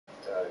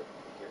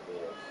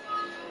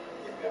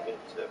me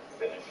to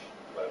finish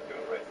what I'm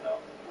doing right now?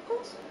 Of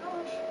course, no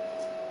rush.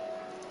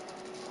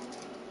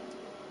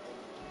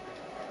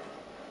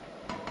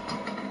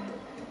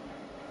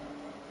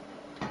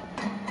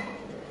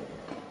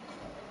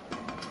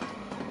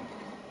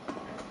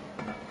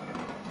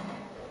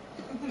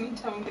 In the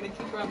meantime, I'm going to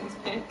kick around these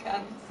paint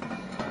cans.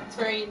 It's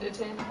very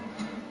entertaining.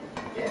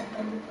 Yeah, I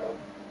can help.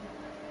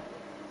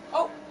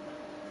 Oh!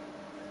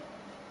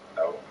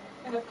 Oh.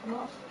 And I've come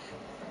off.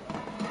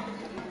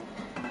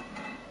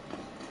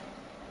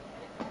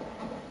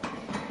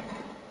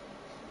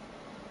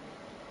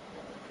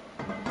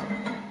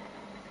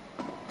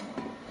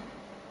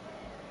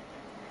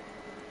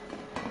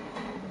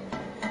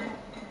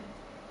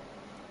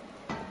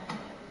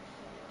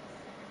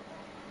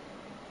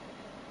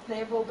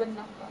 They've all been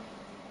knocked off.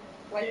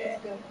 Life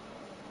is good.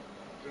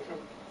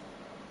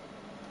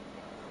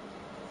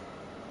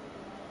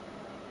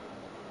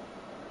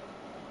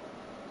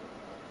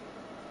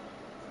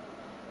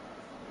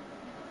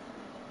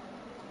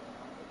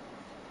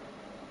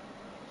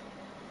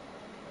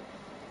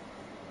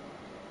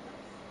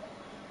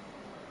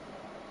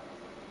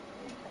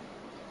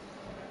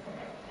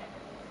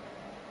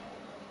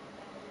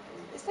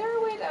 Is there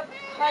a way to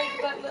hide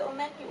that little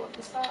menu on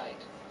the side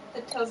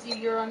that tells you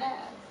you're on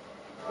air?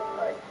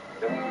 I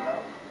don't know.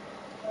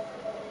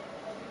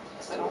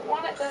 Because I don't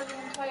want it there the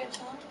entire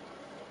time.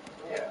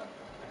 Yeah.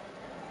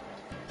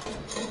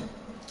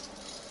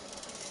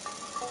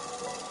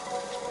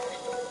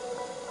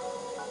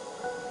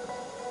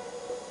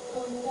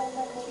 Going down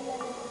that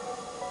hill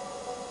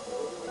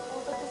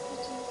over the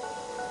city.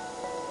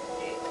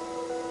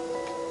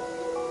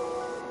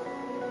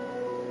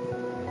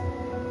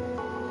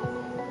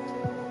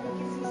 I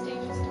can see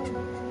stages too.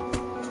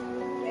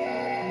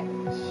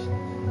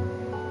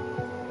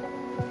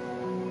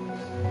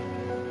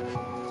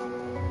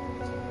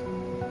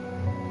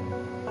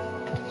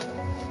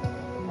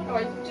 What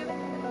are you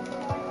doing?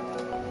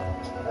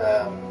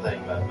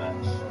 Playing that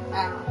match.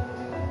 Ah.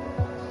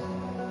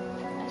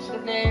 I should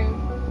have known.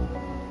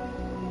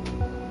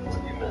 What do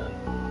you mean?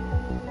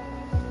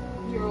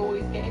 You're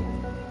always gaming.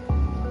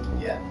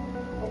 Yeah,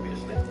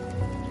 obviously.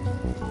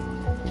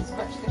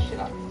 Scratch the shit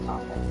out of the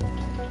carpet.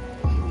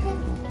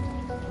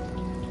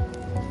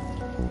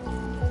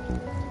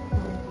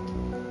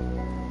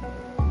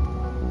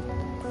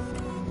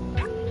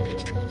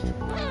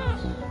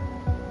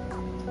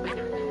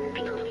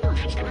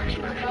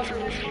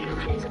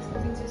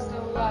 Since you're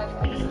still alive,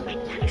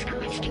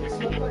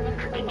 some equipment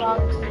in the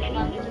garage and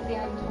landed at the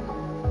end.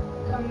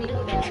 Come meet me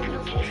there.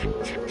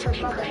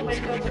 Not that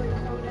window, but the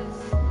code is.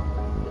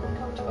 With the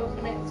code to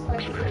open it, it's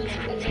quite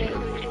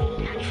simple.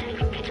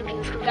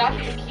 That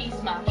is a key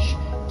smash.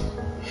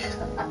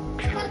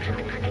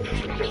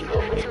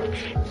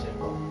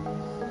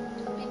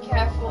 Be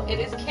careful, it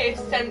is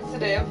case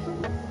sensitive.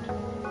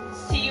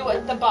 See you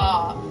at the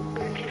bar.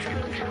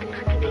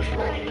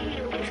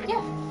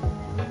 Yeah.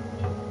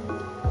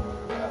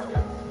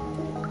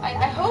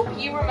 I hope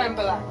you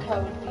remember that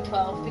code,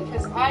 B12,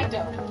 because I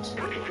don't.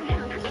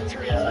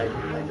 Yeah, I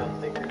don't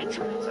think it's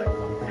an exact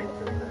one.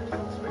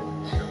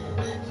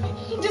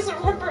 He doesn't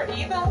remember it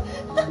either.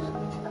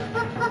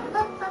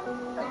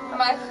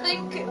 I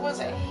think it was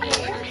a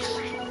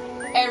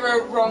hit.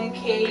 Error, wrong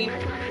key.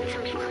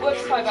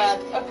 Whoops, my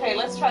bad. Okay,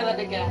 let's try that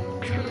again.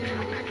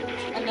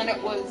 And then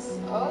it was,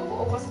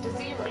 or was it a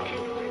 0?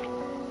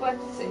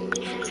 Let's see.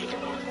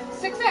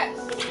 Success!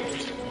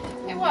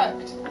 It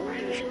worked.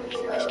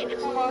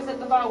 Someone was at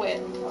the bar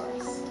waiting for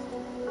us.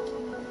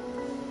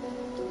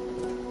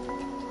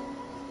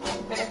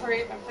 Better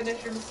hurry up and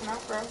finish your missing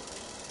out, bro.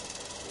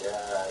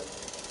 Yeah,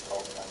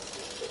 all kinds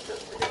of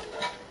just to get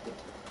that.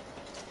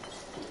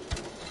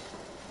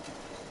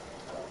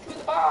 To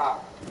the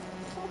bar!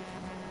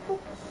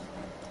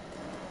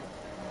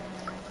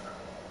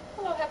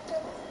 Hello,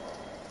 Hector.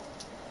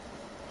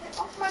 Get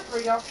off my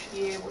brioche,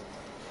 you.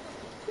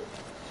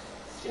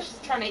 She's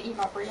just trying to eat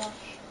my brioche.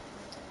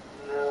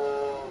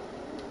 No.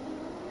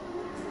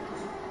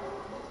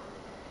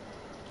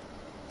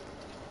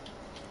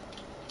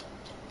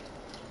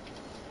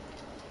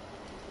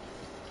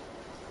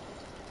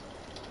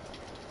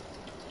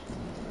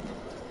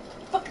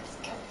 Fuck this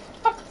couch.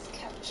 Fuck this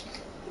couch.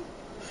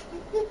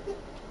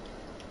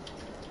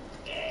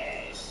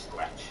 Yeah,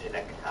 scratching a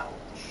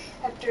couch.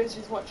 Hector is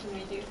just watching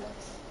me do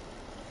this.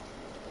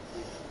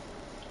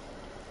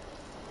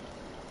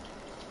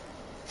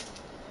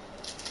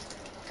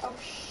 Oh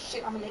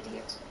shit, I'm an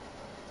idiot.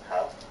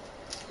 How?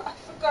 I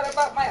forgot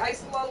about my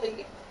ice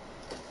lolly.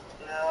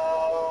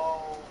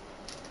 No.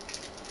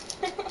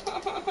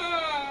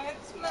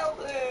 It's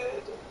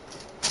melted.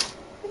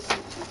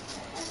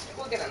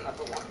 We'll get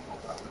another one.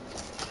 Hold on.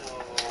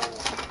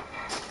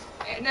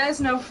 No. There's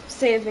no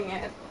saving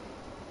it.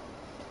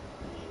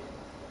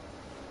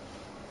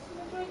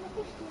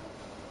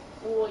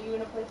 Or are you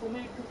in a playful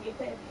mood because of your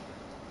fish?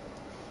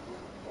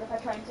 What if I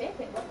try and take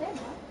it? What then,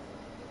 huh?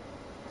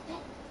 What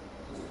then?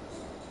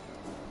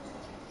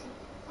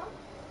 Huh?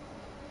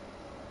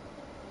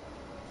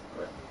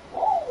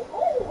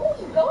 Oh,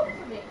 you're going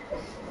for me.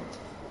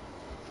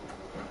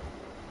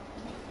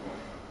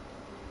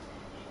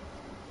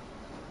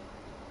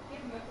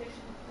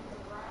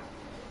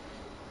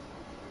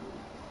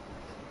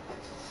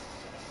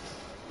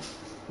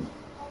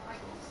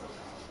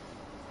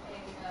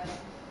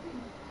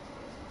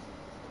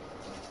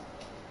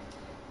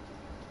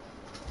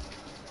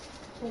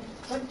 with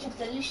a bunch of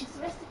delicious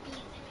recipes in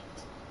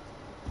it.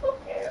 Oh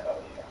yeah.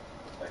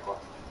 Like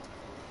what?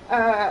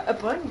 A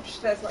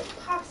bunch. There's like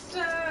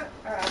pasta,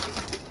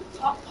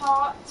 hot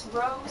pots,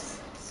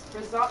 roasts,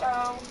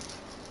 risotto,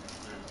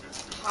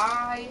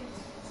 pie.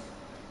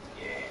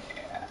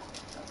 Yeah.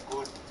 Sounds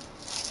good.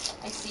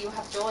 I see you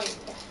have joined.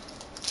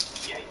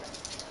 Yeah.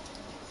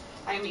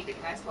 I am eating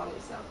nice slowly,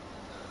 so.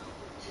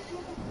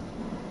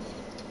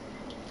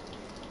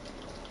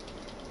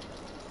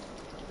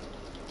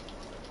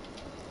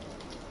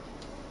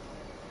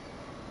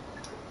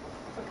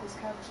 Fuck this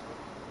couch.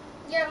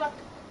 Yeah, look.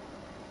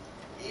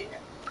 Yeah.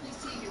 You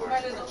see George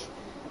my little.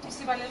 French. You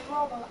see my little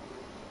robot.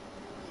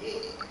 Yeah.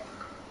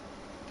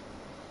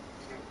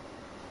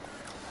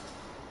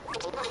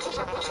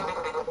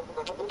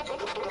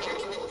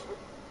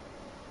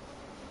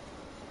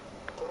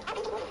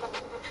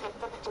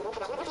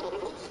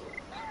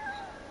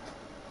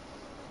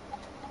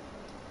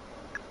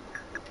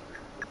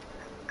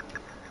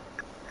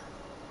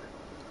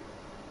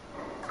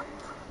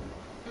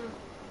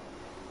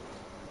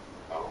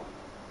 Oh.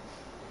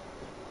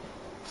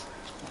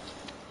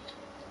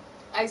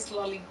 Ice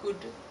lolly good.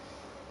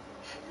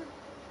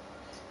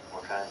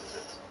 What kind is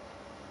it?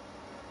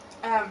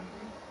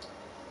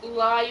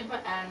 Lime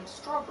and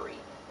strawberry.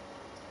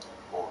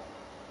 Oh.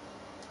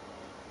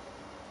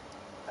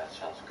 That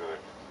sounds good.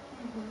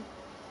 Mm-hmm.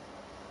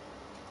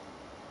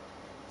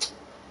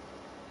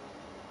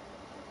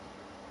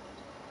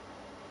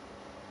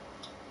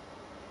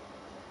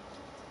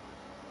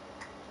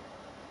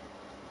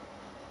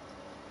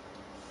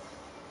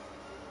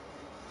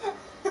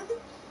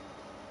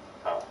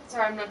 Huh?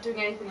 Sorry, I'm not doing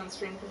anything on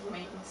stream because I'm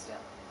eating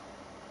stuff.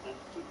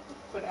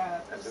 But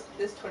That's okay.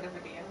 this Twitter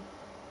video.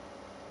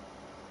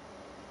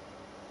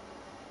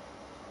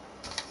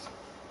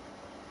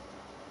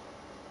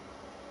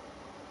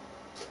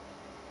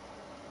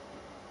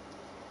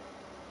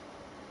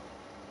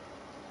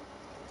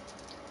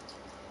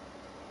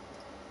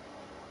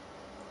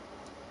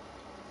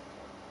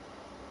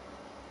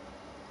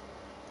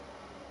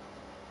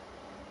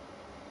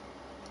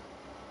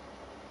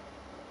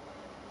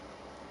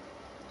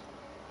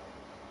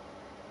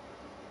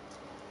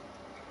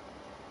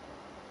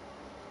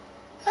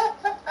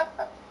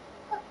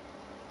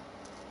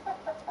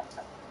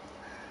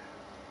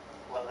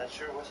 Well, that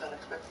sure was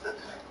unexpected.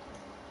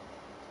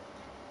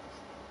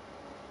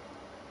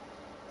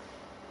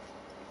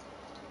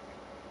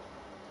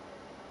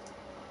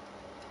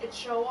 It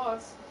sure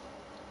was.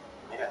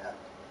 Yeah.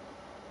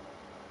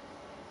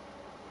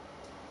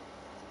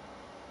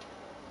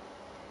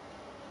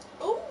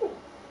 Ooh!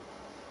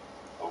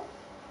 Oh.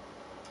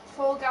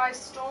 Fall Guys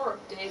store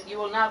update. You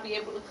will now be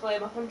able to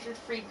claim 100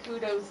 free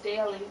kudos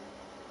daily.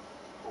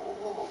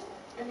 Oh.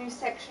 A new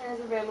section is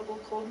available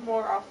called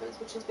More Offers,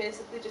 which is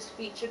basically just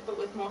featured but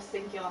with more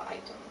singular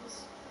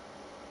items.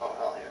 Oh,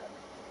 hell yeah.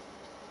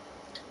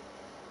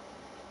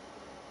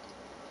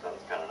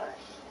 Sounds kind of nice.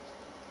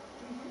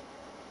 Mm-hmm.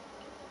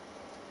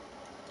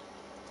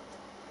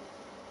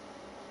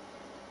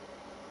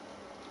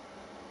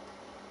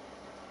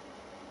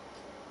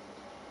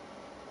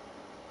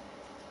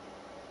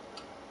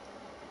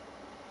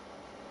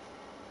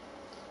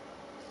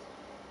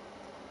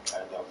 I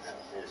love him.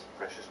 He's a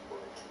precious boy.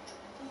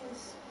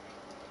 Yes.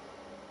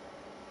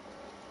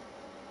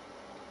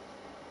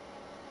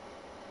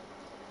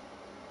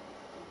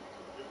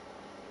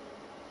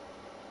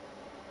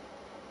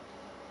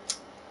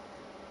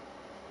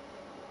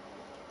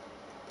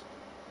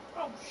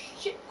 Oh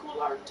shit,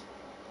 cool art.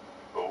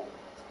 Oh.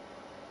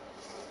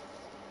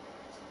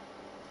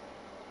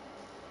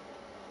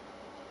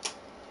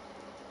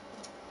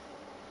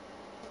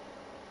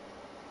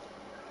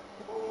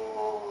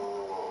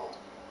 Oh.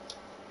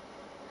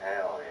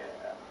 Hell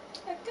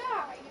yeah. A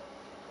guy.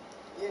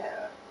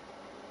 Yeah.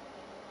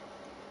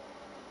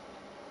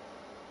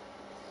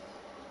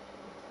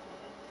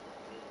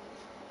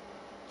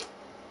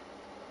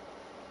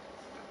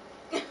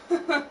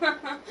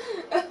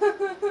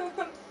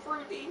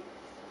 Fruity.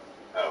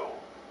 Oh.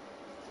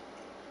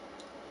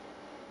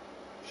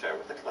 Share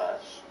with the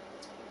class.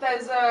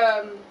 There's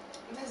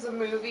a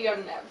movie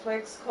on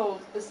Netflix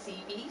called The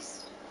Sea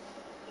Beast.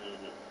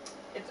 Mm-hmm.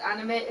 It's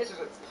animated and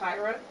it's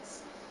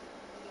pirates.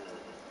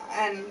 Mm-hmm.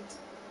 And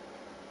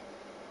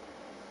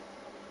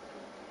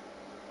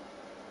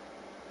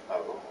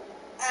Oh.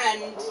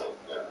 and Well,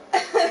 hello.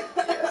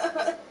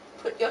 Yeah.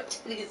 put your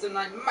titties in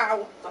my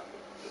mouth.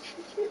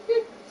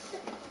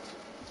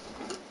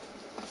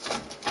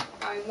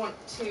 I want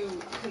to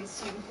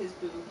consume his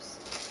boobs.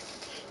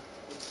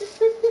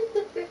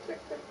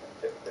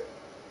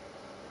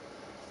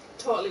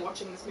 Totally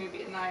watching this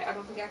movie at night. I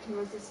don't think I can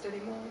resist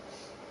anymore.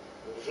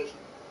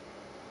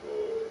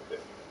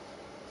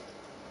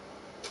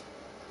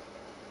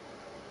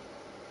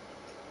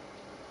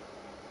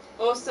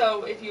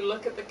 Also, if you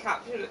look at the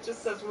caption, it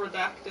just says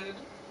redacted.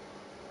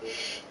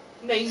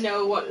 They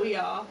know what we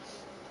are.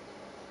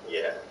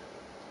 Yeah.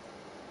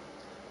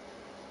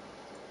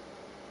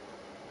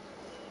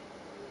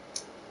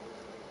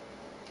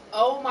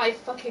 Oh my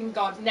fucking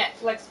god,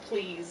 Netflix,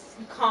 please.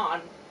 You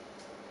can't.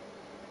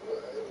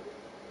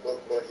 Well,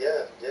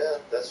 yeah,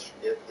 that's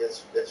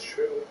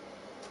true.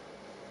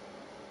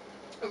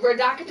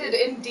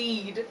 Redacted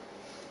indeed.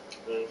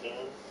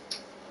 Mm-hmm.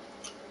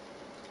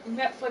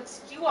 Netflix,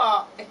 you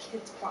are a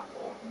kid's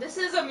platform. This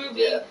is a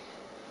movie Yeah.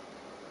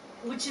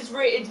 which is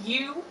rated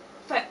U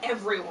for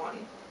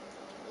everyone.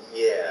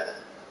 Yeah.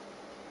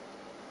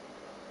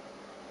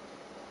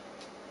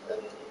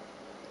 And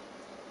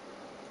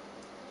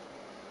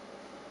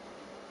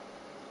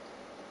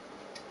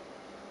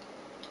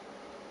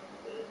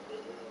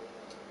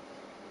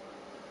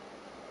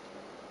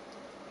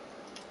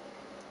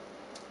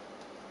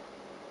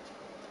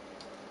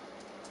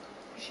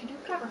She do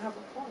kind of have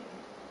a point.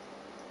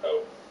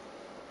 oh.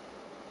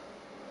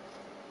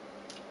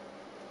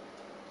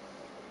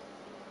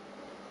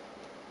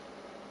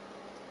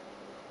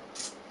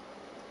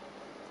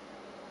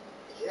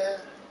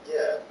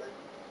 Yeah, but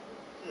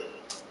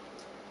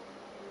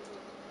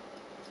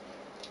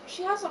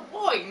She has a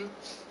point.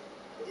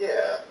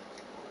 yeah.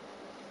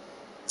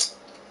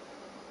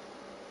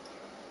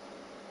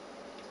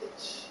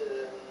 It's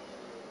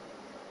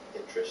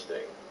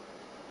interesting.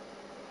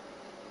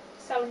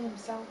 Selling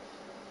himself.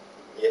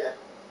 Yeah.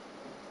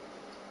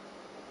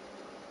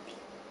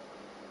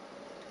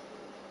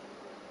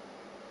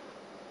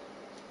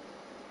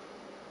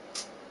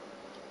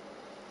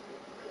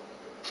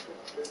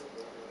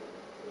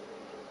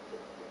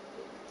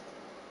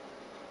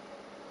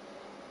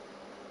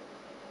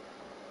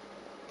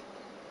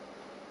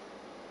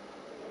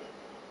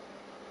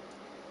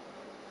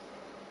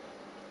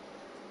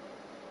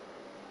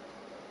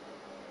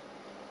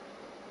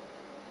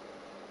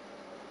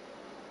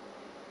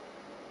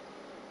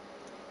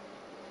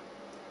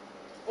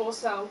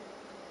 Also,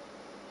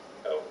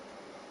 Oh.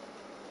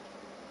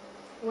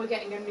 we're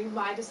getting a new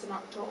Midas in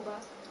October.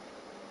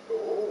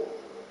 Oh.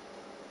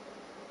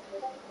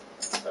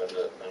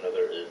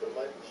 Another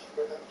Israelites,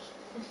 perhaps?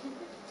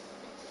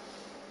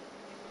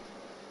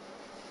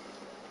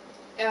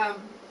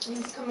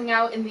 He's coming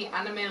out in the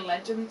Anime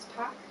Legends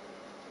pack.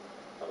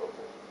 Oh.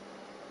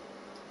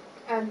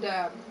 And,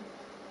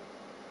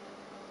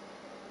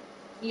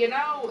 you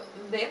know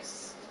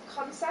this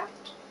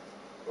concept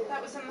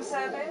that was in the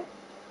survey?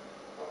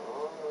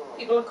 Oh.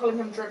 People are calling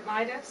him Drip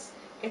Midas.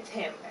 It's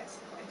him,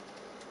 basically.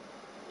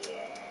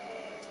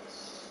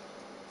 Yes.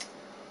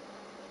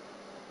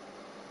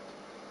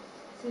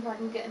 See if I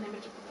can get an image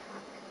of the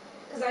pack.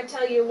 Because I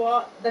tell you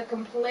what, the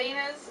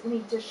complainers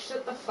need to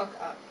shut the fuck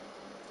up.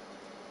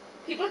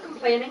 People are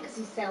complaining because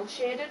he's cel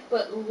shaded,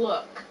 but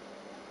look.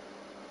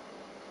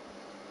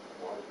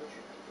 Why would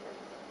you complain?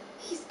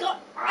 He's got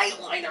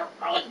eyeliner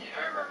on.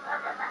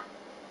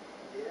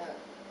 Yeah.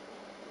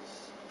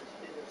 He's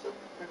being himself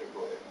a pretty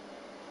boy.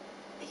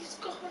 He's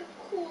got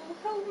a cool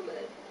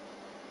helmet.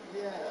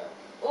 Yeah.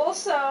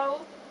 Also,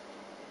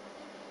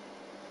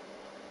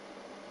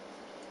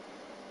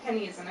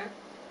 Penny, isn't it?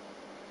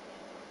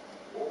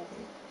 Oh.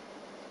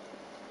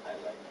 I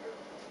like her.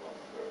 I love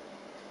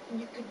her.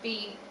 You could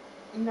be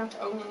not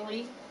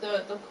only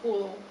the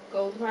cool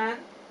gold man,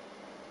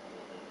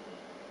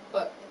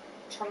 but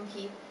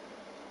chunky.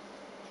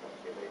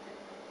 Chunky lady.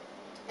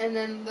 And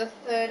then the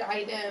third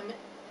item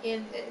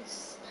in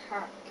this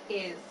pack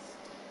is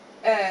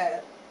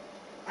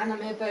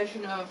anime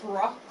version of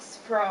Rocks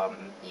from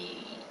the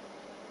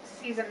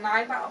Season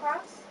 9 Battle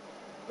Pass.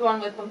 The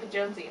one with Bunker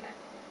Jonesy in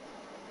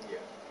it. Yeah.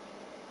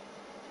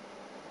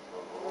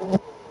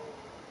 Oh.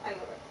 I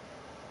love it.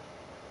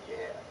 Yeah.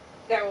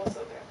 They're also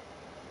good.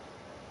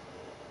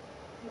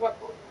 What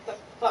the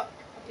fuck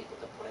are people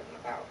complaining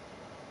about?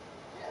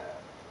 Yeah.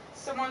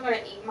 Someone's gonna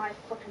eat my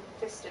fucking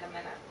fist in a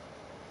minute.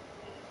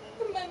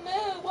 Mm-hmm.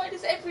 Mama, why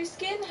does every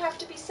skin have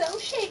to be cel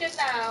shaded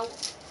now?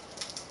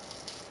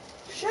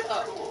 Shut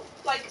up. Cool.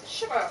 Like,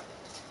 shut up.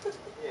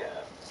 Yeah.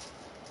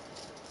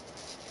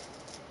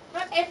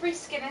 Not every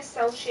skin is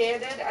cel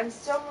shaded, and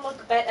some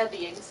look better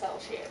being cel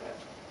shaded.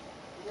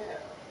 Yeah.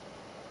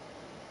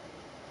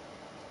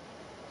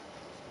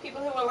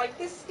 People who are like,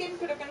 this skin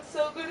could have been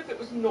so good if it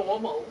was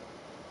normal.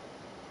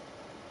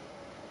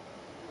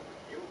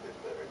 You'll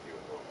get better if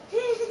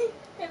you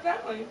know.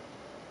 Exactly.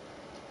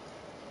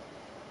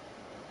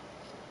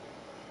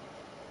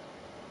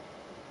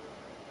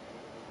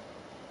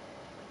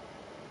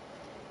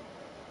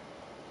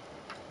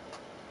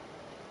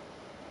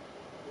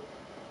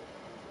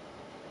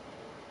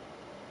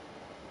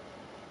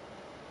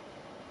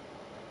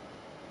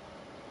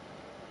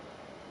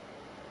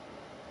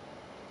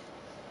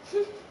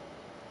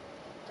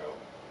 Oh.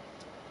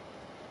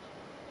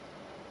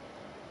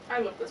 I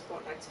love this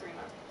Fortnite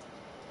screamer.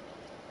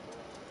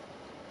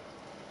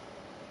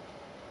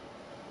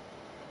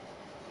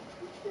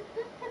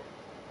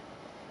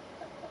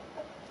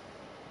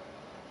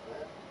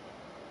 Well,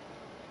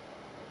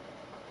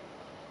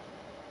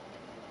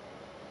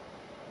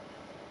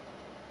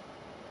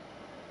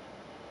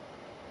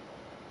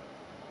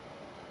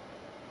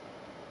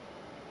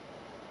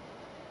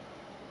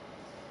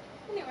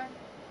 Anyway.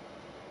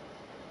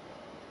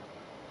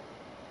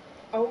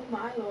 Oh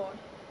my lord.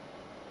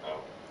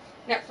 oh.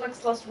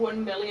 Netflix lost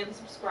 1 million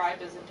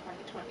subscribers in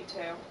 2022.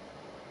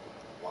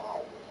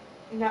 Wow.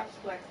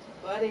 Netflix,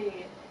 buddy.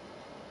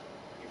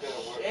 You gotta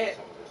work Shit. with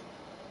some of this.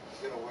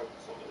 You gotta work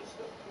with some of this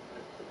stuff.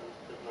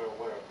 There's no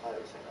way of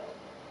piracy now.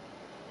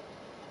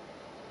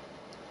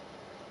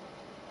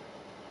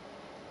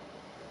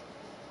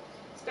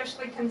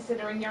 Especially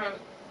considering you're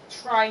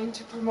trying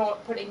to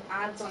promote putting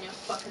ads on your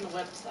fucking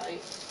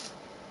website.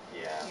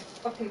 Yeah. Your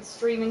fucking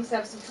streaming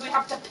service, which we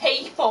have to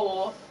pay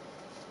for.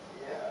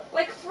 Yeah.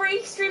 Like,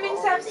 free streaming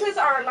Well, services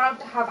are allowed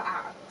to have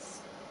ads.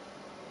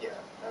 Yeah.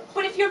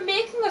 But if you're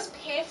making us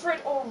pay for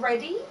it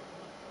already,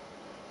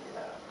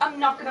 Yeah. I'm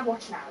not gonna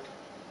watch an ad.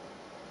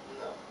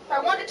 No. If I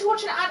wanted to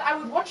watch an ad, I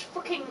would watch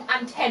fucking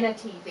Antenna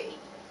TV.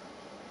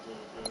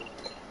 Mm-hmm.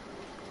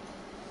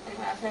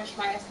 Anyway, I finished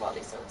my ice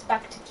lolly, so it's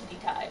back to kitty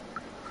time.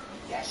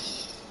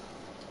 Yes.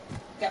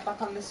 Get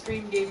back on the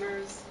stream,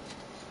 gamers.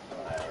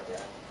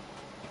 Yeah.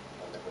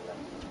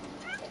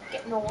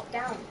 Get no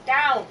down,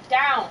 down,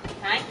 down.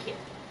 Thank you.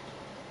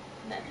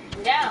 And then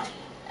down,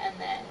 and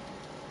then.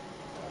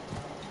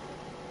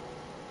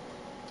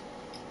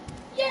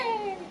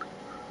 Yay!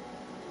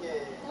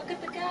 Yay. Look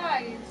at the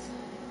guys.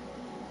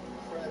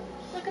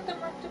 Friends. Look at them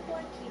wrapped in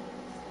blankets.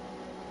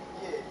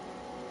 Yay.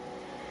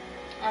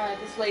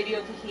 This lady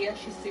over here,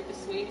 she's super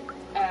sweet.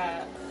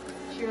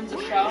 She runs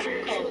a shop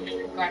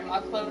called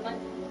Grandma Clothing.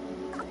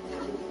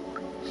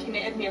 She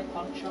knitted me a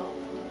poncho.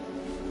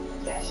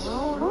 Yes.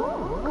 Look.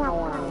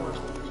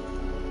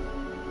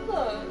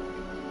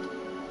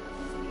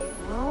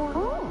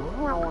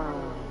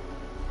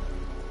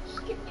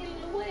 Just give me a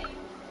little wave.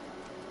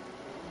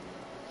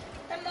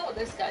 I don't know what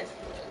this guy's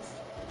doing.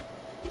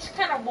 He just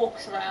kind of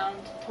walks around,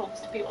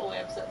 talks to people,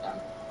 waves at them.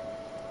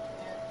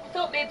 I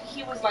thought maybe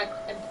he was like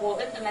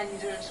important and I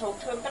needed to talk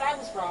to him, but I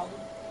was wrong.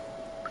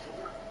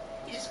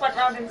 He just went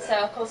around in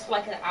circles for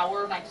like an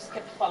hour and I just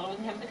kept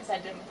following him because I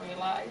didn't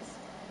realise.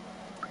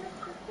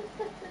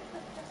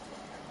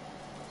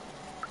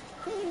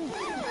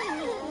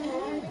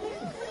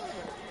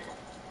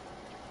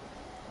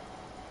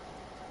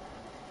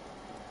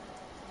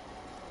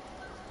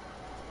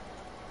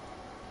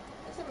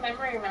 There's a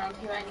memory around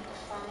here I need to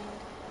find.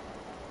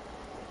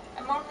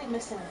 I'm only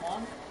missing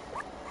one.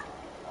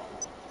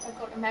 I've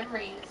got the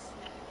memories.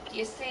 Do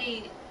you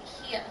see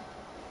here?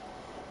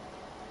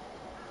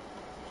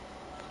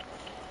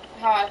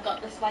 How I've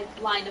got this like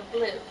line of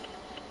blue.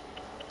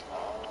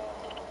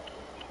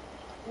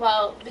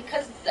 Well,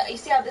 because you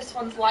see how this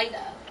one's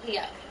lighter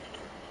here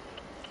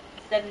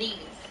than these.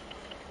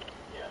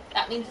 Yeah.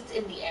 That means it's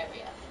in the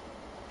area.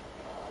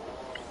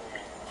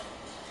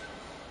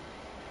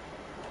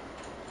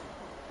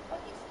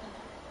 What is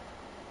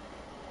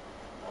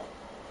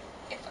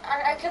that? If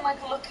I can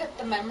like look at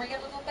the memory a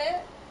little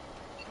bit.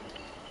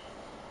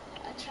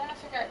 I'm trying to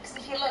figure out, because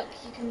if you look,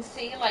 you can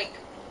see like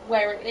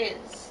where it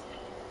is.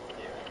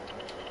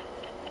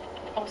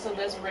 Yeah. Also,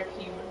 there's rip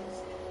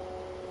humans.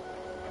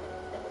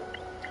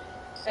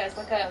 There's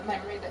like a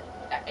memory that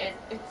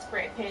it's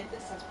spray paint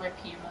that says rip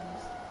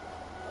humans.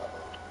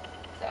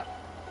 So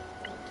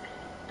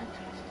I'm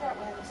trying to figure out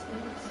where this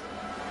is.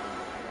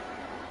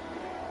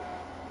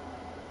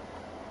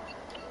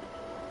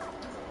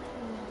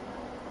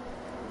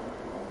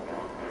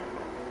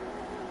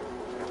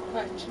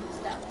 Merchant's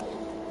down here.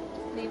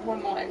 Need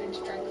one more energy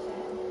drink for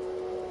him.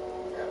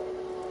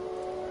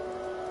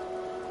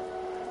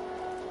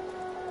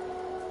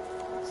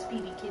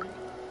 Speedy kitty.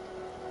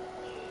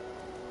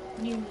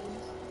 New news.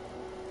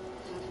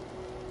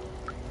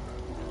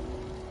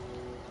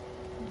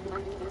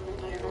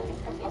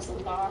 I've lost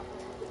the bar.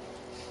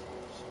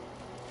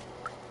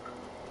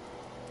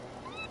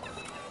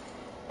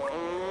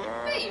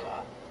 There you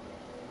are.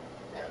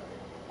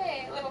 Hey,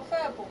 little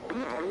furball.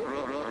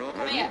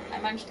 Come here. I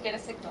managed to get a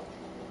signal.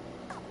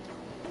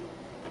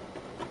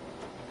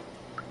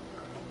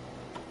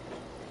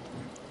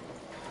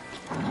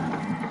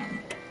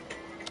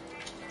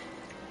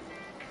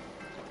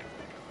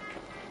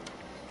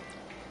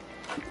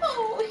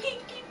 Oh, he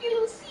gave me a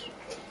little seat.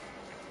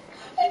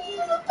 I need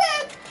a little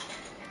bed.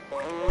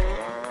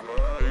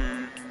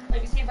 Let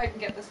me see if I can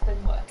get this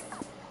thing working.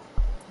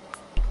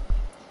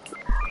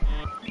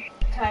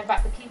 Can I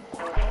back the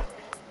keyboard?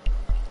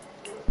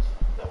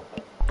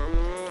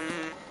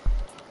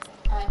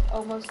 I've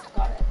almost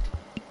got it.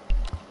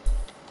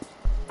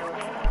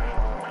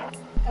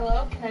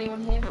 Hello, can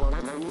anyone hear me?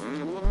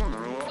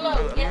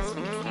 Hello, yes,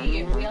 we can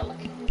hear you.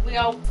 We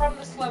are from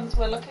the slums,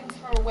 we're looking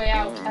for a way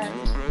out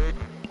and...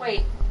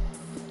 Wait.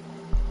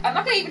 I'm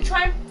not gonna even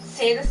try and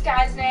say this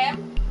guy's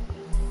name.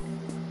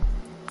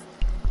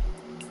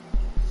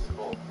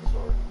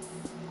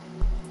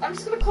 I'm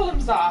just gonna call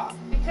him Zar,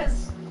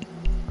 because...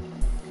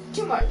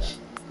 Too much.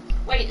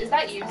 Wait, is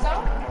that you,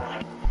 Zar?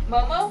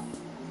 Momo?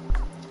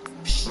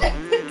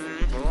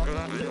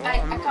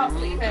 I can't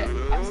believe it.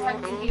 I'm so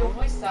happy to hear your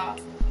voice, Zar.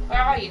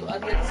 Where are you? Are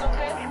the others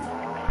okay?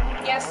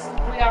 Yes,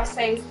 we are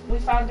safe. We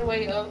found a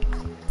way up.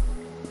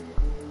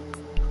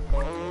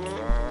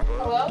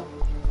 Hello?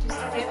 Do you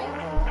still hear me?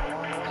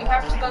 You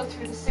have to go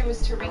through the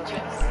sewers to reach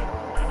us.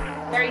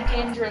 Very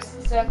dangerous.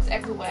 Zerks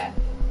everywhere.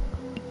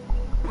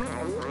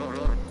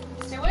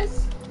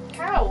 Sewers?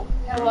 How?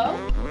 Hello?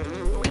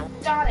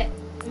 Darn it.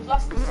 We've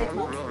lost the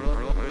signal.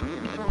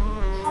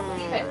 Can't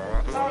believe it.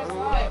 Zara's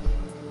alive.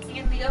 He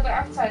and the other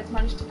outsiders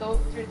managed to go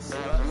through the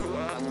sewers.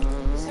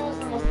 The sewers are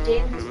the most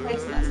dangerous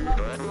place in this known.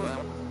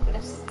 But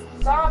if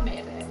Zara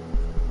made it,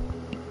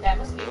 there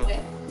must be a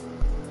way.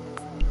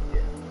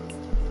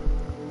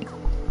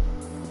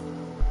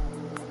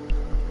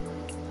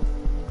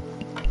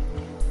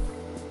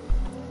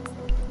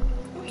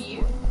 Who are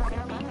you?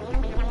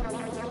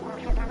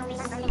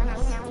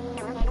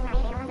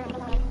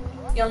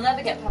 You'll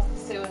never get past the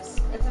sewers.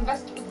 It's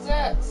invested with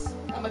zerks.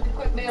 I'll make a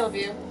quick meal of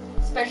you.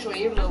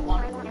 Especially you, little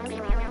one.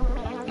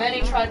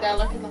 Many tried their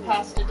luck in the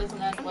past, it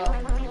doesn't end well.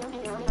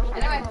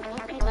 Anyway,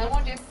 I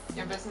warned you.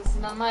 Your business is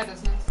not my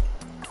business.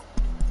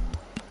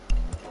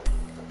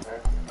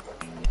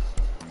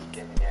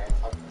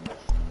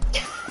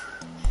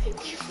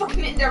 You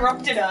fucking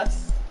interrupted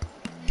us.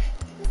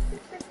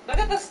 Look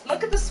at this.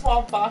 Look at the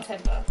suave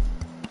bartender.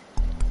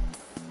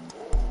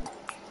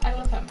 I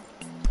love him.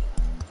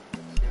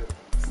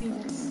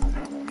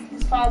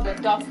 His father,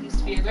 Doc, used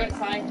to be a great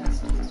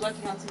scientist. He was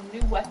working on some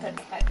new weapon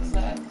to fight the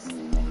Zergs.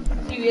 A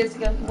few years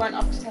ago, he went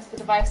off to test the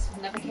device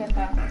and never came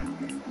back.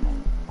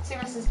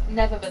 Seamus has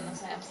never been the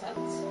same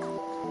since.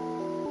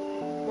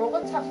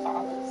 Robots have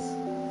fathers.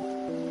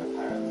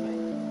 Apparently.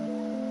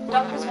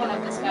 Doc was one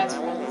of this guy's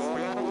friends.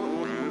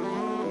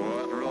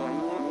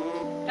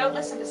 Don't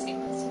listen to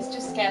Seamus. He's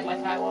just scared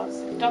like I was.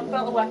 If Doc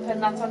built a weapon,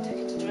 that's our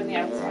ticket to join the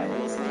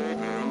Outsiders.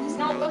 His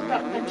notebook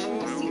Doc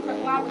mentioned a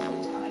secret lab a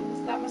few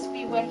times. That must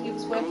be where he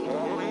was working.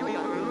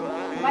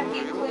 There might be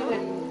a clue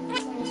in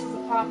Seamus'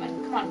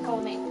 apartment. Come on,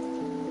 follow me.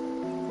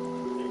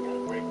 You're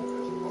gonna break the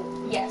door.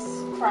 Yes.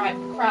 Crime.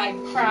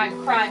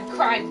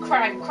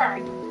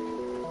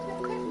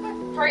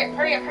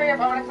 Hurry up.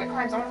 I want to commit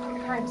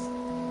crimes.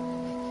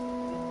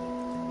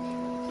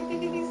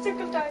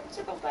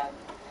 Circle time.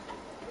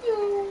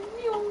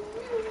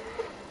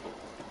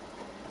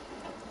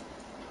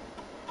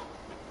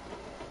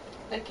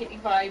 The kitty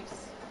vibes.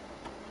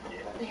 Yeah.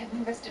 They have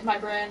invested my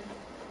brain.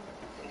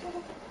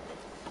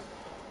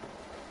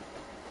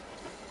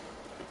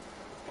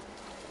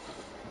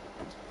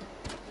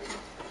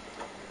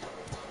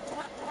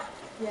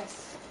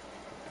 Yes.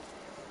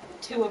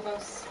 2 of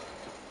us.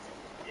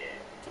 Yeah.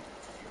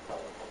 You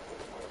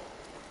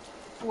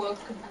probably The world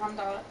couldn't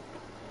handle it.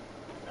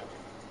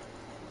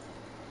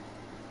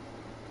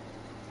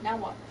 Now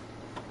what?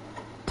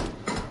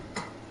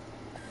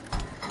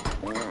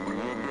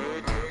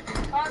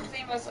 Can't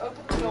see us.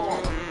 Open the door.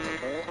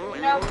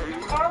 You know,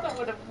 your father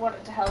would have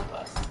wanted to help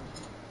us.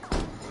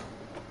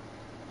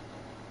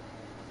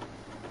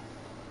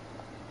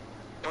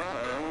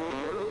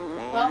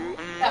 Well,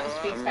 that was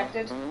to be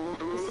expected.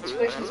 The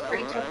situation's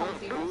pretty tough on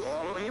Seamus.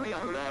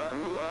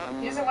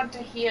 He doesn't want to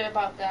hear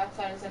about the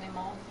Outsiders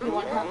anymore. He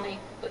won't help me.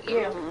 But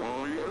you,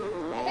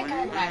 I think I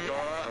have an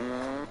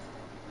idea.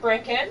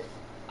 Break in?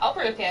 I'll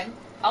break in.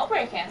 I'll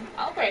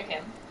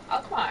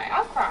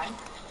climb.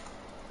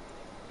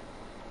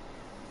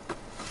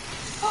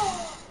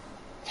 Oh,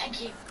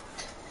 thank you.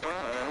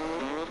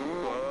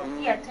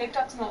 Here, take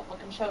Doc's notebook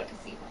and show it to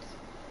Seamus.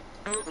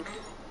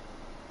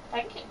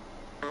 Thank you.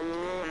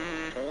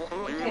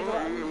 Contains a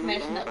lot of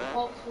information that will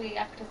hopefully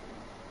act as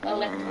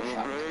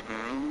electroshock.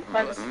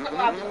 Find a secret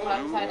lab for the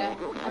outsider.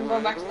 I'm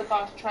going back to the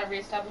bar to try and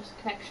re-establish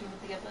a connection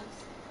with the others.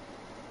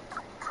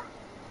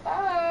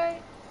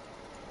 Bye!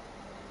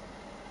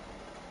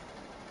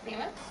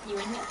 Seamus, you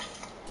in here?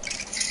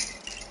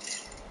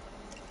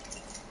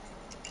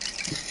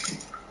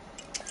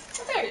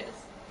 Oh, there he is.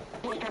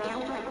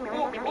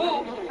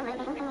 Whoa.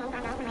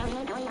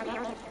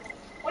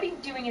 What are you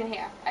doing in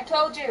here? I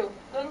told you,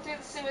 going through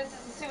the sewers is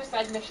a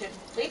suicide mission.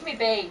 Leave me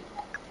be.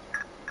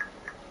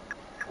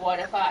 What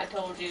if I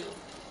told you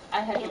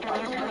I had your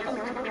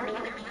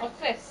What's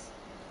this?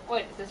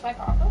 Wait, is this my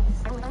father's?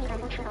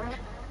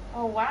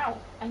 Oh wow,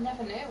 I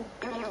never knew.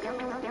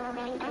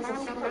 There's a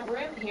secret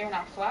room here in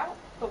our flat,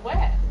 but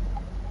where?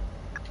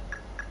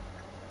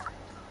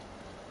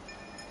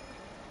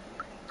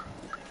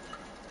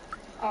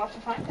 I'll have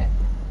to find it.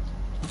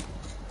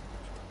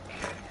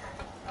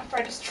 After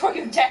I destroy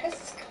your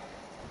desk.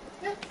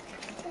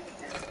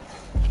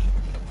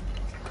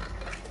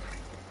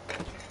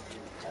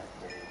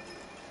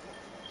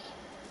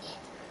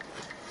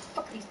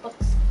 Fuck these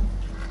books.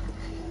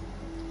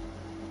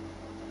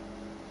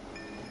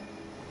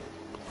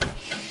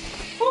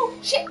 Oh,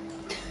 shit!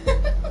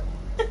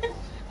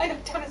 I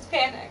knocked down his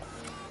panic.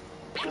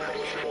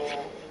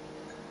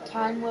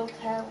 Time will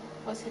tell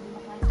what's hidden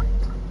behind it.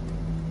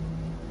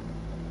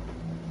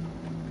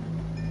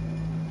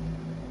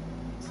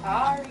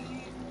 Sorry.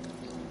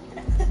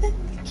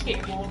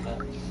 Game over.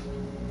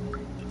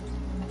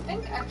 I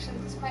think actually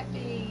this might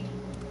be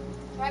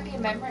a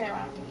memory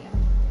around here.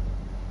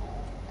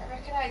 I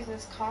recognise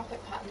this carpet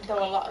pattern,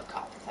 though a lot of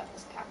carpets have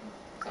this pattern,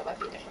 so it might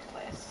be a different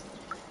place.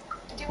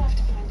 I do have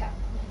to find out.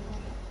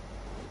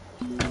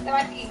 There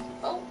might be.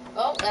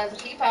 Oh, there's a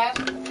keypad.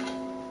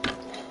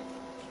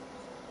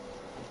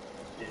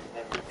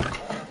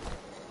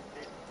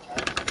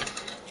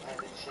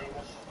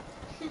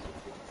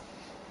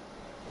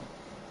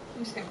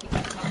 I'm just gonna keep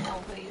messing up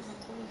all these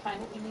until we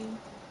find what we need.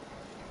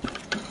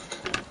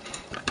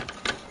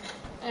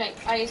 Alright,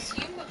 I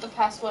assume that the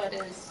password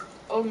is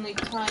only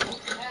time will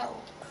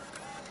tell.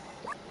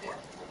 Yeah, I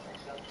think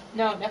so.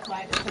 No, never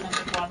mind, it's the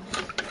numbered one.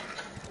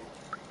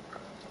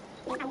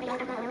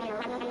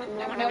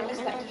 Never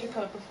noticed that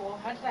digicode before.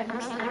 How did I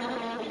miss that?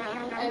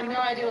 I have no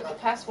idea what the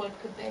password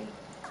could be.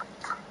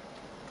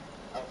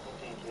 I'm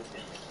looking at 56.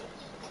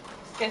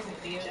 This guy's an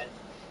idiot.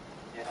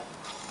 Yeah.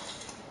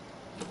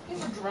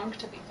 He's a drunk,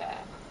 to be fair.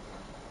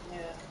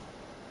 Yeah.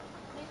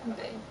 Leave him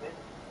be.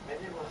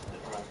 Maybe it was the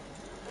drug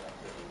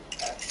that he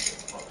actually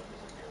thought it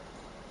disappeared.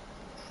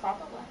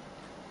 Probably.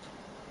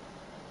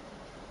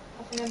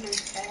 Nothing under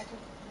his bed.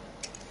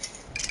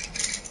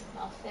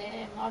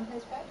 Nothing on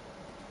his bed.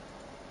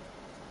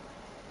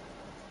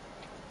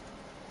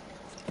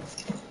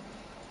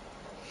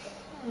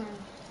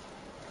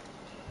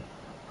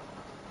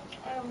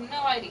 I have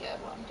no idea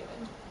what I'm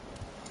doing.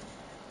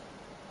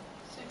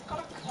 So we've got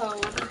a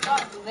code, we've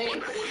got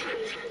this.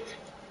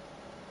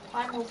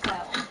 Time will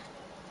tell.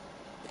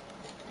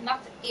 And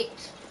that's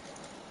it.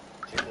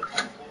 Check the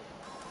time thing.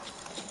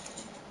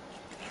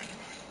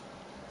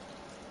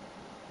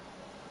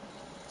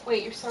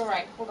 Wait, you're so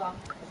right. Hold on.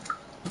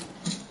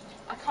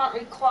 I can't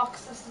read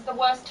clocks. This is the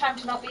worst time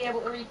to not be able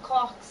to read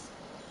clocks.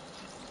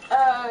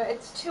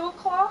 It's 2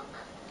 o'clock.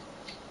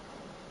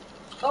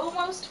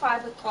 Almost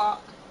 5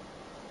 o'clock.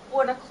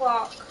 1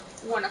 o'clock.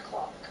 1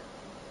 o'clock.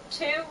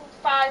 2,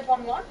 5,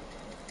 1, 1.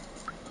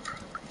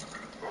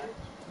 Right?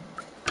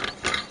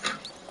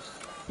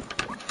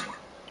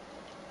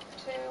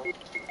 2,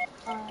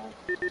 5,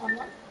 1,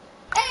 1.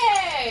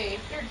 Hey!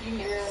 You're a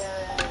genius.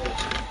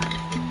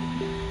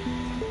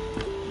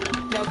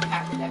 No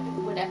cat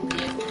would ever be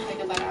able to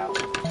figure that out.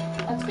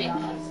 Let's be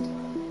honest.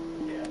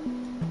 Yeah.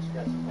 It's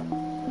got some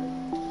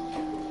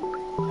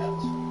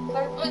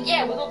But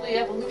yeah, with all the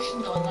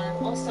evolution going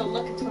on, also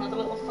look at one of the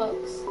little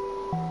folks.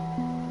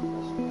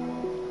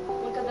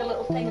 Look at the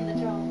little thing in the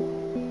jar.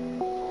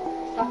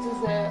 That's a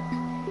Zerk.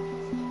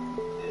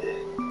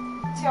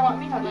 See what I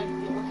mean? I like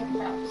little hip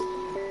crabs.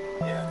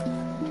 Yeah.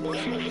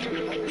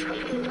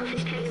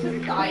 It's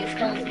his eyes,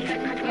 because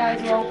the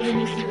eyes are open and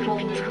you see them all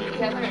moving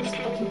together. It's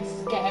fucking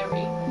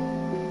scary.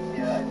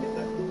 Yeah, I think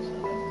that makes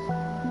sense.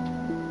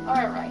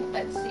 Alright,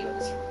 let's see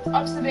what's...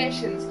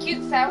 Observations.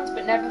 Cute sounds,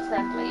 but never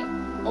friendly.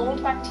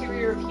 Old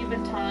bacteria of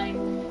human time.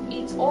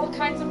 Eats all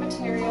kinds of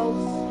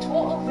materials.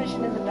 Total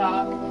vision in the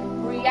dark.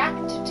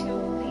 React to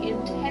the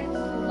intense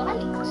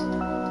light.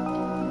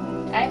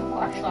 I have a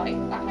flashlight.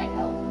 That might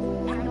help.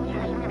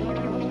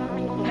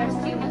 I've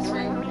seen this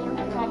room.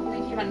 I can't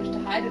believe you managed to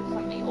hide it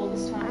from me all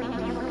this time.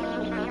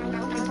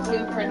 His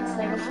blueprints,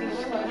 they must be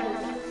for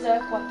his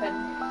Zerk weapon.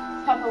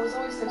 Papa was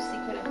always so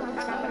secretive with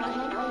his weapon.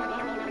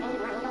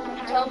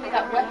 He told me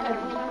that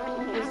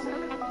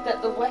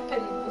the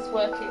weapon was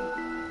working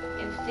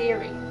in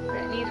theory, but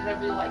it needed a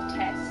real life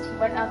test. He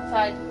went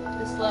outside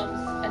the slums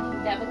and he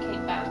never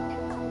came back.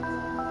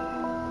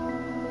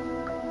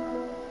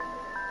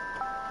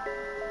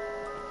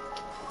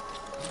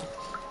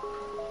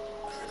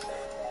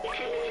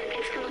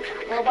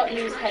 Robot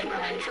news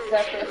headlines.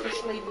 Zerk are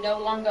officially no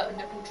longer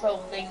under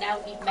control. They now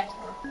eat metal.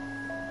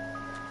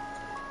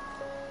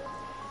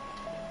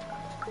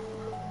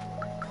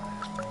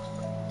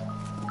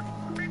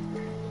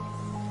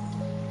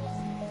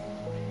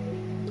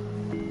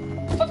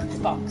 Fuck this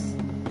box.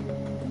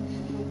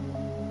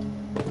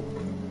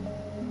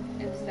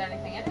 Is there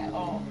anything in it?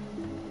 Or...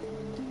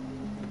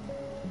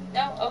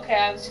 No? Okay,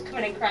 I was just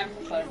committing crime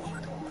for fun.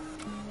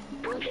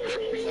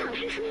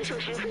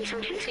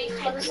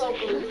 Defluxor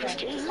blueprint.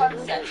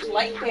 Concept.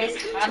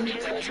 Light-based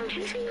handgun.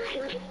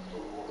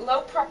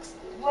 Low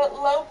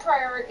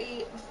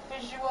priority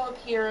visual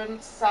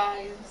appearance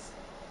size.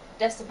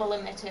 Decibel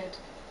emitted.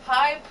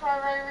 High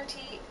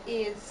priority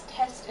is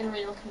test in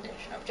real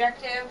condition.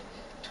 Objective.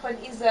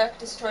 20 Zerk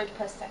destroyed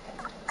per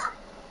second.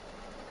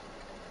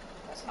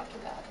 That's not too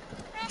bad.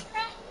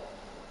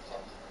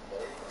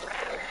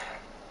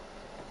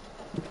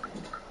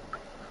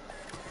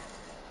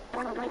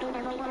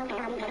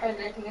 Find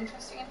anything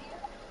interesting in here?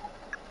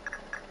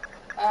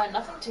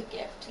 Nothing to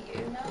give to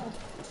you, no.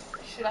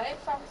 Should I have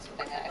found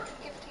something that I could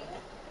give to you?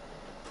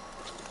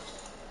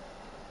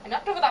 I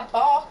knocked over that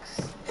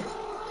box.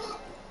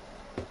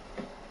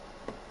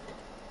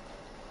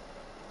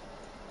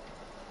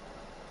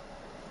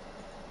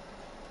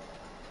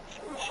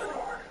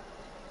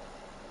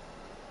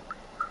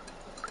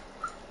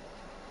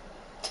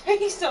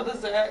 He's still the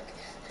Zerk.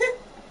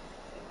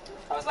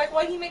 I was like,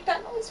 why did he make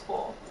that noise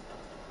for?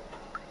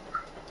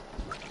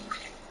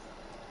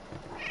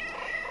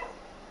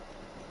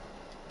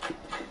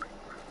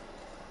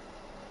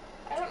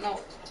 I don't know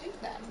what to do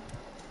then.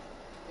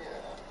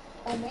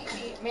 Yeah. Or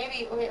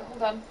maybe, wait,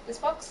 hold on. This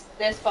box?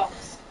 This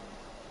box.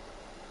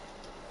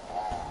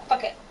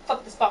 Fuck it.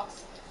 Fuck this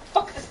box.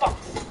 Fuck this box.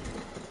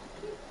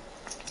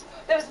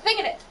 There was a thing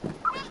in it.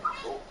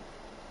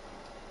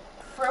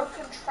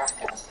 Broken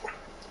tracker.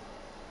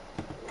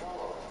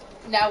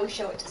 Now we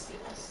show it to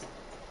Seamus.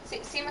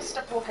 Seamus,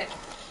 stop walking.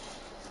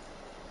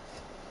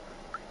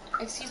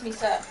 Excuse me,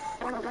 sir.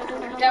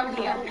 Down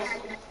here.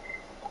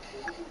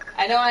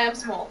 I know I am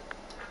small.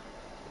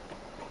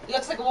 It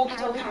looks like a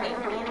walkie-talkie to me.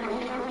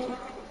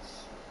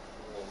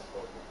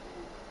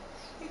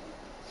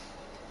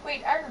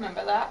 Wait, I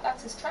remember that.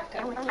 That's his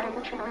tracker.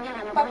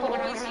 Papa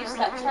always used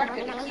that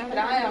tracker to keep an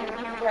eye on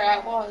where I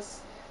was.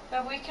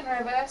 But we can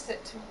reverse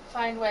it to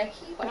find where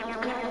he went.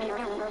 Can't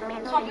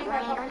believe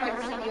my papa might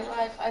still be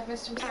alive. I've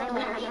missed him so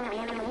much.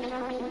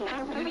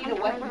 You need a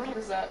weapon for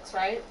the Zerks,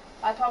 right?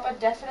 My papa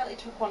definitely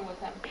took one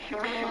with him.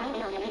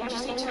 We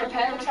just need to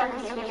repair the tracker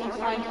so we can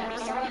find him.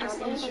 Someone in this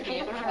room should be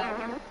able to help.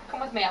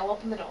 Come with me, I'll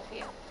open the door for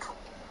you.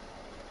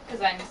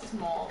 Because I'm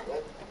small.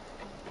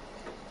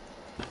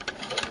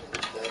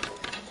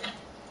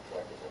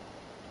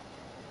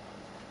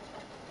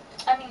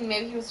 I mean,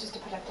 maybe he was just a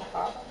protective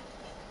father.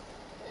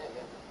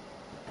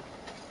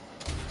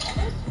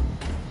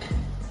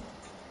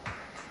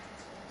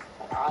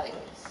 What are these?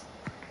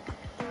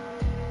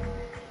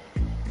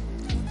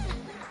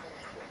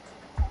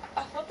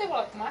 I thought they were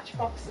like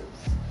matchboxes.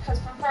 Because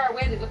from far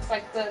away, it looks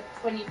like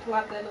when you pull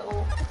out their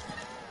little...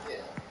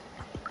 Yeah.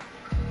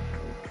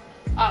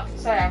 Oh,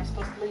 sorry, I'm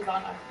supposed to leave,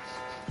 aren't I?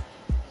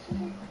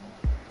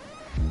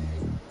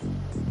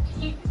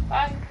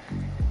 Fine.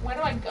 Where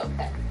do I go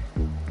then?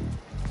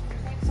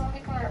 Wait,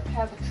 somebody want to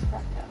repair the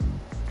tracker.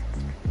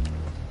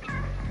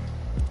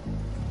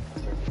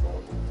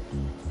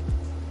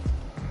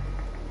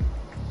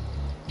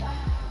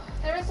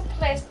 There is a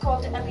place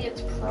called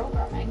Elliot's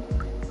Programming.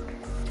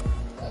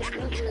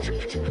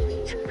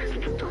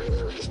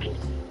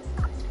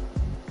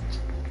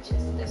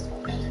 Just this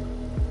one.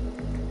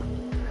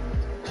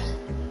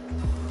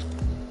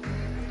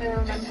 I don't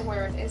remember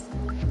where it is.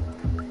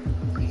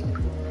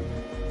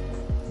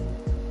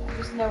 I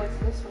just know it's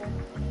this way.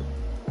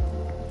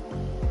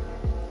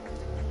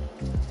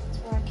 That's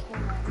where I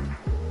came from.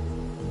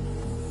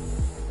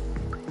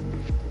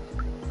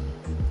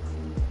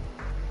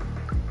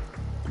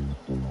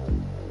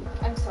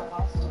 I'm so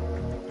lost.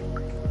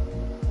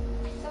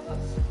 So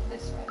it's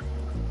this way.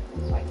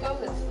 So I go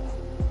this way.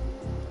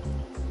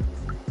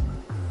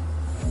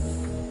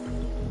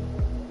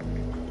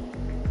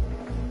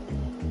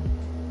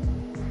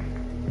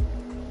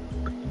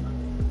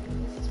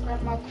 This is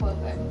grandma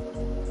clothing.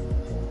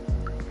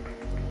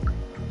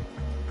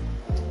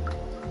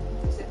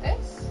 Is it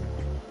this?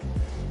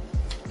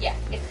 Yeah,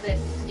 it's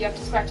this. You have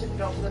to scratch at the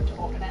door for them to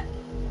open it.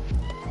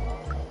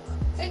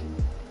 See?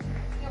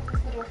 He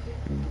opens the door for you.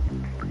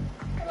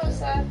 Hello,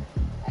 sir.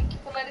 Thank you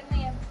for letting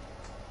me in.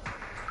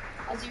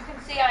 As you can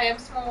see, I am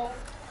small.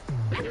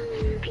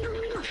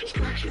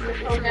 The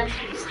program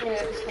should be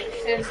scared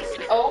since,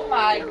 oh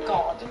my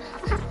god,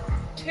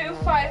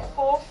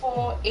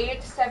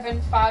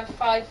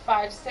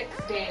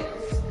 2544875556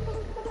 days.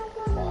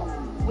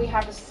 We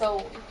have a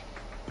soul.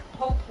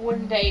 Hope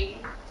one day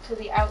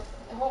the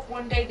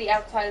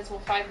outsiders will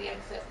find the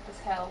exit of this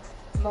hell.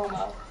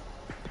 Momo.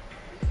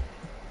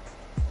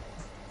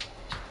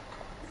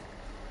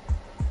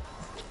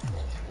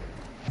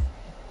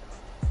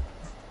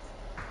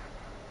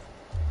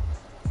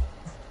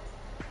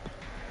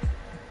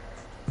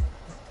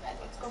 Right,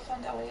 let's go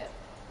find Elliot.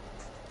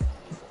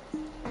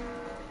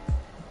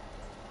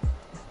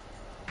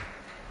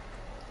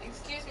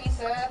 Excuse me,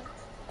 sir.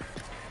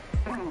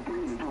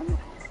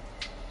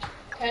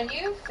 Can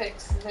you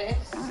fix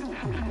this?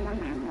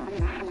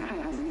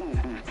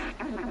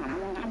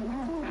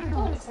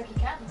 Oh, looks like he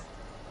can.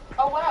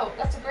 Oh wow,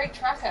 that's a great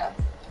tracker.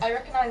 I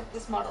recognize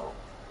this model.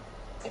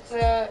 It's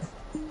a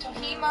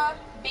Tohima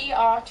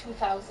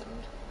BR2000. You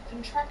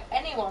can track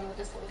anyone with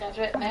this little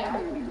gadget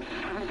now.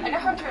 I know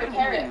how to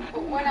repair it,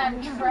 but when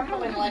I'm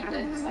trembling like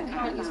this, I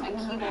can't use my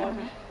keyboard.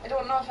 I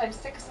don't know if I'm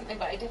sick or something,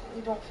 but I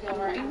definitely don't feel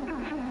right.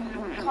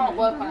 It can't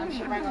work when I'm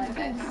shivering like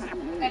this.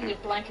 I need a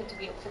blanket to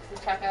be able to fix this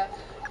tracker.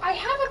 I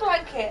have a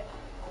blanket!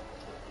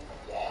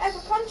 I have a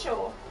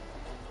poncho.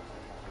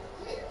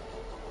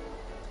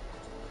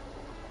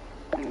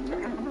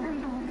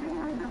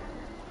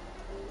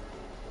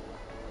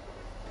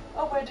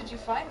 Oh, where did you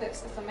find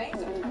this? It's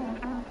amazing.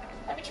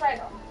 Let me try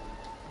it on.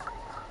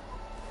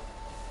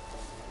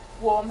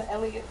 Warm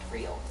Elliot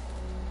Reel.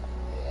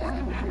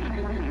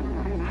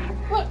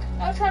 Look,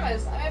 no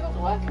tremors. I'm able to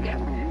work again.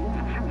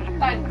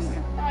 Thanks.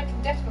 Now I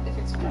can definitely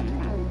fix the tracker.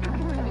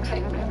 Let me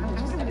take it. I'm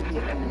just gonna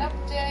give it an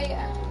update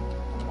and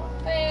one more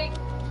thing.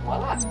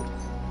 Voila.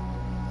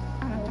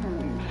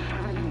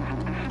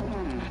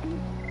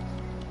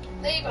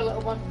 There you go,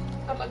 little one.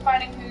 Good luck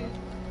finding who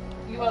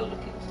you are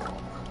looking for.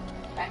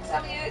 Thanks,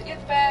 Elliot. You're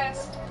the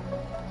best.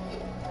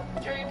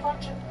 Enjoy your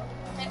poncho.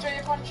 Enjoy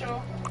your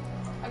poncho.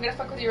 I'm gonna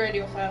fuck with your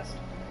radio first.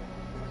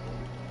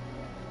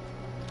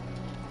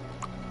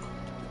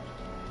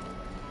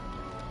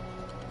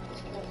 This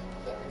guy's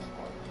very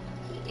smart.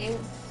 He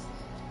is.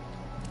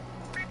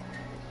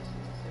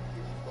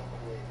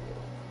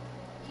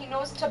 He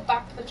knows to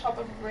back the top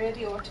of a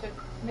radio to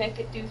make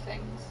it do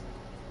things.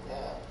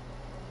 Yeah.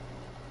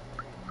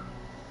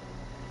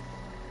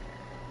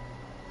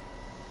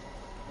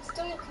 I'm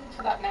still looking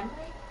for that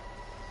memory.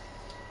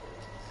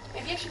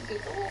 Maybe I should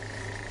Google it.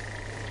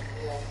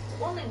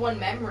 Only one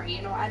memory,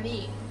 you know what I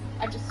mean?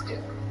 I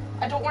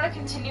don't want to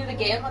continue the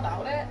game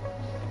without it.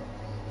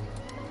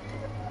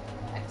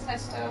 Thanks,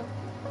 Nesta.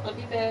 Love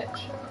you,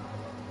 bitch.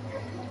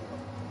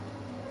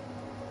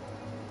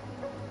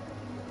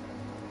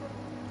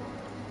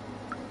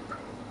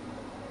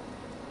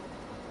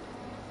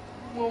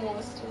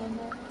 Momo's still in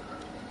there.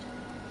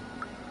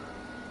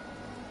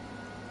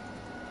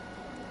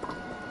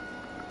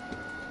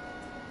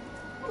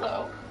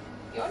 Hello.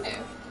 You're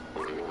new.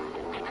 Look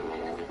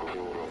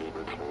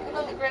at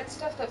all the great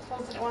stuff that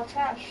falls into our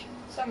trash.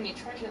 So many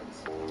treasures.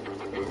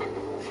 We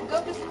should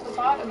go visit the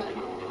Barterman.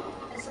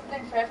 There's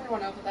something for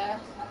everyone over there.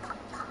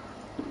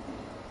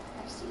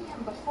 I've seen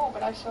him before,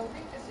 but I shall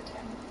revisit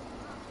him.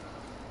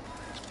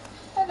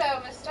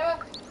 Hello, mister.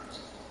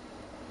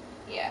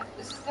 Yeah,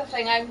 this is the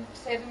thing I'm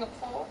saving up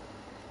for.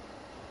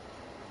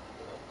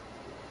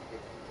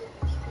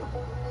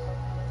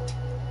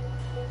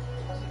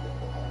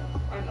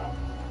 I know.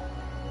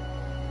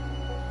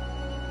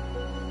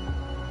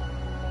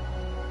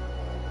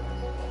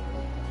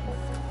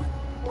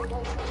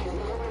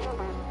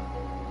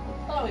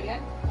 Hello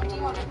again. What do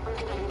you want?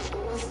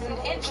 This is an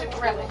ancient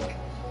relic.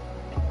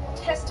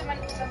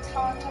 Testament to the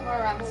talent of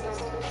our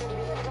ancestors.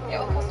 It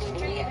will cost you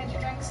 3 energy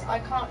drinks. I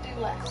can't do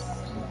less.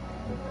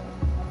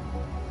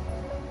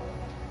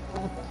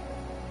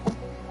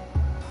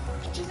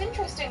 Which is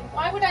interesting.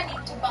 Why would I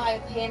need to buy a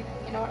painting?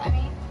 You know what I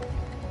mean?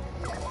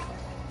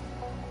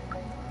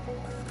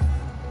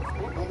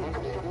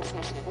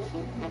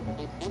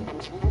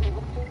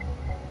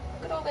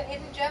 Look at all the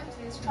hidden gems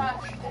in this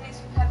trash. Pennies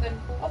from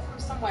heaven. Or from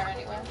somewhere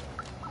anyway.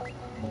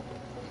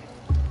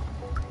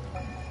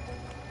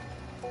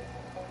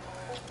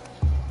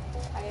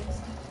 I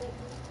understand.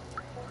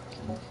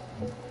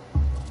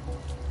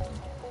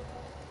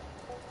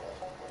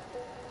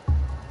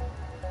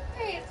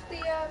 Hey, it's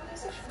the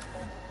musician.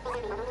 I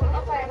don't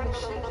know if I have any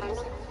sheet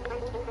music.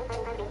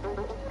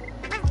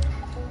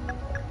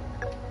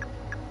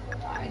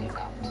 No, I do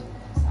not.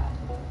 Sad.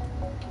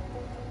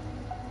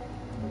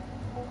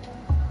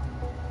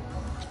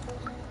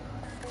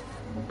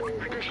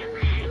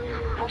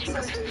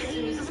 Access to the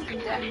seas is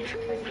condemned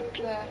because of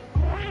the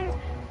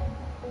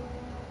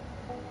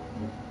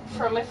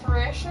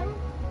proliferation?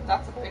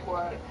 That's a big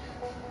word.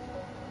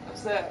 Of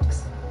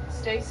Zerks.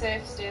 Stay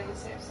safe, stay in the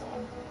safe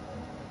zone.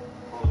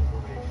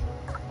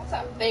 That's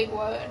a big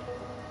word.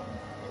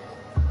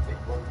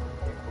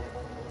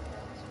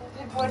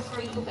 Big word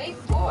for eagle. Big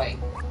boy.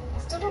 I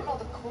still don't know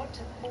the code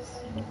to this.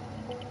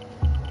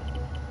 I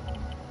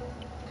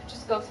could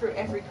just go through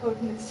every code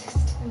in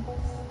existence.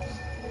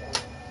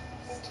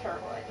 It's a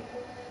terrible idea.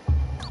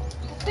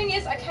 The thing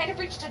is, I kind of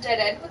reached a dead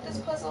end with this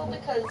puzzle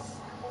because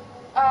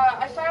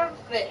I found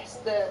this,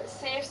 the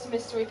safe's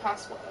mystery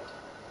password.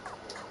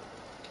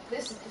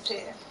 This is the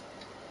safe.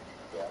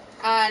 Yeah.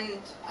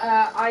 And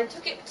I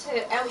took it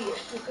to Elliot,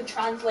 who could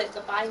translate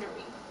the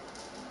binary.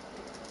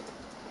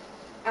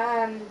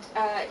 And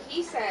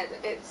he said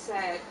it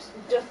said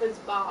Duffer's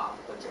Bar,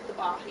 which is the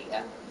bar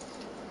here.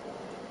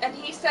 And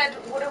he said,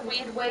 what a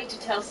weird way to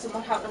tell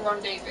someone how to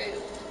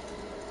rendezvous.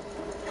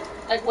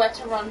 Like where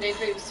to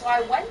rendezvous. So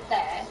I went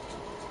there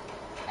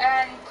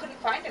and couldn't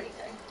find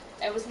anything.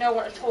 There was no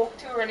one to talk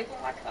to or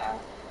anything like that.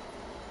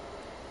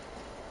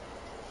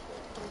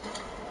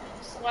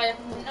 So I have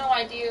no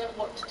idea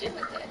what to do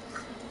with this.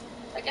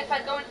 Like if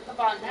I go into the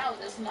bar now,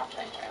 there's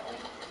nothing really.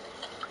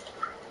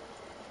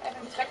 I've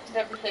inspected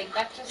everything.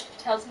 That just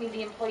tells me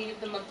the employee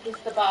of the month is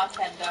the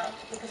bartender,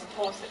 because of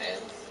course it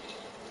is.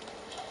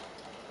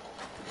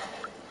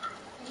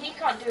 He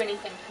can't do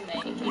anything for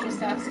me. He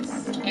just asks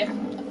if he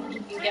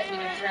can get me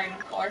a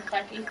drink or if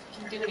he can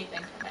do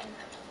anything for me.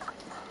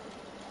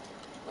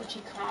 Which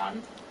he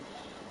can't.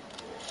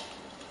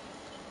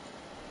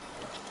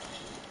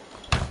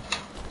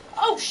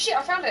 Oh shit,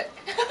 I found it!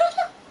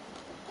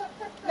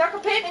 Knock a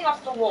painting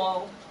off the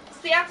wall.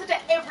 It's the answer to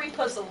every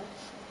puzzle.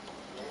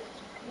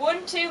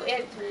 1, 2,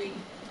 8, 3.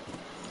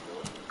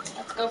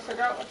 Let's go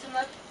figure out what's in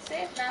the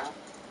safe now.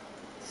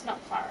 It's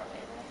not far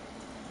away though.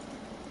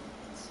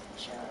 It's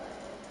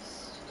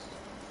just...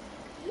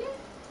 yeah.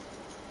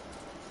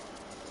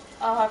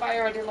 Oh, have I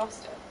already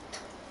lost it?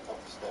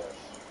 Upstairs.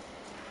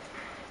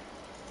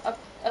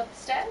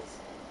 Upstairs?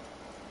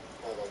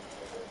 No, no.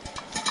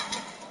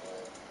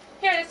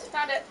 Here it is,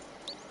 found it.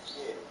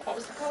 Yeah. What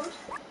was the code?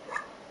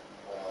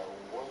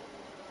 One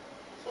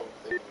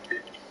something.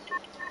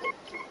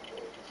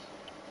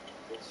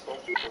 It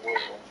starts with the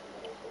word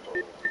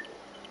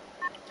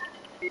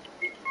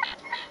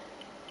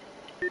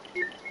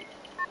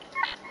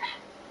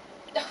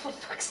Oh, for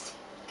fuck's sake.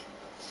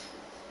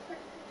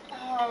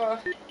 Oh.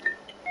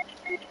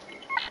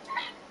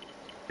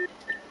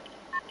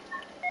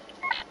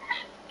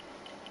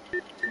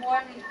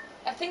 One,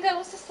 I think that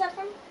was a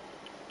 7.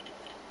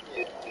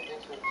 Yeah, I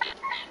think so.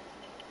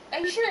 Are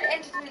you sure it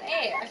ended in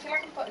 8? I feel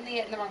like I'm putting the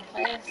 8 in the wrong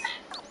place.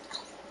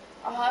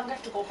 Oh, I'm gonna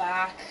have to go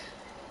back.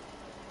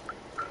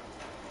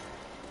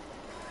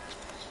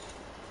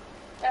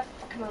 I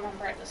fucking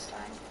remember it this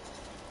time.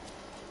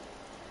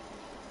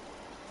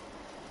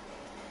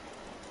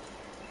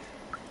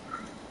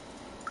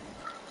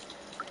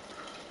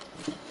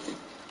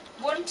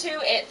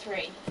 1283.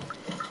 Okay.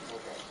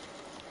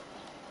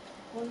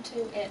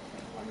 1283.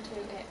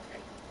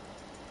 1283.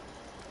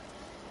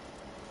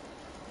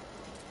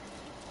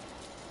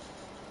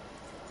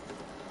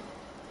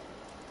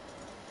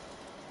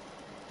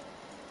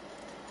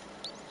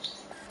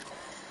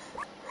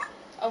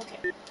 Okay.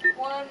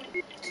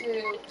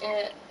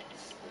 1283.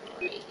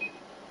 Yay.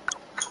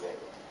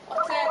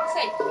 What's that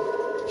say?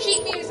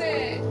 Sheet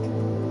music!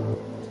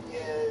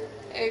 Yay.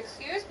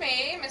 Excuse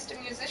me, Mr.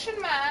 Musician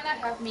Man, I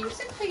have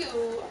music for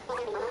you.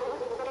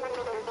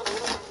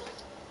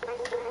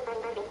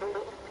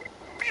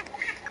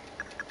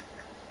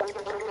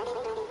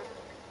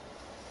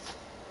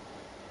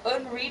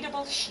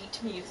 Unreadable sheet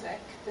music.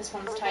 This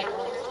one's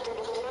titled.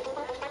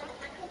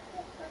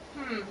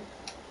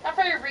 Not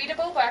very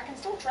readable, but I can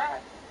still try.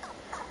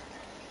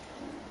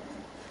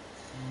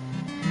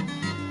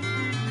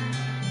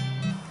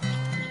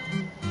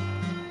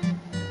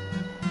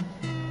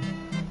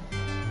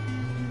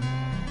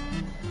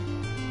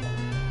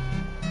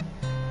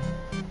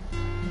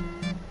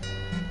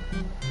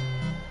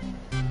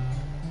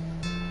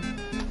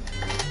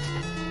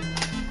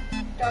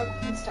 Dog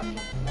can stop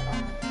looking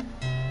around.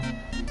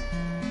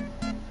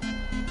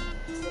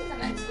 This is a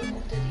nice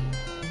little ditty.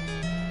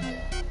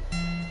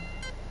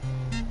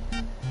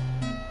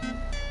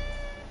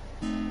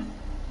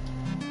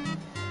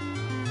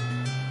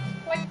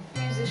 Like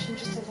musician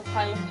just has a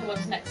pile of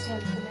pillows next to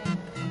him for me.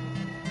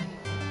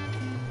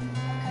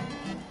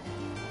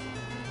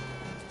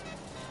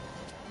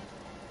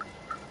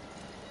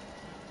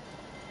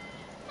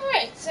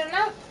 Alright, so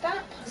now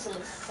that puzzle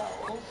is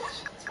solved,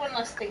 it's one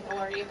less thing to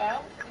worry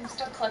about. I'm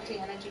still collecting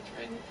energy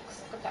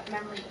drinks. I've got that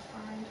memory to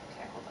find.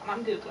 Okay, hold on,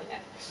 I'm googling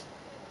it.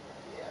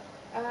 Yeah.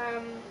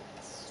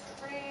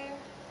 Stray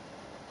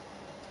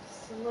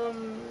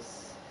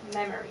slums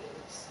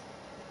memories.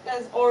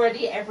 There's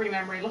already every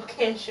memory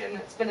location.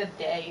 It's been a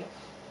day.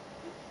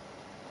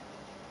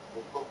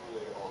 They're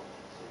probably on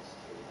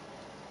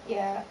 16.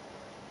 Yeah.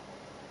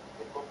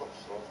 They pop up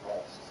so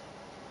fast.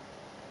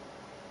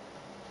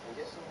 I'm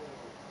guessing.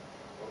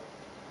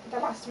 The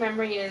last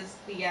memory is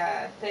the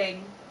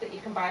thing that you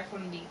can buy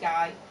from the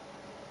guy.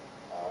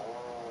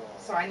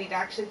 So I need to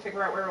actually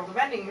figure out where all the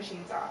vending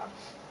machines are.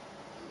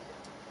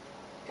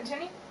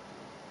 Continue?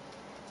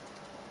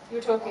 You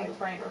were talking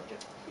before I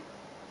interrupted.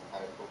 I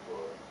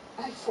forgot.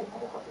 I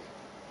forgot.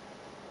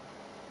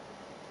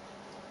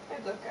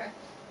 It's okay.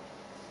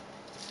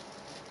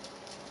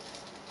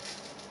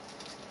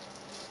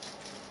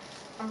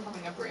 I'm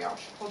having a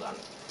brioche. Hold on.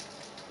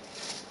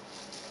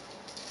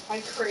 I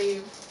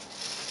crave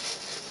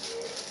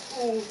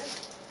food.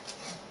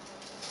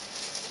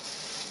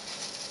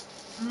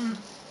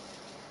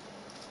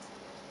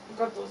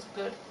 God, those are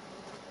good.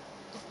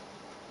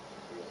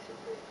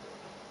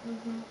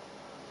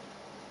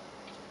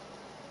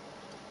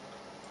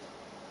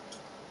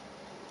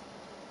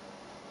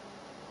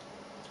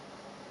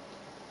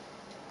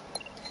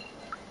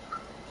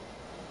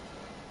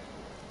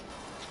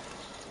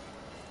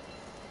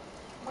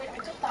 Wait, I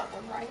got that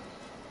one right.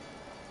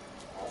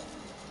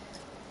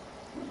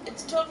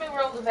 It's told me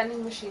where all the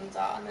vending machines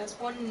are, and there's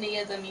one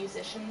near the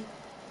musician.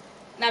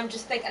 And I'm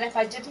just thinking, if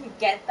I didn't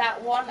get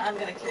that one, I'm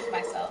gonna kick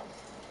myself.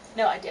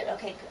 No, I did.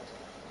 Okay, good.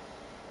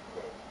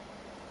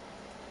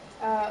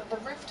 The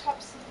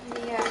rooftops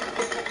near the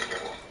pet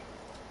door.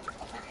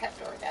 Oh, my pet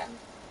door again.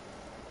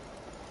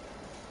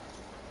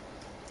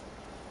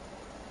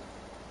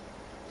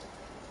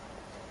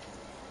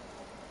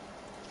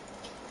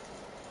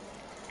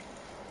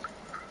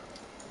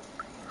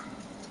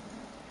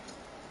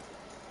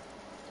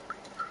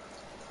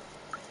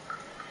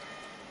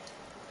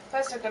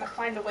 First, I've got to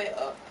find a way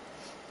up.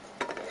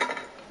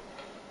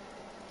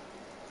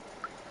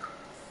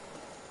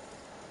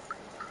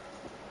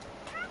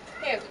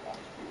 Here we go.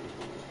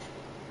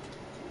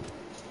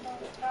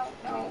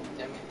 No,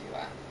 didn't mean to do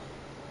that.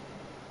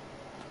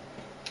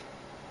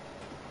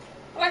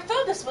 Well, I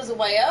thought this was a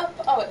way up.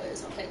 Oh, it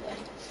is. Okay, good.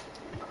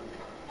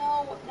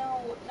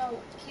 No,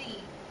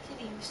 kitty,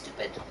 you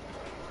stupid.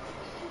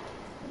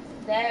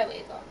 There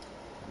we go.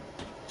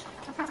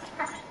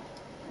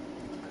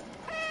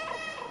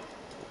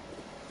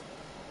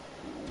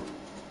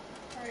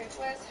 Alright,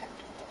 where's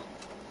Hector?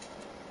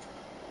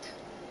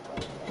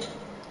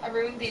 I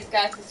ruined these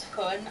guys'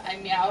 fun. I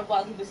meowed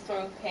while he was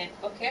throwing paint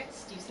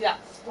buckets. Do you see that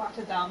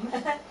splatter down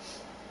there?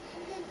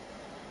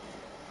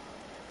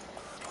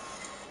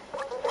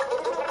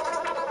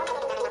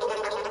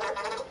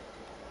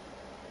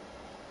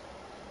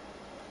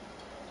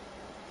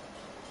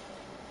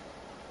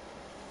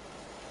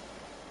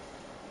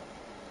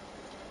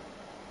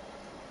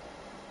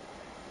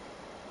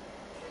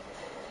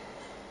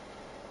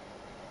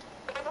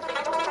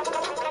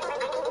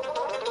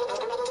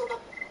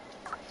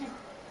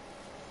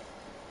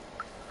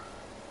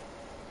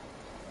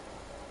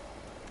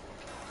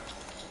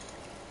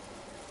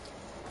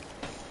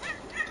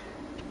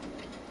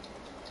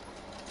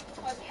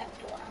 Where's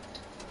Hector at?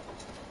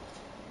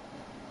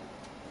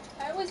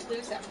 I always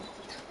lose him.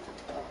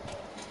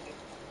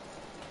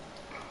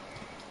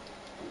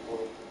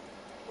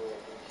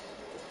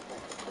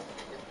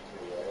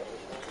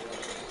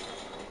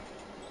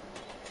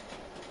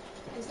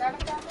 that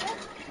it down there?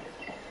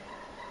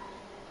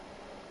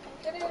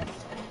 I think it is.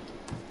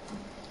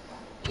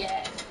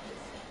 Yeah.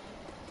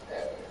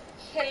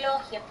 Hello,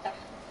 Hieta.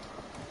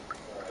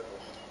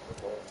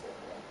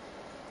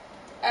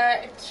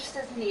 It just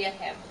says near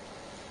him.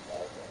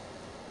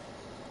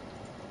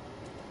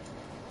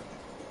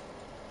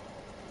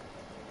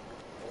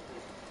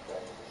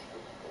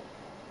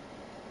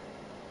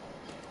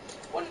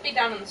 Wouldn't be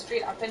down on the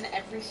street. I've been to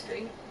every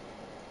street.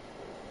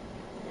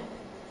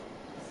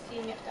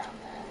 Seeing it down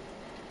there.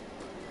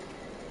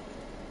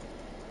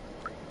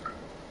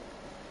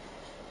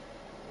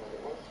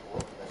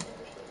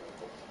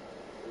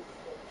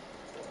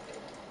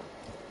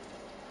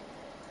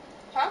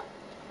 Huh?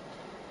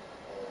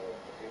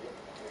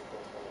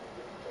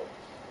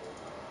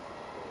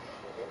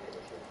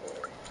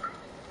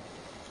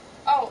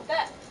 Oh,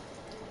 that.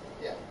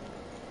 Yeah.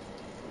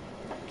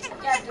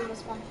 Yeah, I've done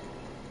this one. I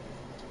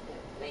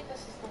believe this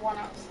is the one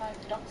outside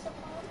Doc's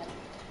apartment.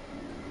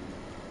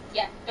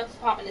 Yeah, Doc's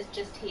apartment is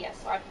just here,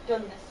 so I've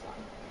done this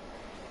one.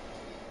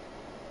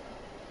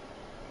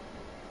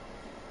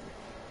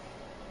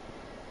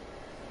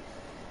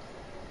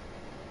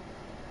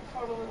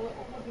 Follow a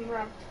little wooden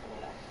ramp to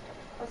the left.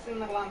 Pressing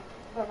the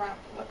ramp,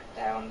 look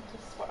down to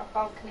spot a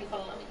balcony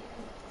below you.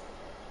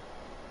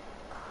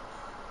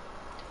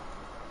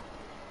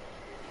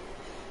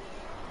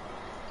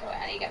 Oh,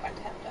 I need to get back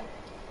to Hector.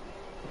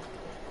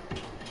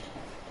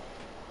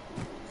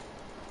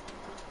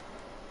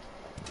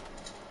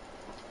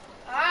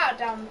 Ah,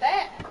 down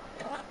there.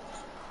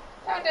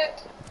 Found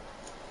it.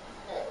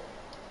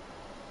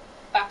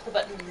 Back the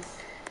buttons.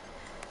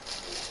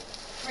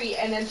 Free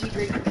energy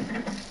drink.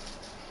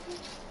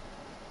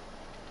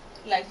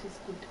 Life is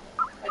good.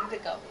 Where did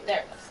it go? There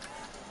it is.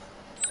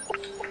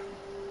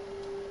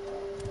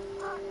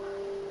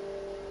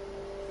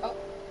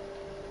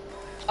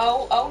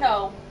 Oh. Oh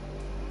no.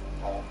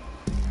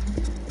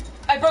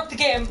 I broke the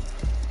game.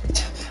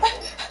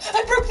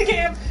 I broke the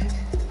game.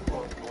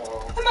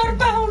 I'm out of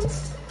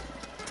bounds.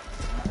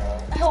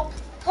 Help,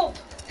 help,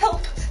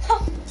 help,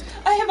 help.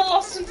 I am a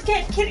lost and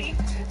scared kitty.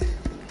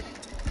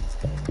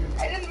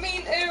 I didn't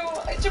mean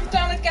to. I jumped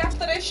down a gap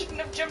that I shouldn't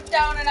have jumped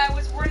down, and I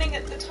was running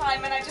at the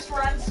time, and I just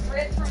ran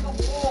straight through the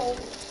wall.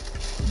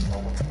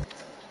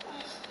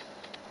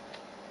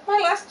 My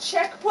last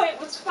checkpoint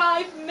was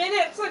 5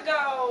 minutes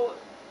ago.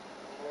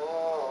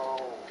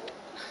 No.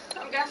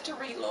 I'm gonna have to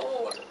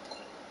reload. Yeah.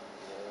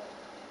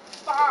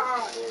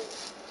 Fuck. You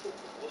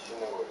should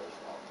know where it is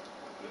now.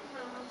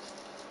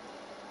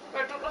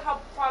 But I don't know how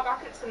far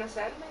back it's gonna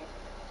send me.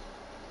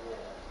 Yeah.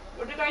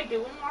 What did I do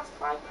in the last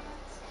 5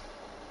 minutes?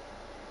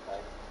 I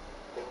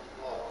don't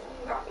know.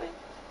 Exactly.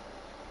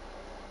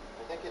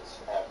 I think it's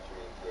after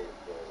you gave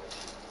the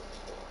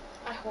stuff.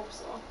 I hope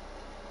so.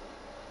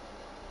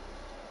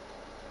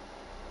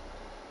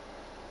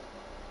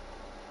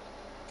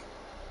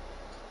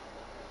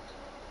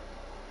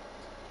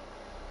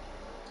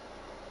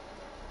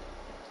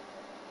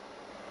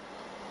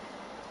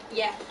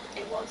 Yeah,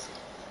 it was.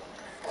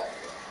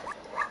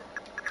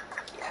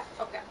 Yeah,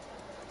 okay.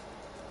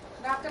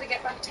 Now I've got to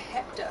get back to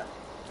Hector,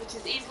 which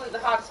is easily the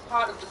hardest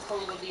part of this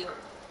whole ordeal.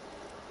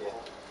 Yeah.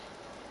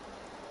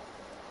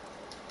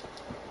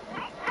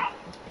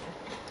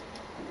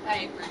 I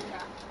agree,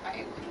 Kat. I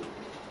agree.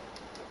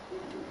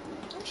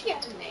 Don't she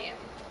have a name?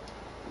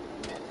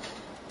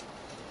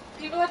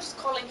 People are just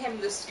calling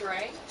him the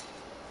Stray,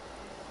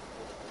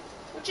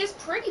 which is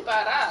pretty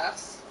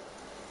badass.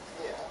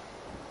 Yeah.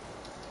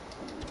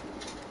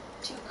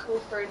 Too cool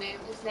for a name.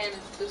 His name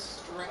is the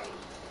Stray.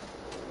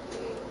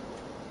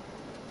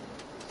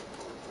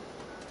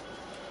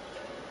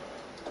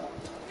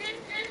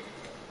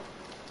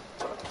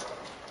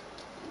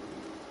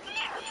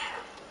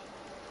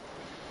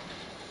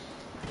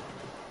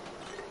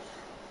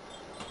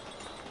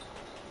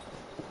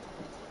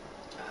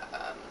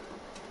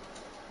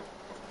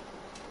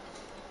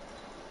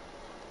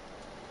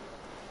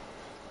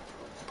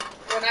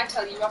 When I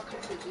tell you I've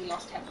completely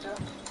lost Hector.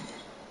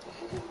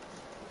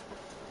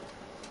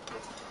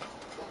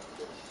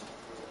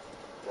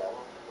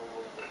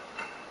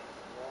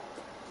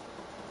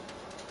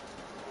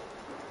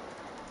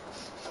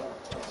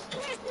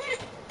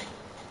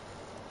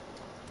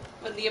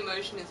 When the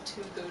emotion is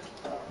too good.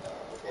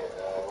 Okay,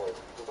 wait.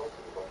 Go back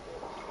to the bucket.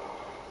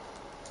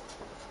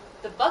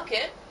 The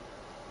bucket?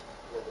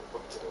 Yeah, the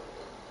bucket over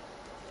there.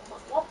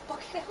 What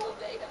bucket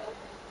elevator?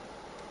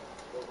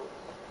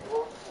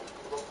 Well,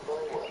 look by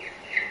what?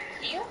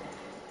 Here?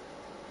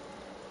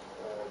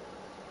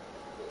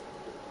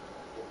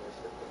 Give me a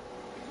second.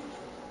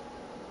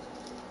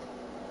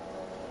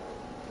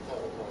 No,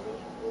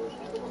 there's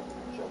another one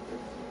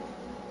jumping.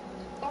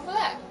 Over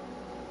there.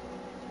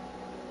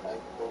 I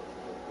don't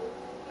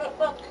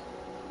remember. Look.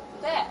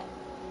 There.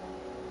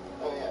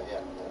 Oh,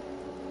 yeah.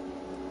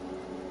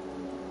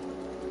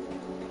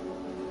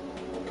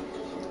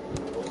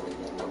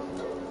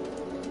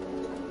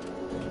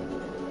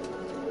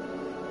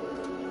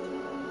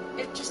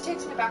 It just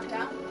takes me back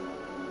down.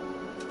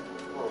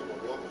 No, it's on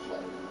the other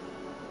side.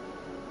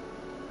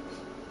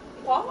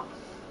 What? On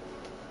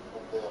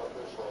the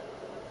other side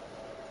of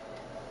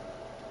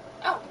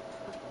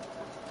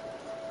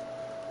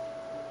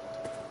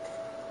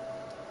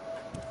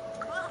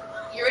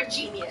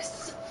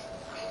genius.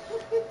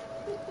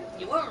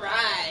 You were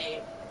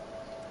right.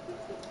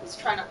 Let's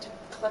try not to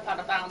clip out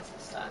of bounds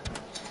this time.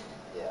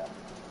 Yeah.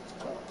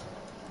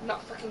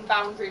 Not fucking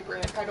boundary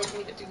break. I don't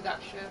need to do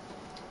that shit.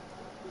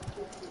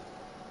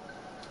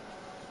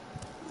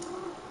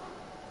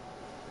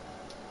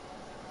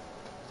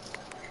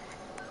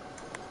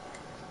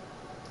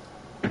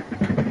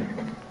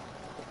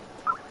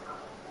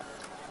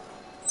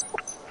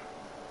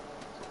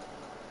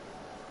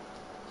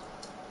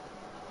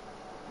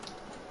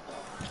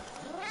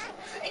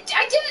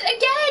 I did it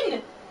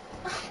again!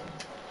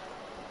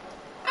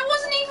 I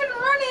wasn't even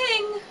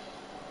running!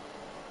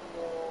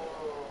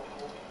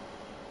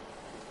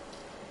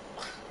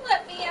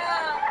 Let me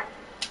out!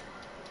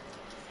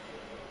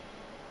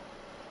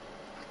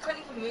 I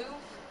couldn't even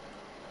move.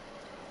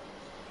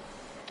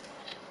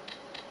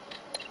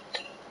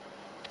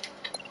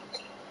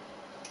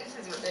 This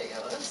is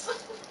ridiculous.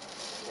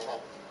 Yeah.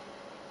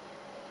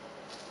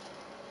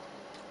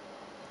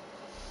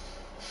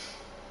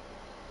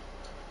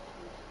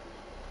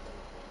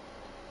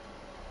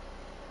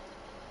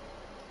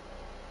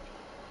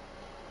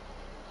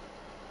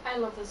 I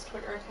love this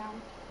Twitter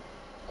account.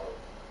 Oh.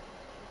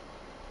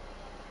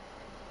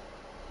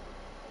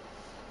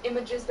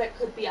 Images that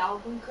could be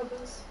album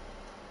covers.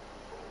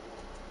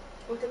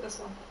 Look at this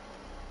one.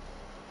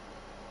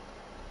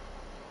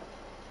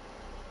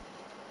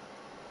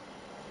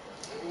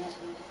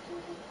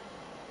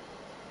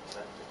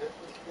 That's the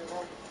difference between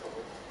all the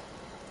colors.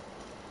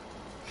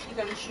 She's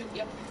gonna shoot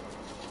you.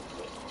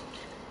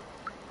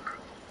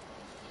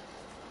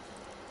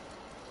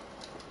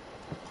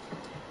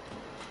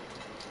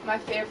 My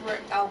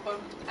favorite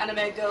album,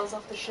 Anime Girls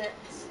Off the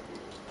Shits.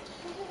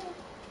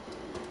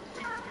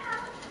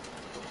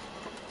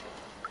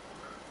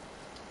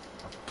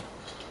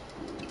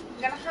 I'm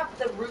gonna have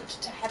the route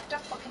to Hector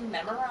fucking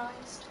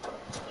memorized.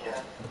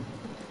 Yeah.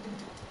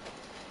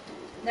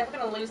 Never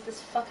gonna lose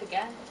this fuck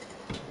again.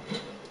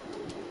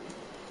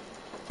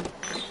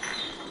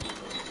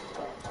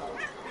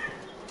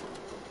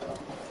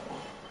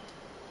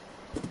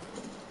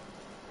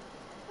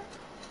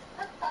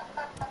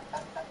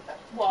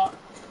 What?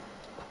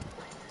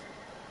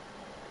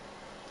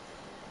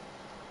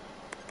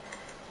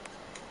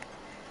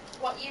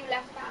 What you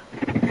left at?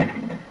 I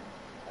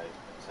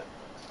accept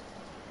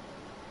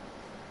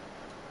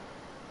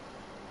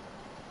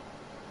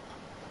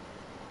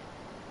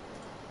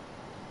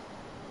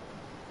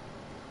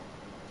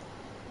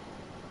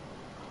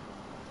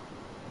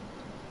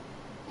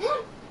it.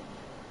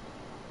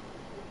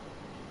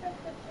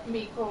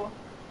 Miko.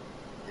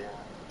 Yeah.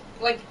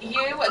 Like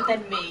you and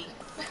then me.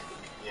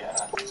 Yeah.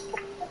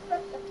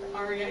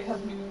 Ari, I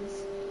have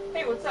news.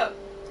 Hey, what's up?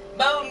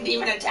 Bone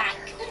demon attack!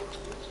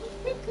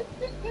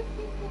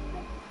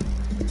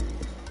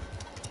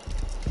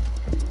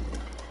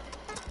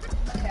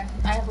 Okay,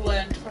 I have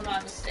learned from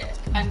my mistake.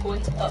 I'm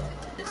going up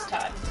this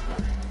time.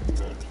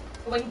 Good.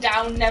 Going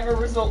down never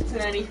results in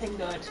anything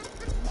good.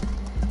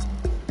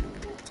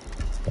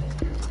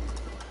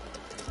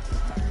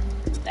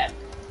 There.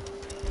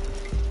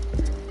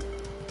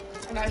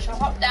 And I shall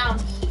hop down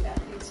here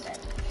instead.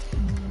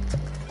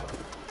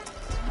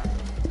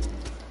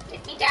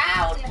 Get me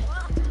down!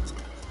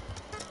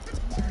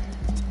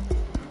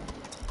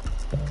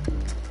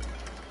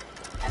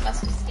 I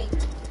must escape.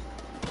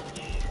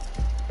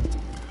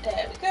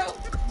 There we go.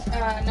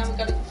 Now we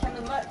gotta go find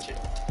the merchant.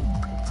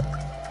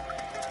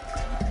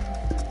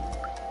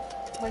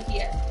 We're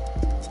here.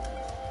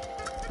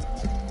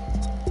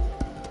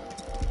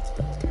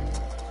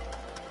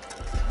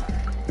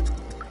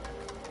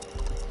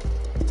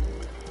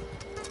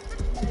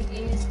 It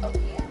is up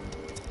here.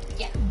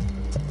 Yeah.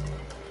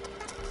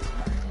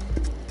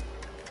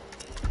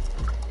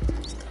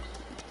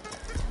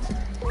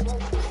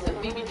 So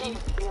BBG.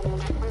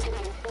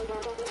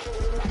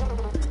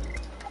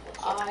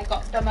 I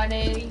got the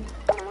money.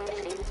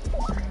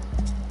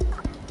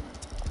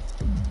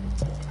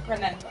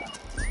 Remember.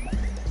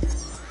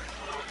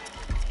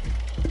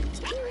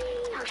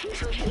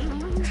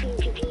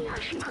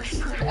 This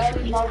is an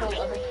early model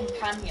of a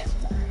companion.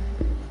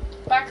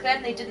 Back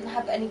then they didn't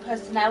have any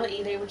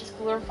personality, they were just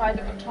glorified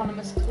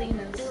autonomous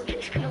cleaners.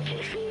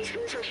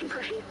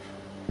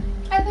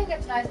 I think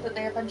it's nice that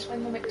they eventually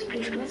mimic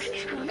humans.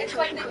 It's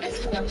like they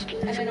missed them,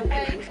 and in a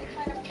way, they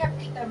kind of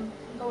kept them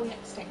from going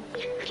extinct.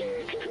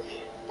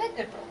 They're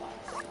good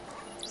robots.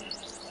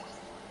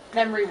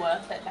 Memory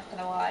worth it, not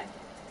gonna lie.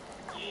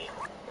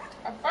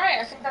 Alright,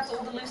 I think that's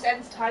all the loose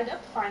ends tied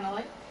up,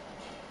 finally.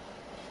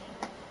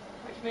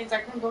 Which means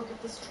I can go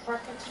give this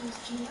tracker to his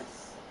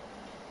genius.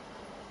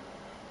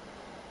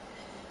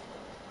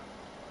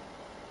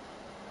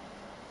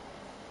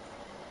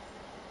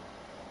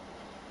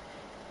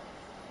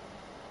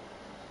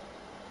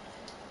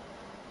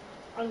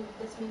 I love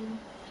this meme.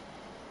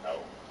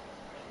 No.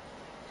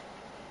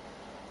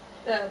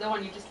 The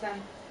one you just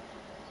sent.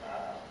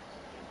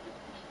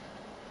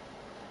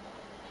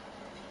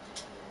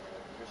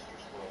 Mr.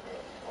 Sloga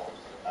calls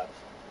it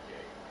absolute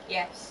gay.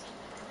 Yes.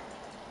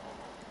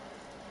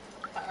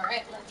 Alright.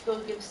 Alright, let's go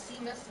give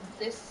Seamus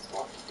this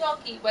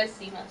walkie-talkie. Where's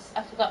Seamus?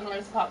 I've forgotten where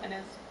his apartment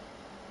is.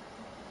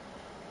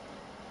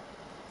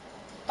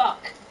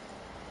 Fuck.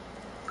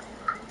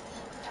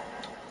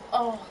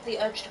 Oh, the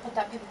urge to put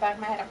that paper back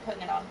in my head, I'm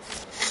putting it on.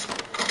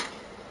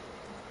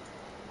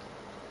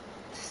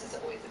 This is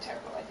always a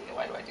terrible idea.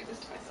 Why do I do this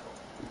to myself?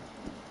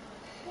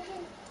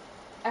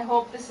 I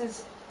hope this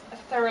is a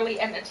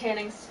thoroughly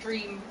entertaining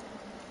stream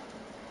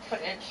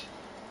footage.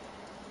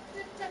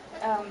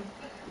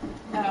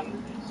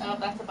 Oh,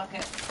 that's a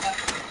bucket. Oh,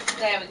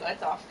 there we go,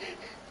 it's off.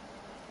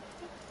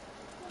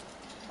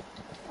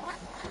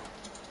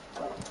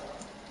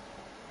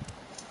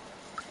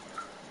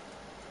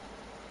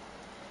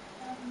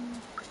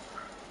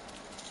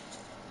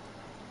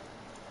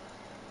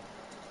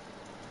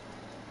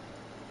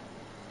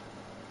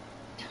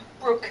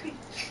 Broken.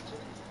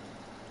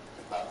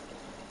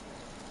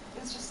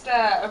 It's just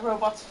a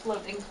robot's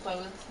floating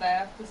clothes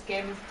there. This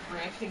game is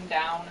breaking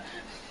down.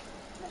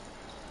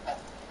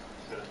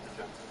 Should have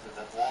jumped into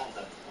that wall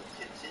that was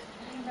kitty.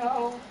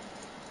 No.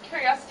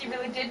 Curiosity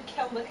really did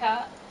kill the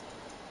cat.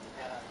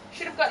 Yeah.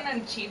 Should have gotten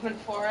an achievement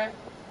for it.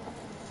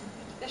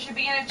 There should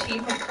be an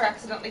achievement for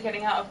accidentally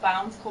getting out of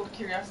bounds called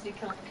Curiosity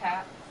Killed the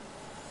Cat.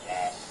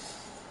 Yes.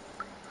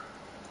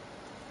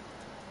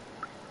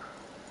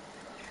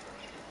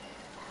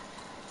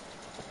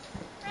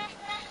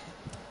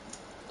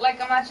 Like,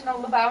 imagine all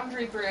the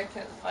boundary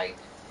breakers, like,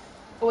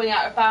 going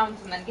out of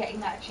bounds and then getting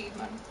that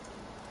achievement.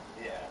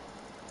 Yeah.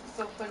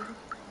 So fun.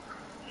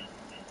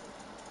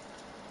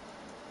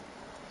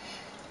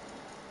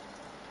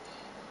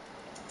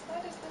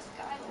 Where does this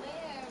guy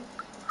live?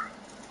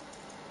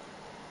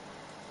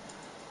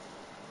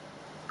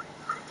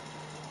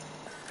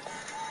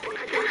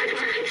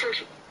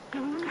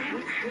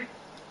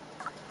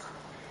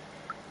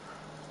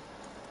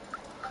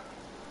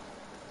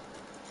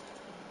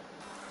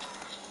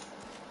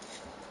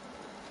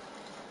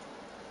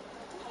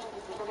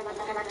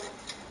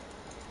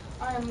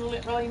 I am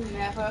literally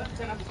never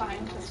gonna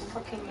find this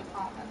fucking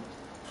apartment.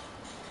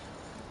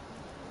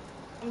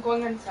 I'm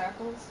going in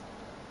circles.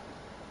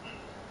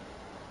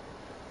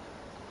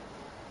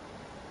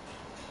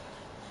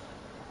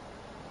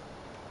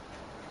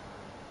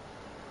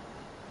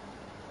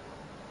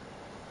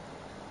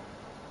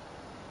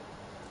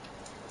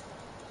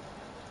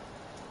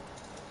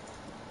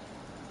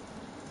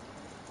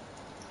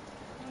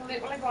 I'm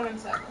literally going in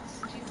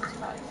circles. Jesus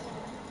Christ.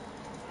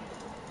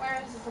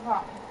 Where is this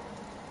apartment?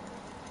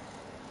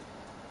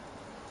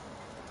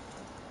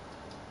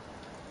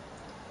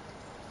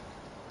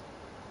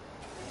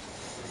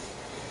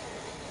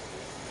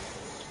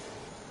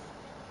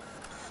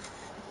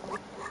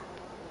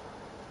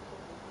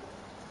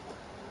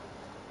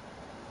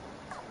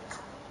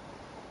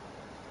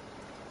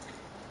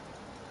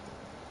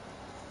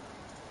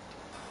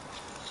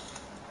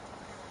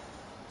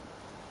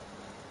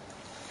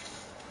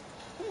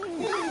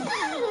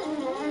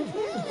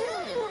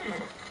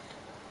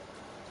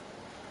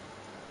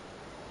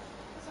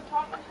 This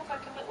apartment has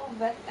like a little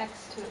vent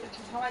next to it, which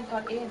is how I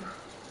got in.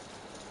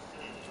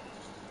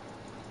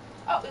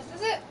 Oh, is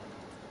this it?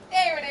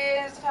 There it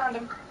is, I found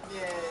him.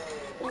 Yay.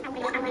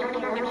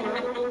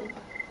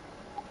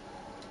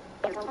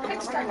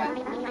 Thanks, Trevor.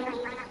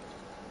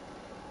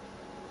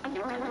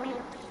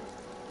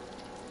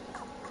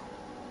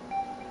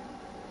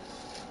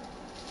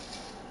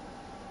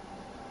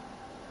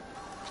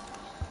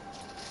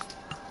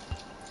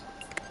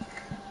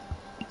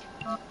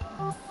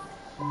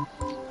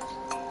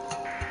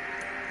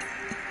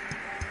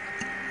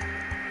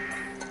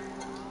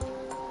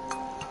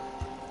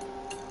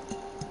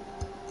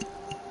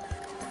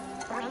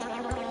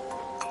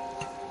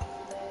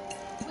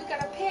 We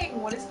got a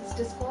ping. What is this,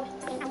 Discord?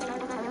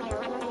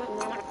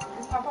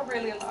 Is Papa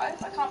really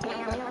alive? I can't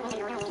believe it.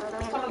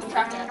 Follow the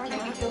tracker.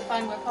 Maybe he'll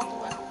find where Papa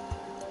went.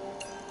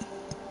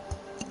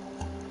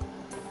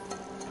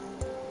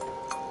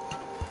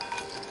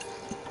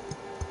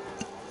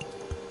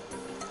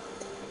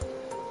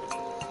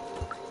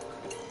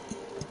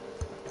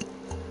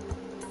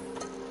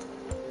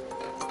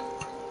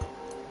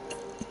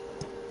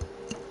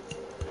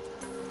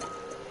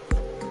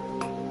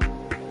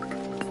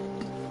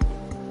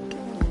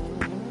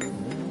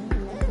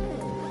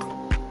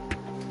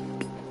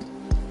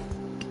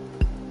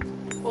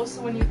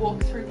 Also, when you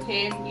walk through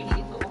pain, you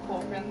leave little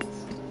paw prints.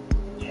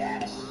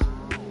 Yes.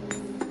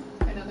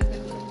 Another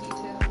good little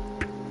detail.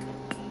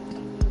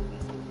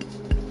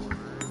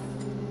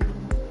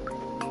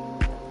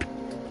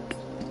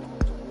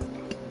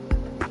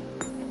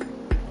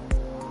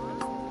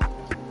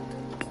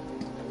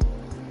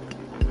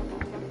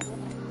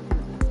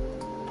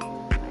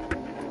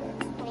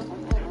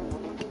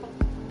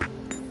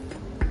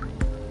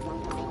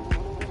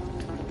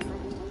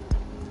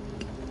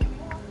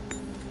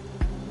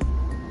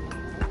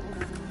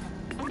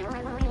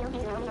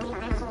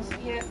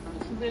 Yeah,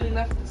 he really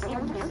left the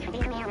slums.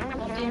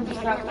 Danger's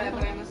out there,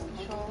 but I must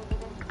be sure.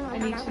 I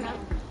need to know.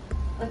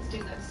 Let's do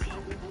this.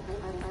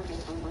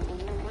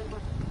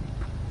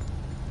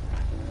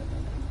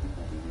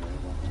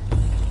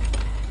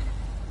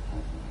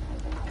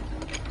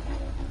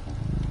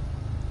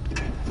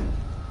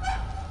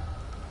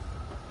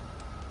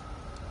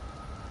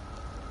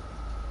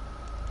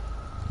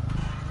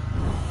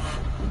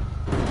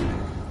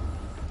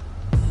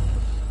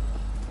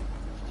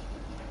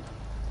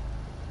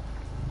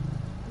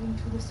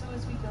 Into the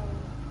sewers we go.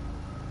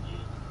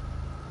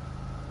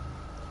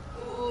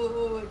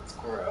 Ooh, it's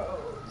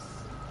gross.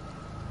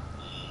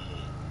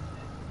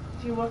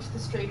 If you watch the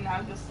stream now,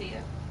 you'll see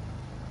it.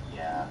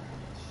 Yeah.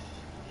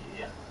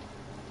 Yeah.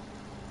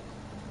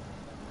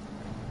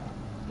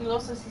 You'll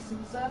also see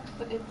some Zerk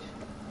footage.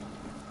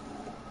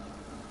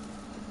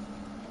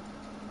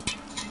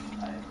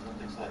 I'm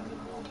not excited,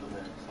 but also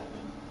very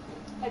excited.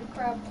 Head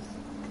crabs.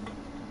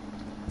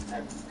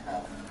 Next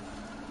cow.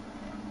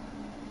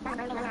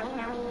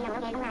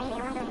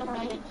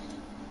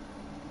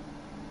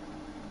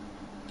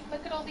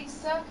 Look at all these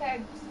Zerk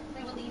eggs.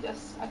 They will eat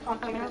us. I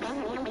can't do this.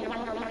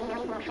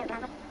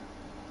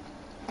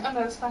 Oh no,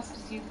 as fast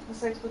as you. The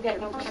Zerks will get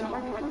emotional.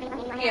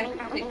 Here,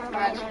 take this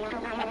badge.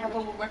 My papa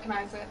will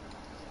recognize it.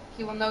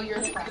 He will know you're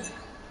a friend.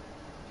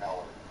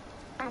 Coward.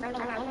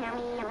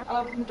 I'll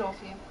open the door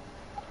for you.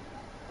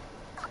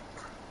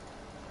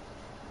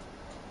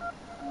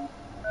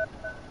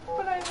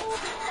 But I want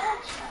the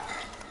badge now.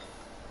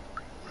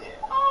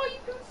 Yeah. Oh, you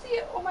can see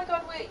it. Oh my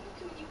god, wait.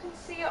 You can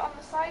see it on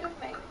the side of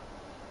me.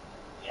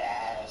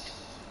 Yes.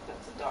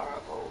 That's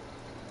adorable.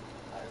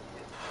 I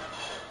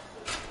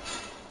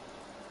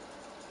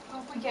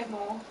hope we get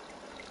more.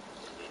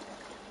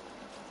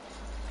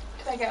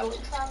 Could I get a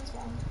little trans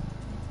one?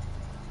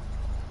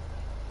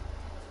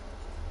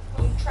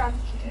 A little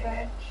trans kitty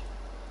badge.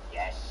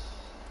 Yes.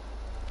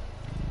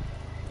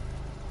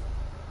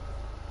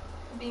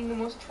 For being the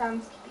most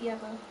trans kitty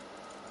ever.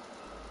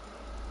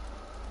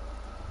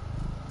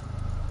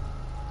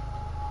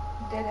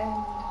 Dead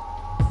end.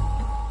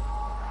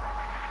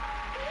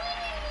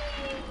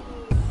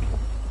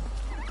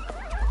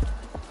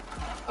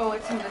 Oh,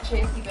 it's in the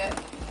chasey bit.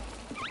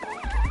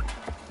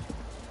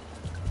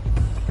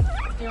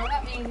 You know what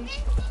that means?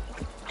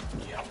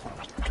 Yep.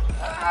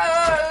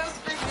 Ah, it's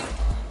creepy.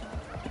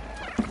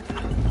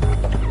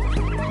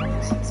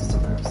 This is so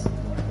gross.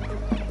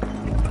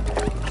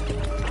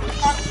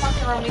 Come on,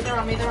 they're on me, they're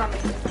on me, they're on me.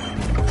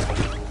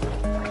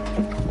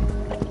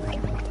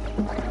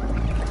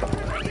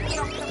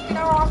 Get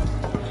off.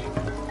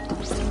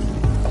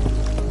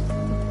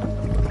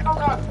 Oh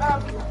god,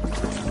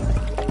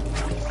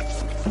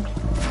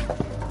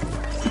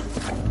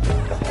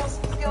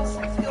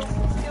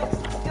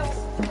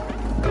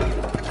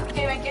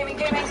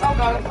 Gaming. Oh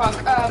god, fuck.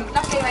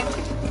 Not gaming.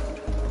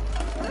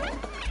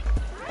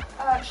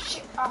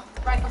 Shit. Oh,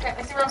 right, okay. I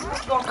see where I'm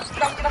supposed to go.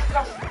 Get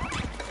off.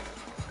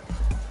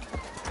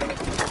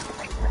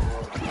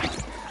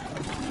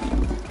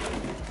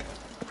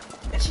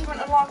 Achievement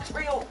unlocked.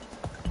 Real.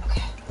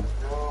 Okay.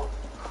 No.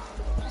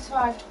 I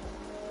survived.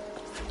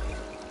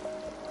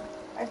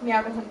 I've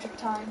meowed 100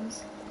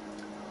 times.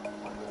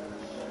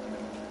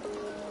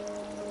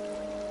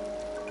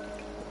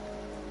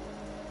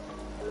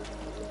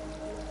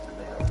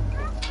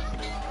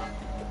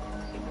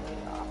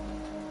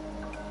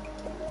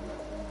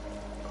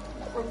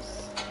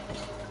 Gross.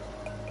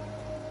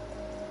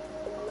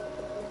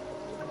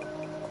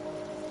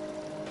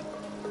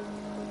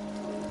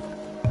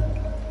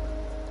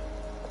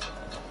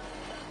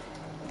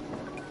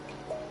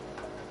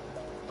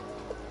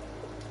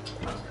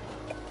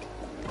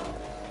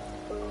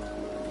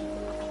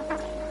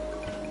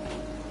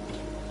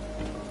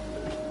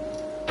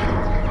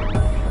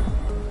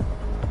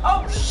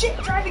 Oh shit!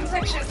 Driving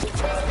section! Oh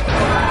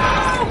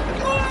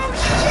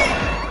shit!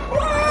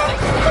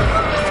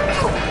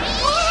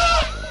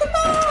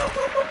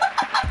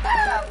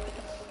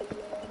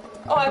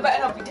 Oh, I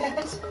better not be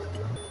dead.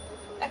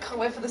 I can't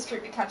wait for the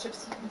stream to catch up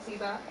so you can see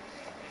that.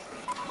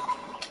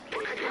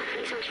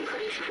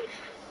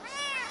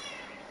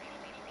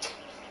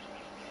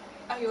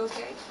 Are you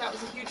okay? That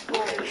was a huge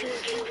fall.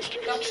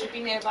 That should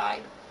be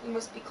nearby. We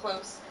must be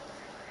close.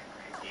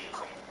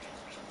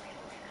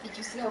 Did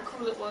you see how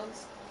cool it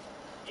was?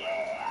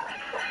 Yeah.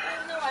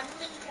 Oh no, I'm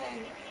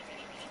limping.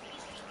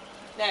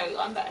 There we go,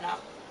 I'm better now.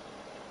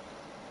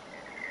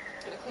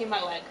 Gonna clean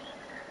my leg.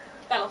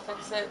 That'll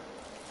fix it.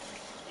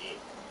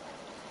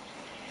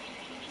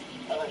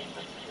 I like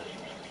that.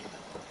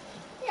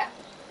 Yeah.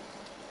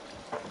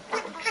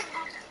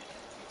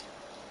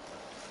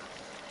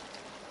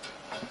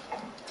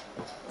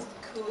 It's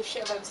the coolest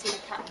shit I've ever seen a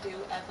cat do,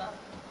 ever.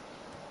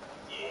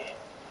 Yeah.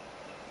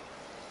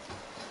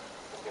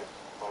 Okay.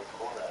 Well,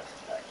 cool, that's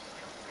nice.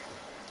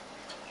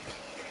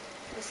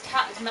 This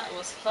cat is metal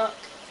as fuck.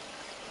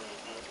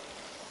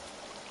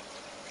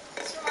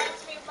 This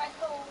reminds me of my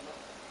home.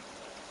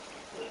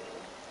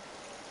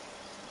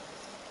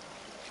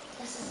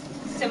 This is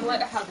similar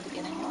to how the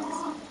beginning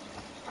was.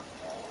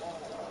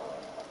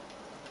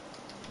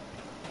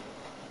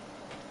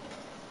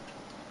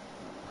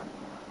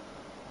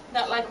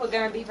 Not like we're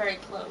gonna be very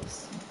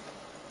close.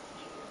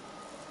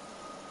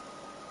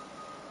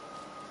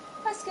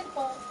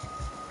 Basketball.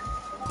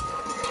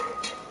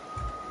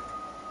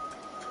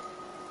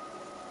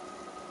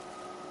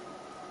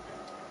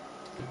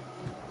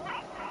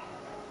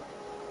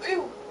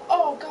 Ew!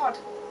 Oh god!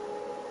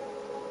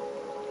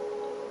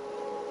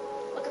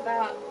 Look at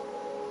that.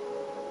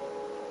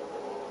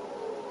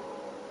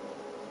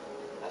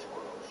 That's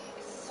gross.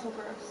 It's so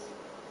gross.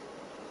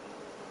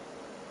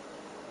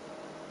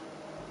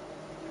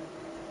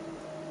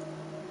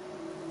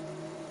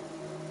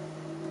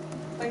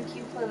 Thank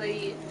you for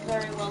the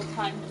very well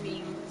timed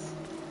memes.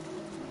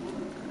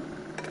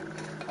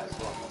 I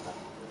still have the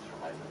messages from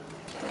my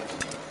video.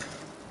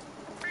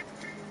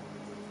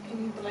 Can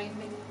you blame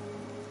me?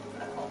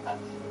 No,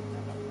 absolutely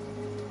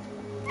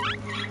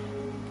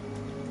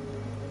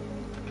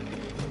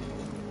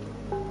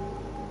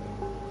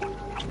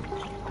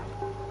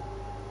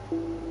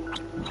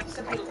not.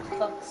 Silly little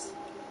fucks.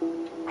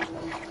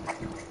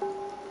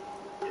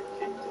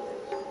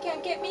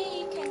 Can't get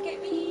me, can't get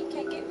me,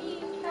 can't get me.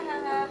 Ha ha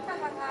ha ha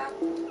ha ha.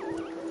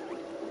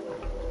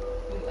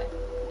 Anyway.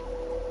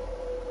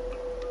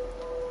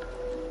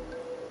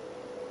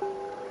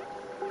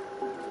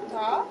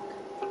 Doc?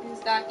 Is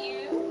that you?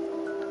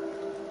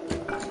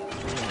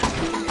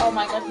 Oh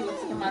my god, he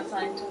looks like a mad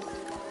scientist.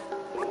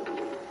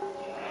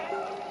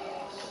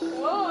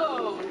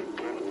 Whoa!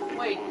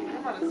 Wait,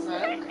 you're not a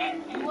Zerg.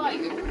 Who are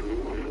you?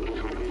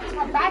 It's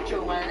my badge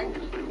you're wearing.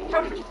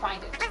 How did you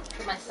find it?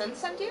 Did my son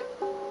send you?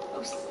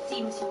 Oh,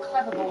 seems you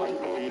clever boy.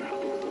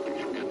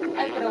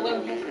 I've been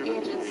alone here for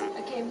ages.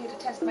 I came here to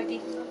test my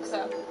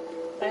defluxer,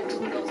 but it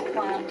didn't go as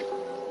planned.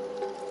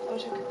 I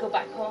wish I could go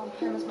back home.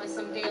 I miss my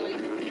son dearly. We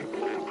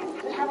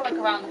can have a look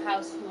around the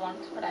house if you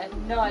want, but I have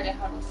no idea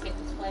how to escape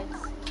this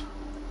place.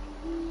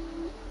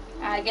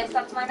 I guess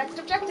that's my next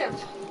objective.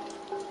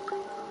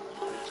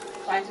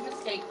 Find an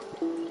escape.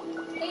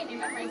 Hey, new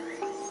memory.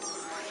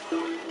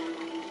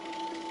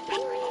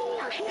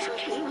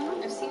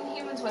 I've seen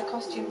humans wear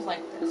costumes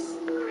like this.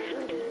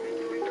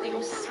 They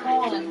were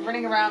small and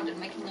running around and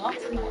making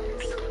lots of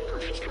noise.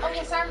 Oh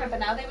yes, I remember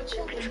now, they were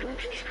children.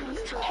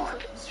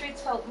 The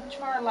streets felt much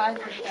more alive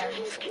with them.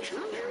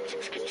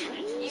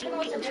 Even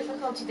with the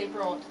difficulty they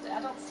brought, the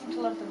adults seem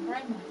to love them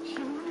very much.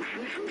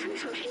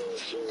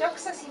 Doc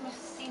says he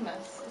misses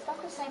us. Is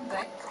that the same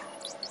thing?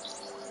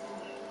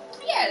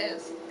 Yeah, it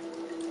is.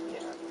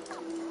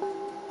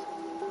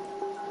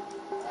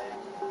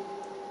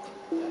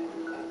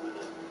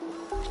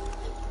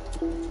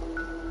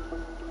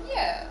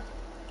 Yeah.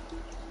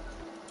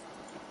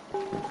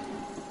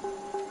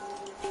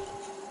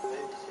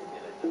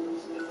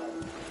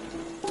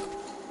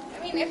 I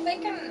mean, if they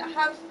can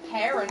have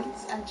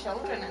parents and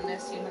children in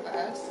this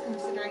universe,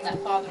 considering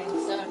that father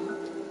and son,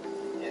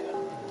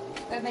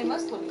 then they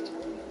must love each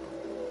other.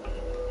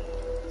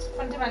 It's a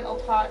fundamental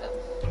part of,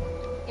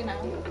 you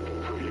know.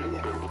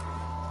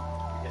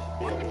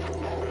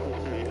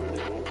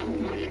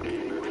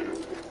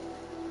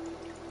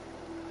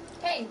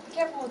 Hey, be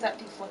careful with that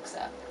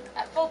defluxer.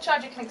 At full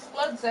charge it can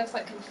explode Zergs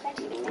like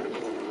confetti.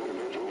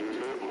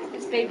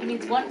 This baby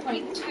needs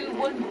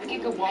 1.21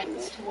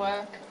 gigawatts to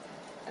work.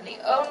 And the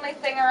only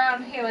thing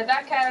around here with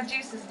that kind of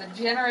juice is the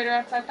generator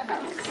outside the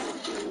house.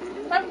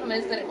 The problem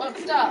is that it won't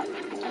start.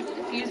 I think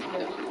a fuse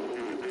blew.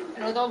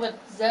 And with all the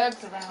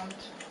Zergs around,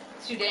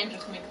 it's too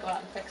dangerous for me to go out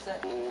and fix it.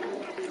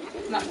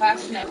 It's not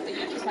fast enough, but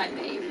you just might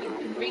be. If you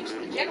can reach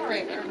the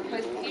generator and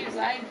replace the fuse,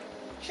 I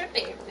should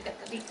be able to get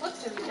the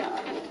defluxer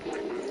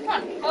recharged. Come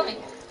on, follow me.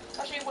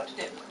 I'll show you what to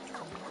do.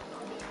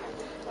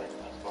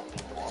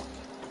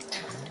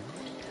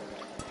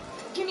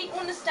 You need to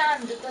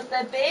understand that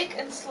they're big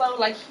and slow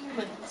like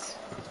humans.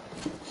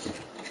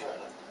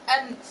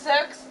 And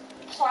Zergs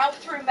plow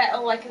through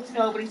metal like it's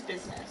nobody's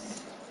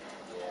business.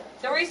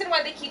 The reason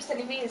why they keep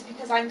sending me is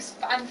because I'm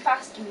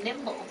fast and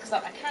nimble, because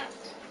I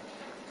can't.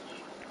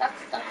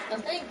 That's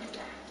the thing.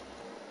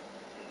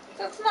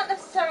 So it's not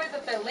necessarily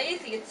that they're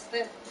lazy, it's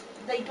that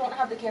they don't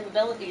have the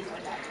capabilities or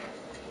that.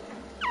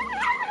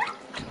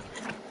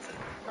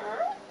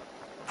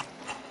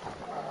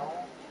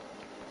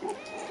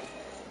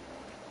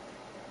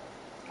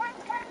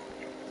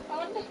 I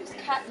wonder whose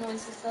cat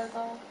noises those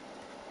are.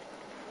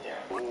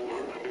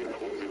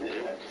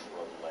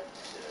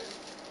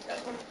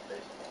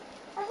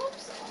 I hope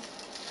so.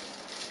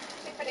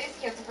 If it is,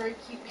 he has a very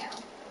cute meow.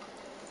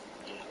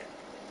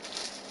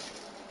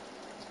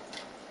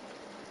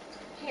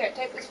 Here,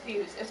 take this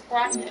fuse. It's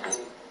brand new.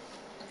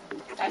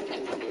 Okay.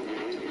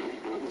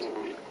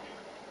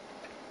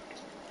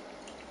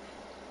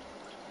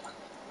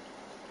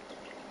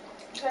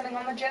 Turning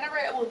on the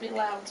generator will be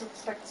loud, so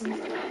expect some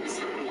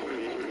noise.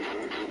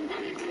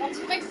 Once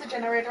you fix the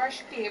generator, I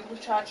should be able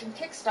to charge and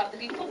kickstart the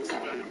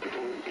defluxer.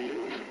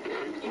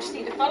 You just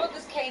need to follow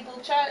this cable,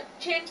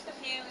 change the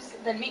fuse,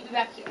 then meet me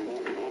back here.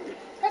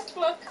 Best of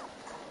luck.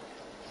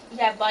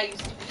 Yeah, bye, you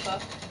stupid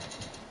fuck.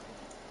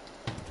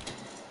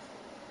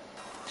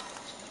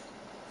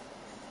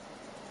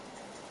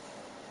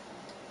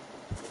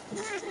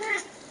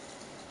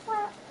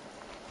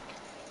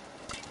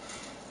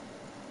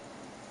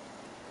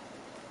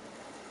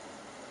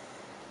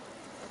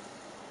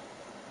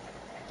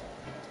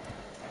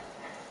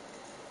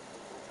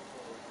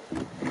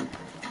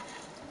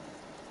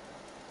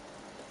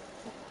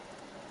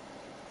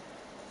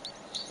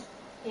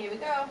 Here we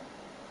go.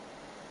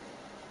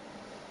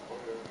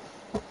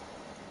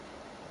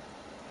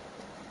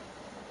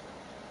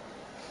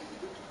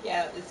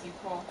 Yeah, that was you,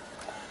 Paul.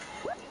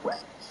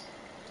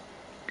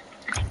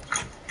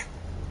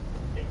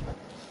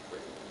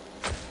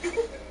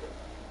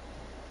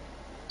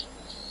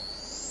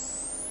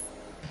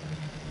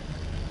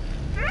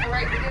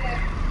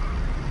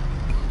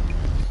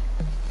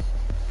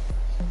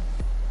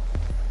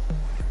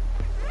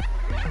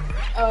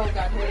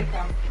 my god, here they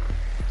come.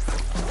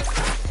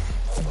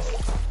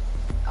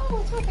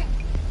 Oh, it's working.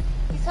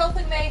 He's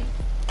helping me.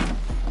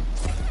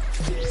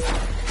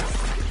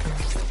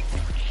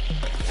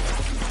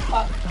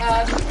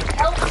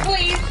 Help,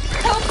 please!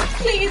 Help,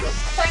 please!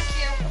 Thank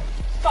you.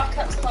 Fuck,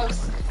 that was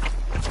close.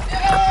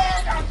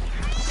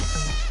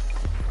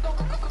 Go,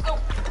 go, go, go, go.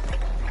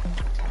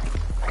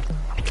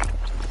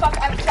 Fuck,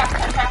 I'm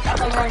trapped, I've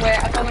gone the wrong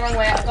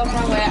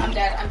way, I'm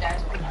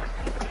dead.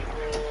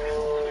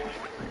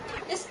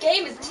 This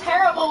game is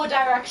terrible with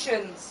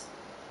directions.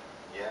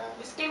 Yeah.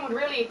 This game would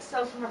really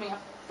excel from having a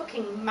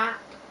fucking map.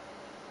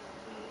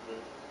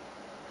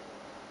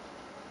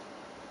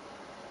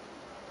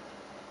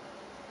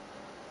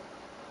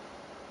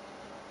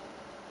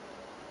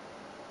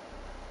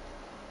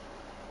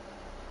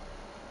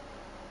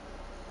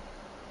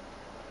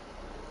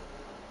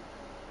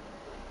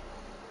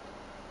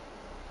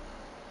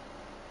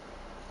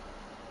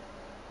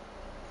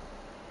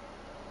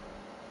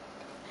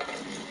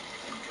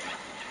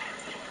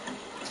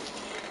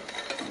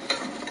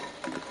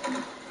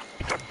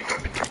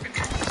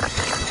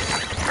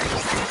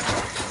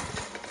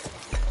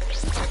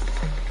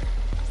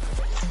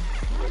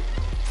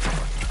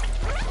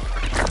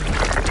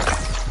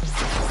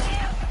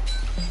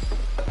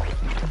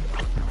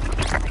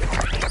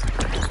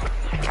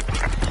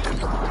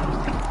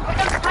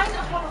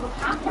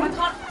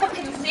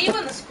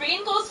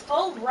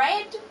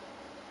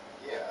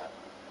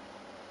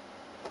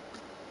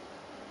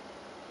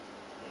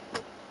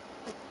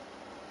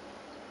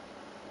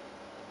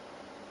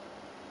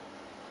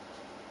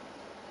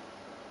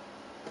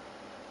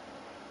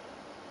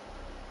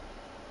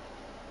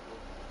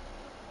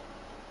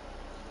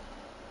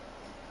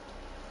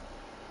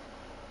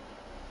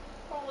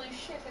 Holy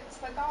shit, it's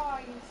the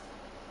guys.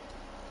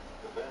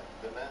 The men.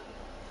 The men.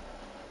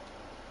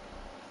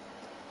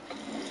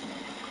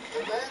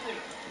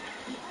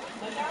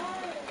 The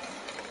guys.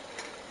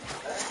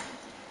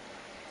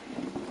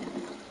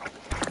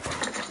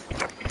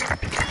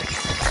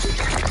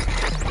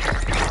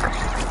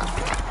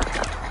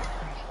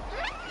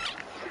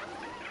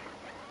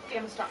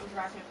 Game's starting to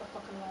drive me up the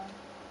fucking wall.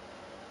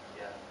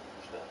 Yeah,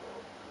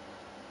 understandable.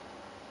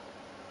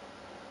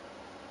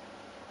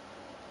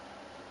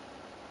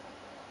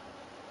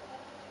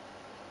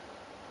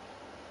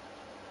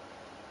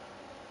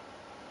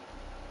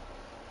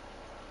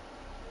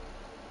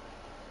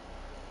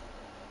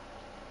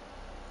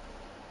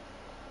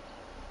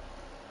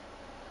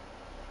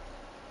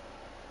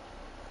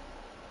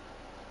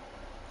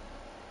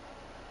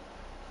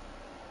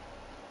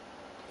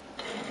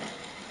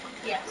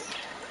 Yes.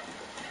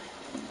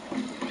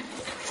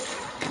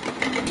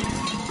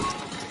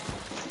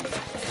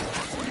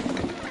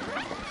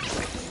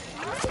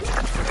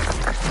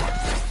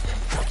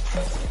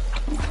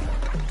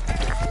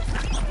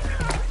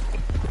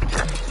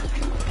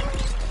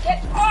 Get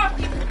off,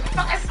 you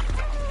fuckers!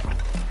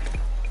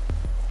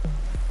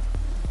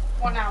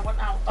 What now? What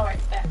now? Alright,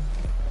 there.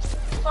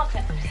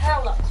 Fucking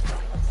hell, that's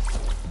ridiculous.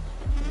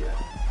 Yeah,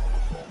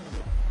 understandable.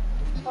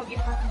 Fuck you,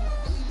 fucking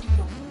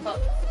fuck.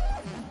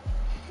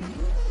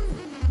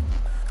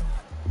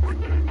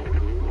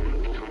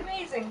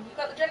 Amazing, you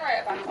got the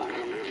generator back on.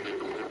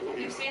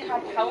 You've seen how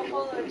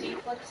powerful the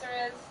defluxer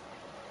is?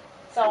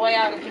 So way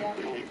out of here.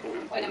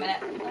 Wait a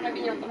minute. Or maybe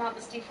you'll mount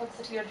this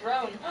defluxer to your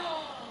drone.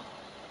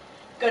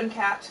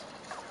 Guncat.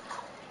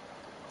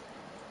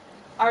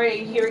 Are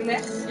you hearing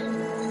this?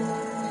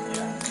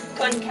 Yeah.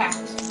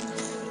 Guncat.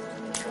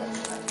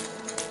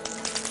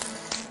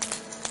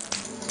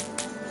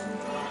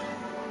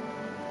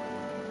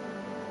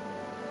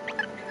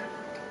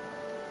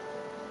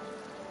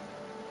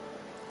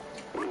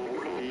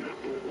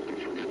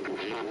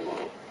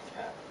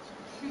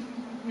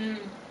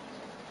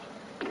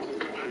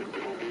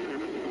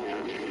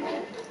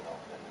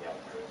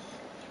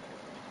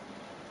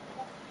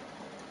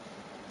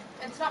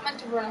 It's not meant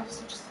to run off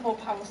such a small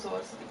power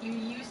source. If you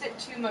use it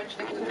too much,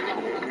 it could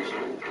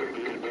malfunction.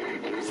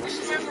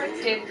 Just remember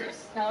it's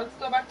dangerous. Now let's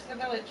go back to the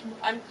village.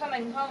 I'm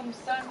coming home,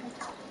 son.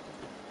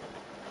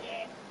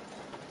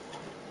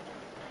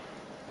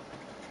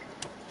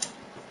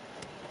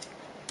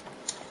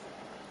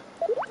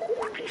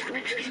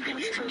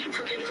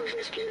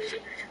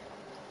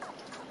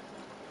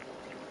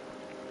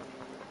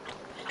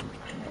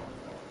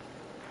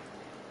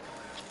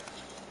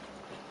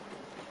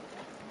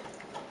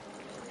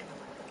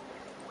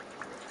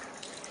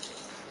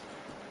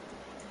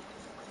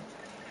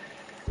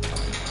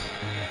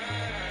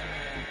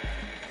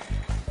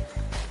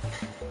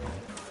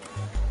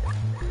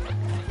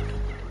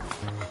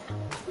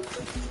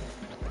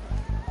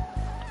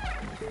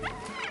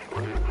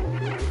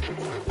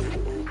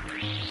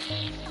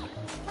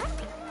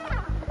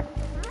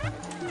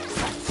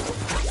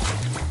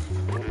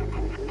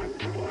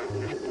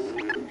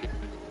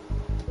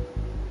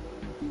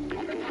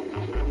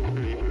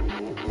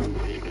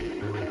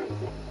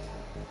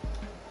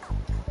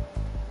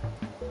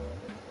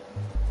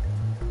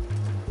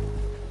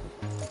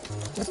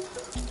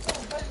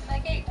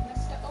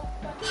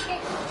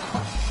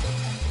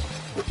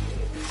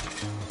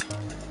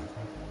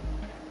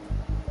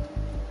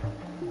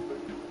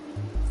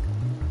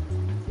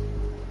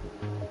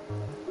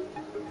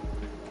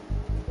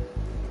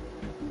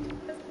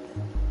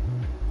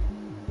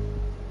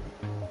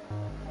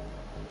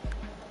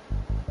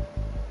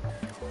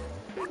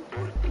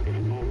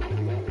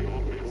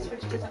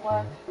 doesn't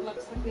work.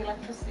 Looks like the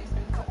electricity's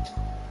been cut.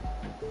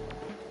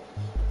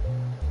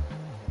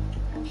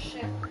 Oh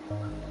shit.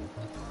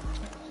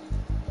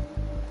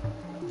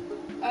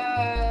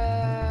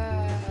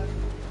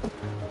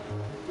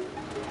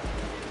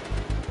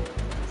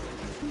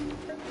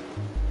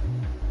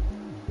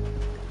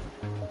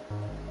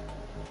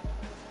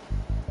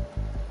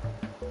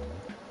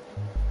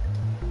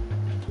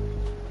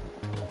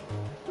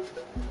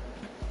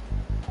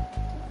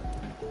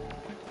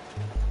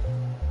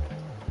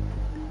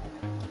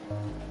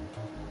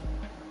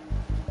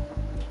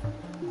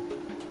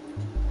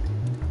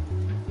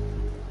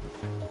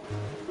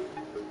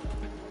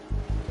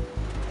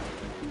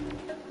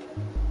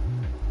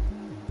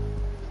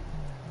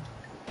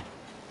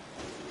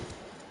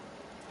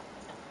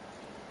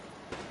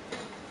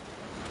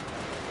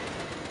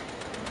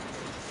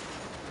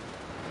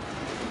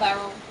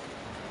 Barrel.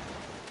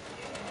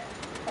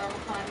 Barrel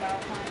climb, barrel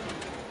climb.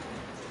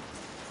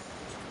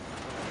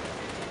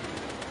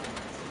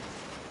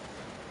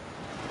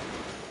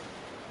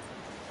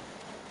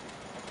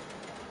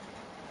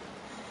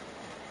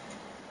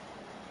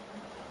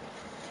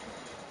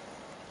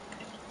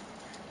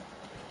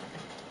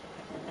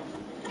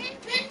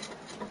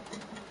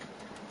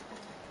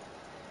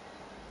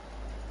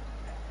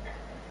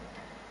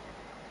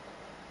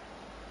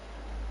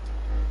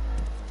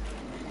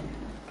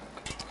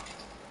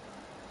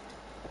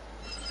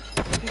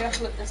 You have to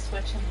flip this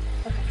switch and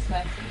fucking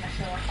select and make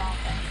sure I can't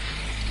think.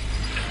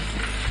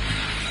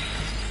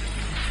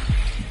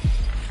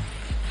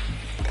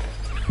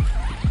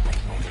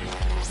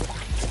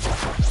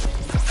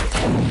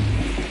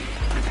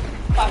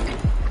 Fuck.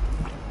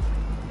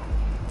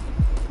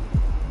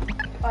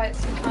 Buy it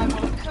some time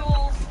while it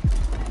cools.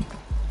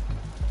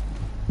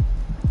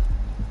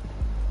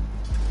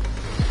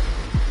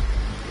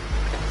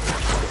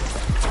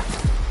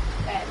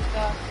 There we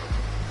go.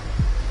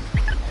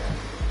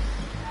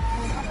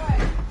 How do I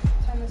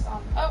turn this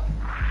on? Oh!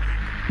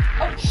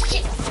 Oh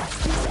shit! I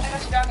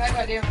got you, dog. I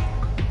got you.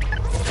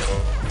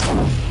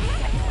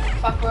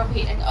 Fuck, we're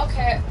overheating.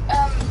 Okay,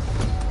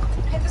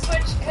 hit the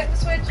switch, hit the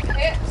switch,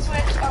 hit the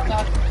switch. Oh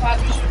god, fuck.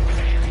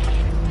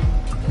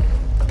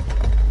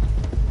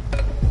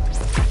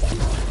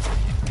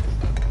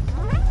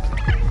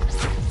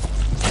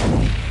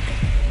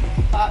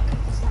 Fuck,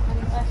 there's not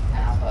many left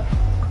now, but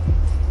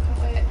go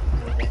away,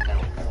 go away,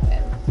 go away.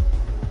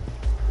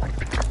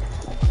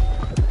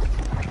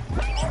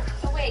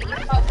 Go away, you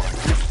fuck.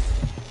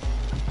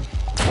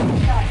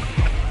 Die.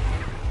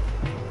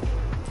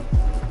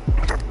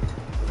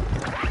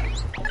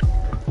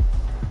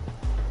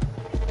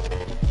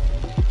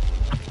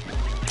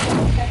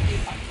 Definitely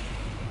fuck.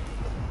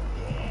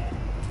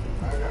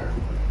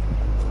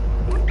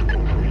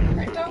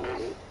 Right, dog.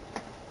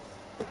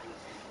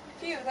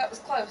 Phew, that was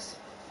close.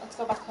 Let's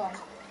go back home.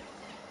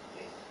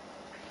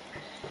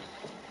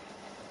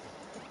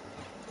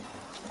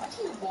 Why do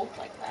you walk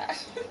like that?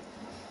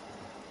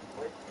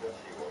 Why does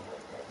he walk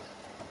like that?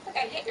 Like,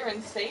 I get you're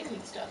insane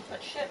and stuff,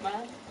 but shit,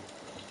 man.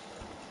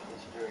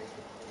 He's doing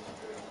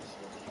this.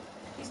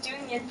 He's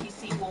doing the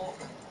NPC walk.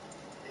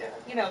 Yeah.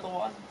 You know the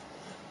one.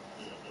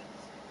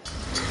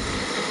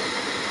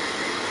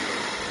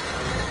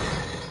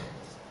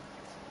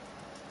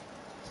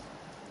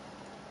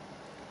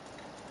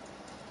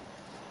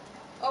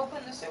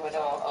 Open the sewer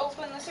door,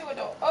 open the sewer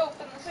door,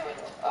 open the sewer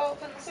door,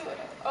 open the sewer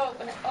door,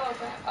 open it,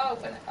 open it,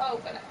 open it,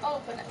 open it,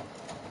 open it.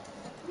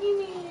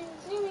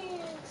 Memes,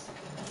 memes.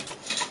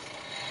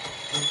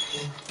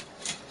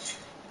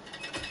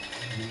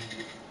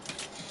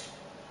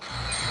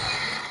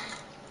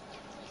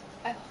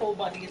 My whole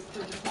body is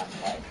through this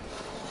man's life.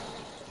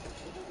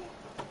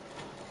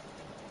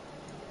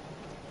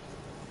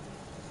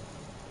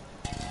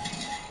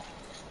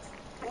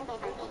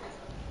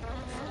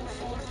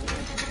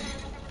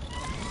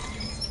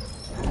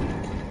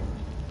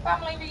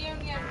 Family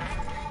reunion.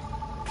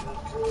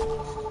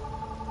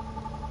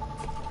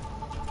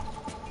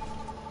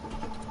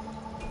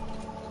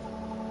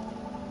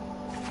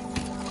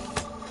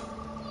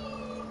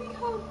 Big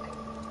hug.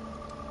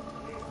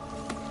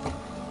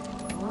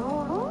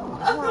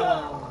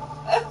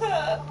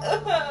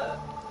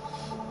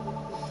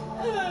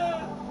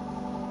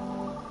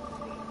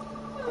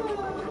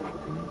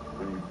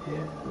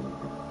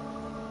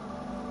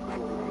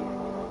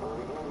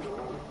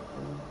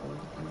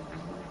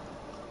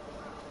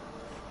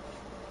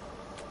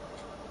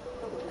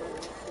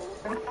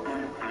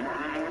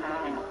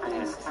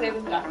 Thanks for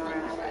saving that, my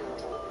friend.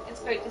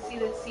 It's great to see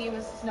that Tiem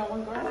is no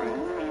longer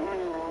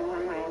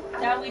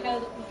around. Now we know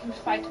that we can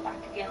fight back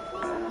against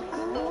the zombies.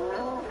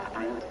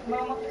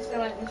 Momok is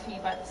violently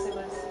feed by the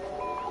sewers.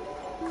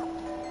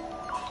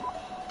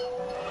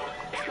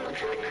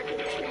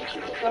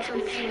 Gus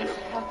and Tiem is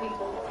happy.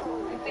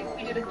 I think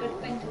we did a good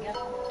thing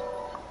together.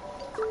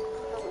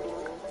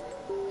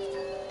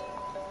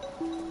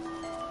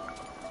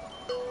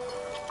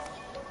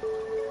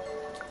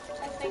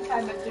 I think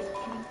I'm a good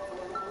king.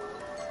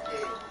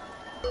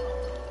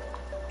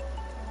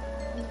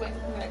 He's waiting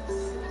for the next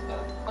sewers, but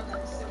I'll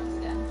never sewers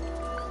again.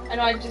 I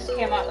know I just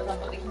came out of them,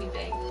 but they can be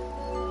big.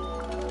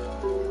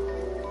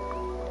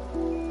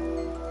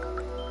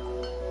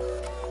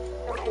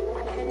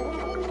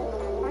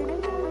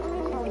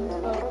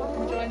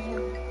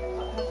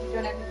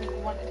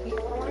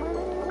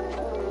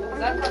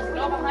 that close the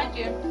door behind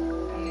you.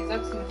 And he's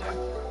opening the door.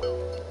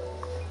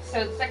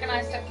 So the second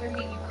I step through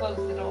here, you close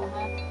the door,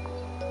 huh?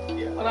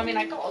 Yeah. Well, I mean,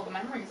 I got all the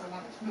memories I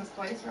wanted from this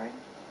place, right?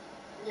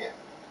 Yeah.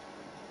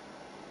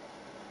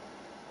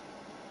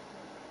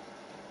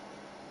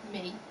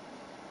 Me.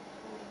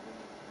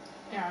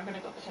 Yeah, I'm gonna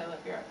go to the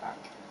toilet. Be right back.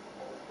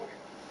 Okay.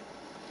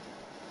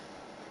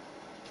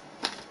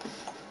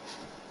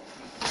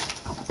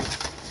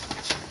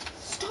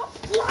 Stop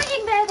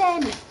lying there,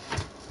 then.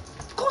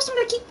 Of course, I'm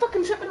gonna keep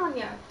fucking tripping on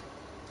you.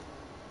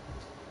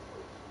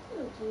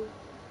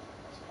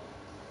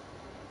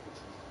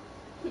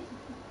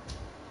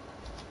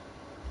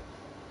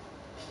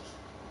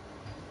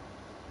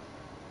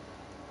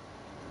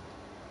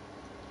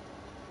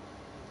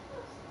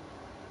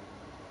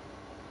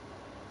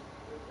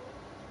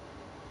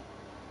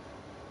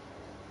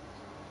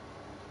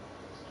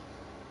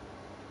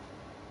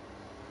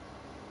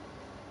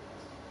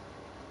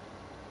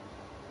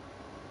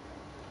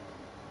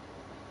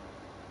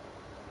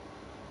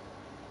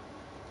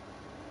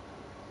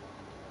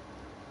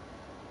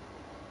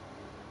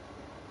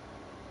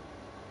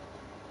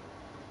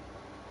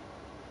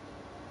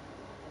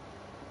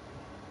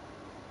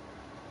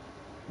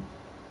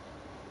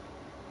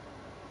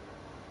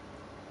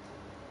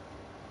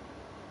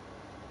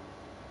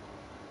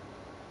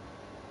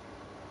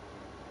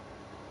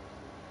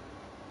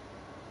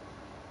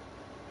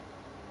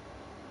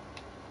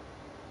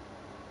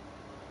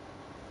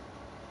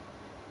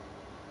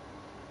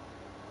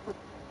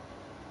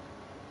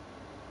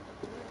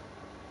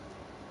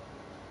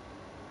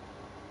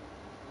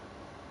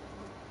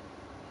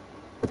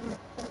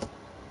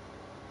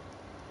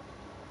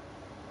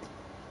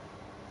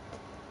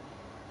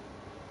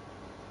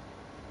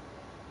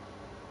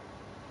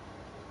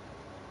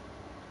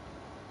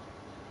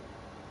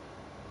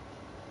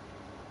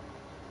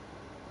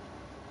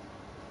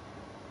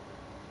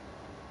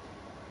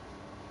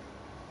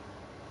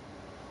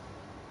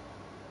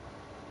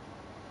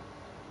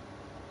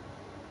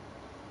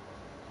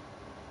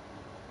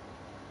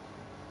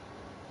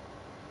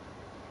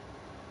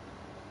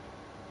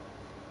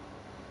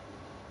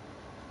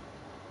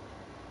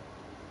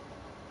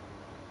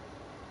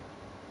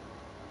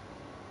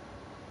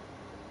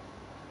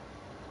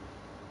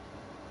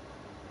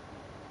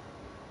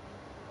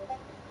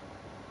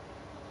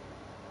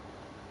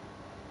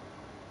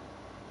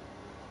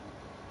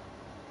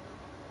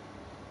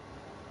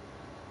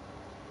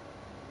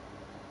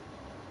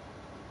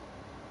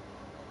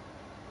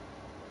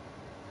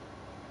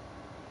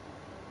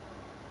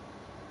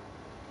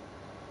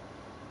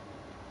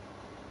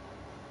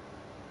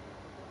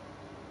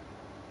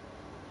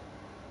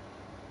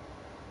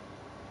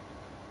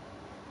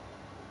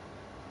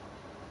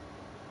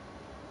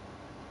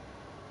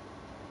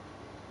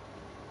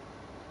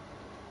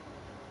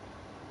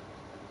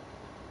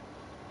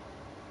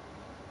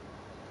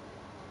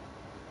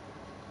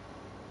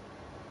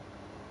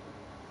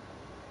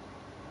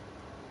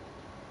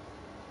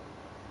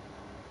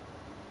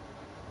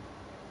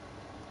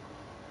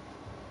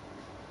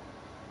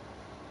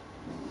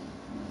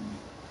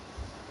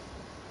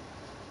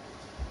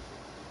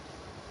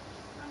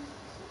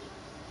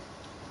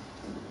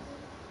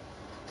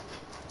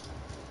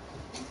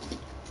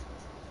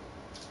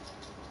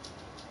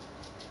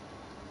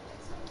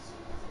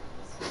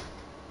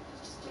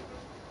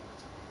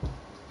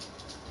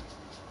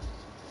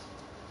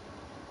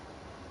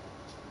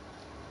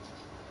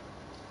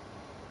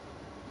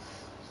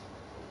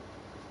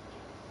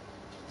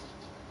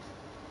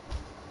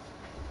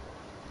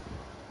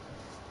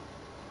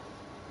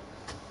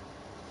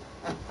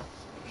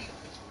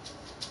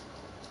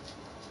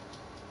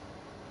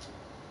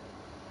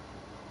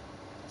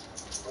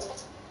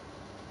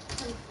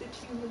 That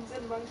humans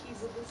and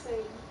monkeys are the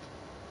same.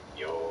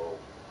 Yo.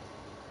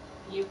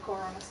 You, Core,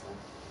 honestly.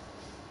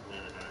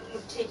 Mm-hmm.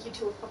 Would take you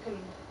to a fucking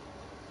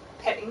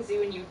petting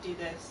zoo and you'd do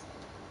this.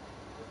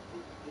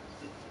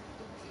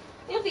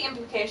 You have the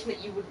implication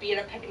that you would be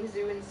at a petting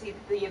zoo and see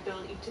the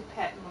ability to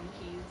pet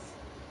monkeys.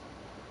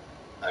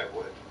 I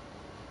would.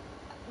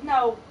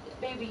 No,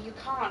 baby, you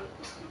can't.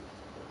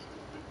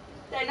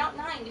 They're not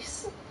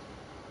nice.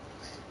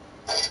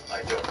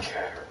 I don't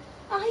care.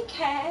 I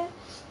care.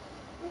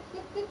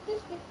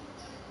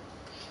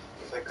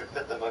 If I could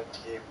pet the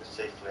monkey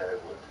safely, I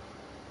would.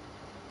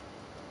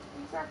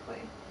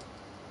 Exactly.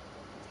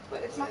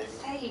 But it's not Maybe.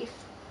 safe.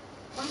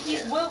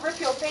 Monkeys Yeah. will rip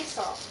your face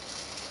off.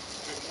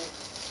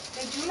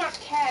 They do not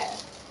care.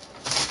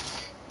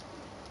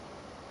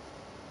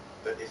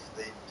 But if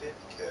they did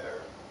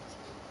care,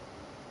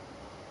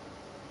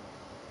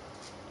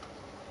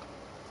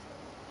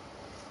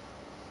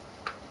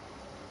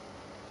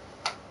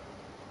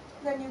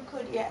 Then you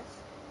could, yes.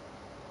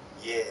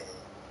 yeah.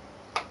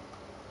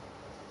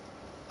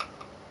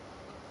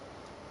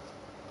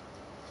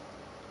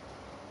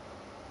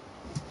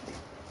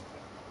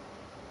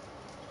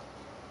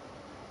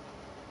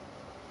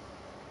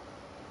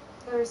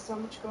 There is so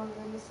much going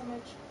on in this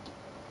image.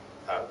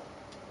 Huh?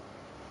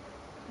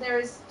 There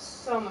is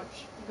so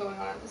much going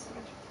on in this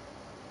image.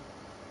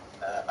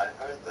 I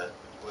heard that,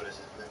 but what does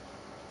it mean?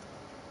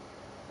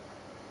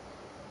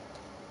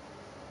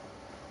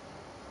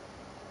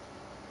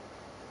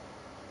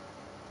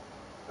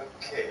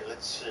 Okay,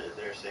 let's see.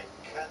 There's a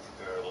cat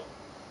girl,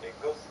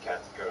 a goth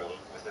cat girl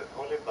with a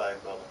holy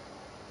Bible,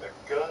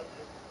 a gun.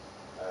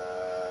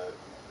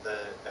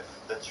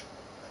 That's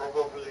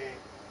probably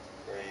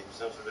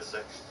some sort of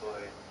sex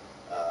toy.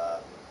 A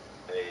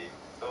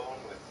phone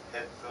with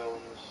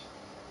headphones.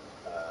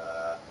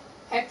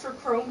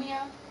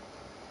 Heterochromia.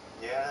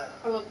 Yeah.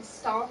 A little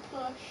star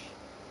plush.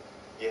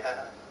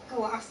 Yeah.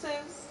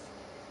 Glasses.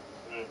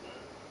 Mhm.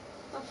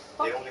 The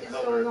fuck only is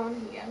color- going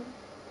on here?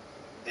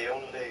 The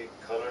only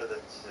color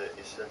that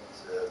isn't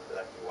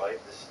black and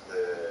white is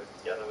the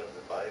yellow in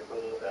the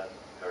Bible and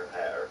her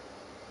hair.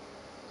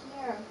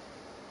 Yeah.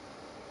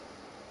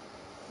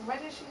 Why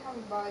does she have a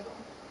Bible?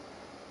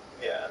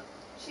 Yeah.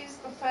 She's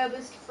the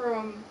furthest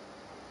from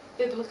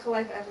biblical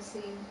I've ever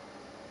seen.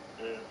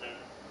 Mhm.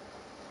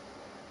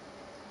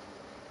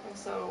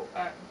 Also,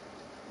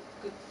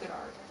 good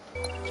art.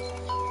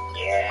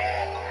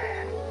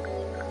 Yeah.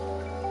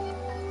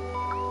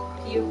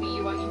 POV,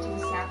 you are eating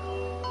snap.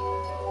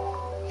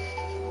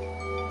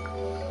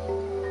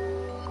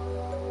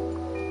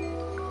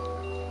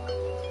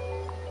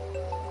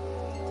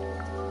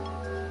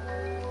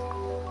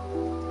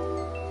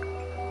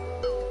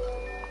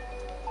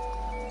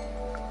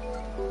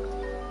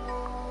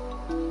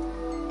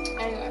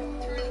 Anyway,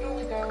 through the door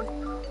we go.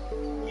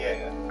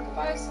 Yeah.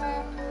 Bye,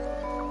 sir.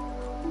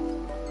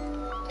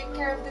 Take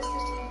care of the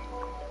city.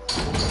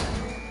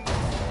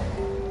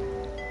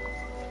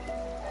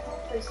 I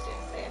hope they stay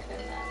safe in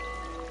there.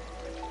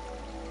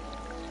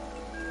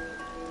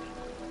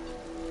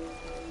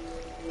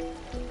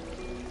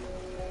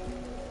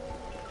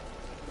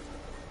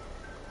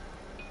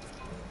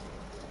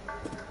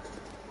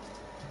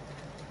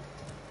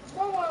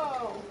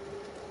 Whoa!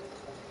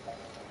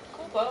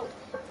 Cool boat.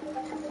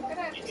 I'm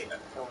gonna just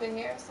go over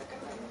here a second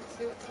and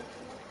see what's up here.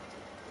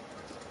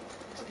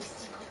 Could be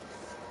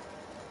secrets.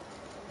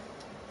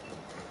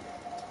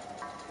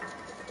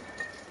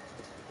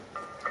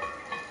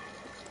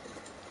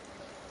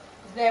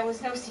 There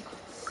was no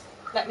secrets.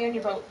 Let me on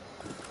your boat.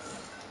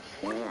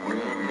 You've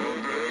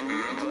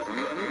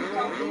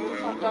got the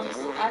hot dogs.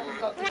 I've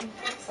got the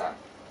pizza.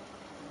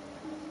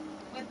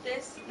 With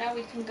this, now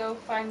we can go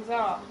find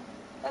Zara.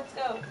 Let's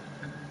go.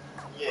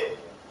 Yeah.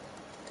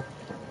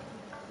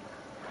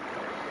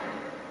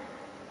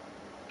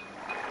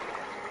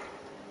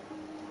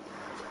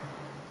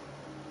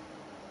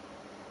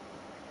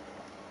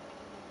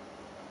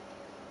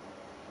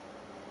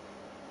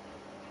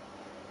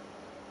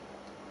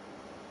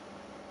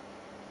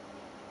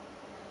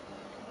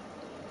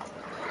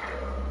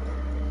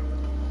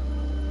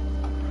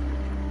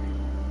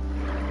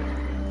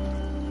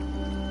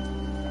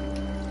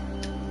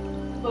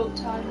 Boat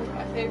time with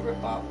my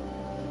favorite Bob.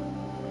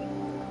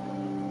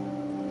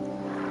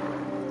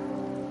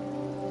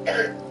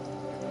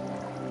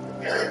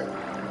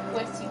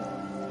 Bless you.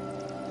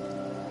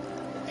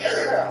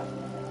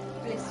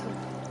 Bless you.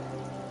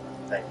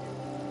 Thank you.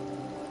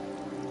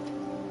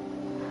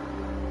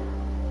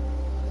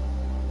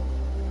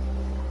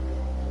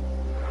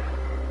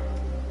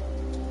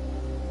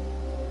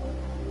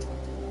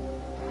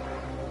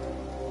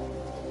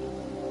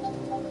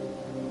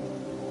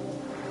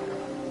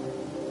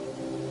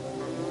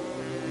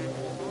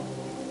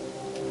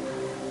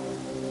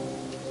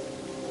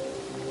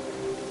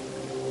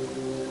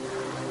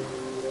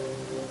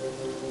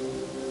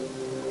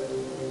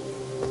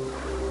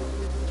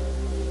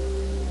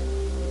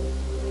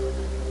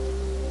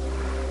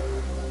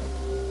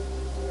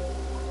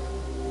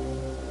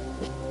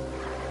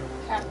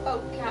 Cat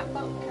boat, cat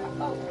boat, cat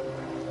boat.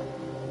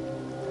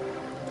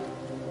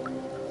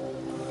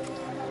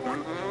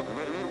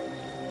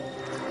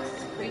 This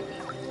is creepy.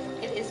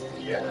 It is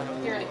creepy. Yeah.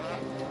 You're right,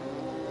 King.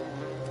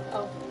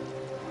 Oh.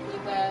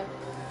 We've,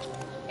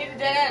 hit a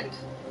dead end.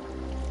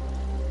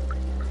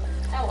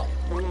 Oh well.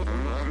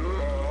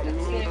 Don't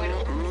see any way to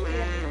open this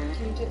yet.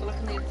 Can you take a look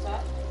on the other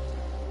side?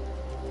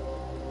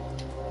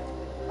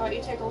 Why don't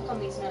you take a look on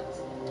these nuts?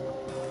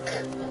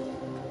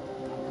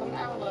 Come and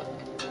have a look.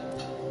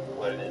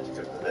 What, did you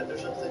go to the vet or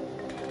something?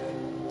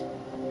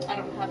 I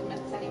don't have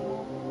nuts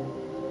anymore.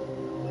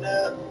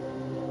 No.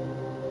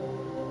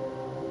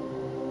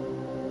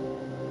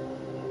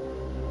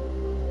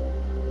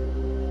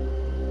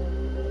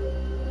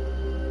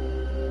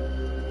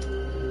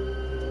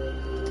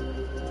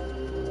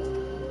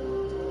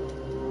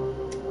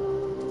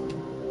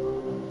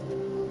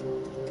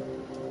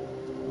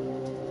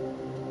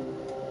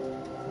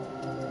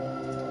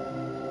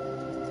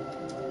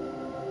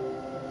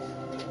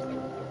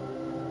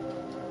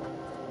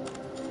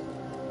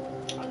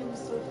 I'm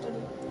so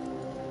funny.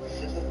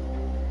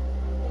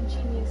 And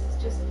genius is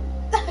just.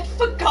 I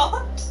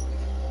forgot!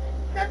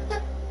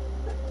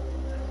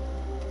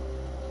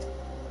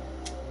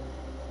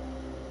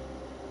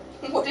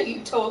 What are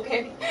you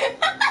talking?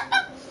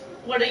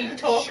 What are you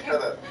talking?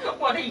 Shut up.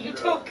 What are you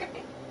Shut up.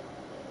 talking?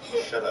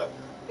 Shut up.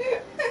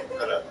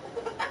 Shut up.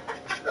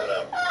 Shut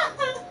up.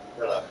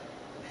 Shut up.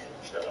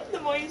 Shut up. The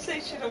more you say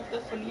shut up, the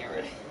funnier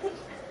it is.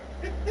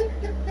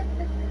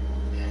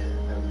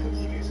 I'm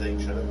continue saying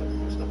shut up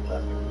until you stop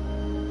laughing.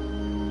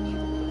 You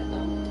would have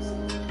thought.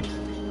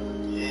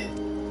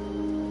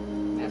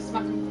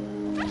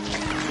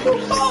 Bad.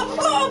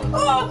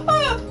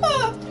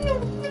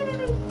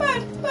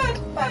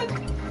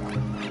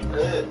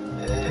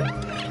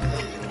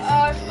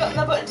 I've forgotten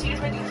the button to use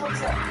my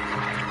defluxer.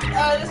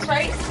 This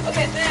right?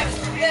 Okay, there,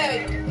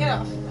 get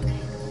off.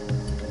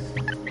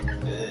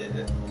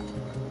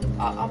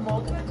 I'm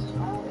all gonna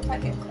call if I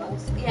get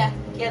close. Yeah,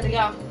 they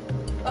are.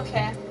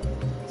 Okay,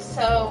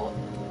 so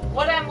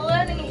what I'm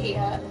learning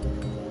here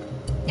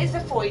is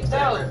avoid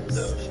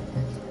those.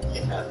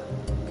 Yeah.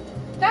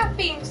 That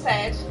being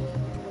said,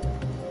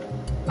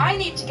 I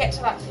need to get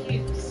to that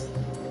fuse.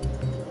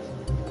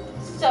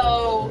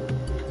 So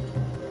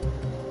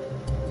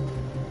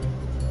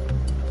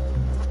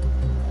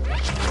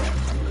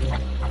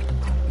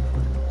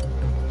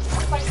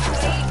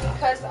thankfully,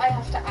 because I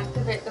have to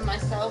activate them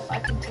myself, I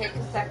can take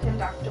a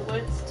second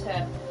afterwards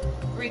to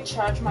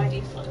recharge my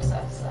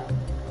defluxer, so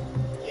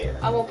Yeah.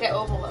 I won't get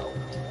overloaded.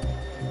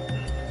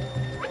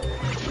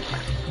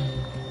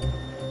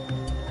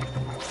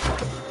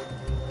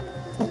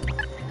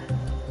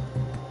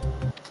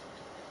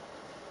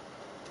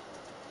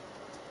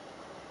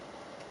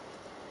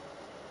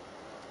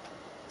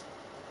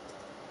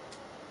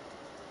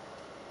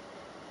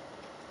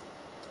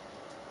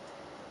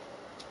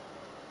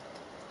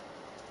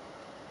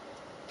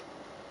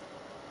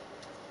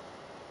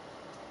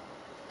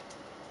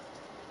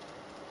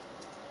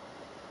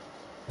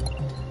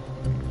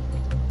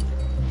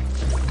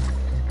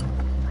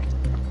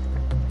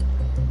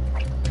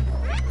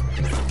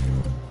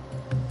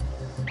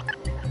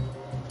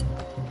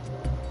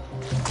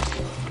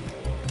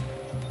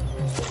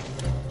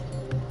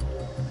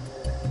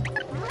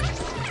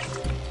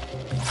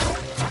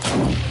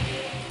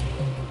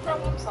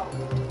 Problem solved.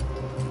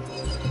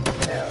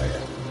 Hell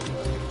yeah.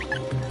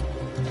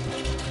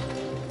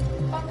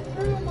 Coming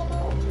through my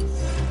bones.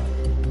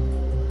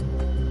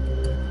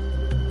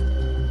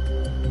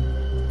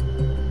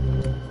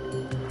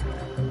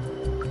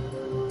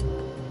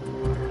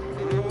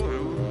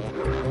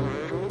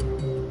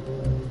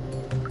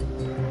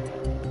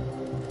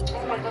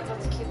 Oh my god,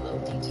 that's a cute little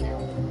detail.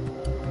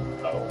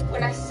 Oh.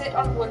 When I sit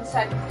on one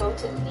side of the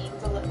boat, it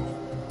leans a little.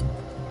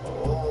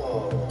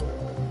 Oh.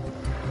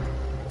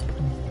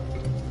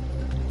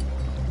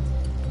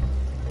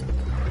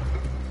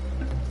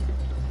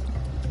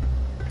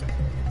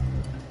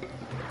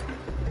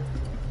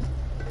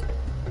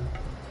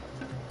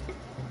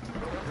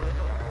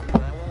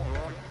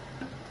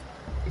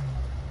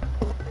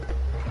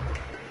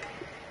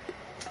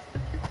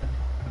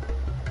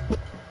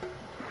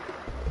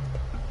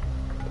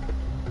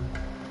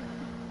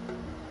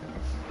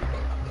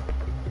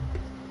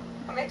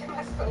 I'm making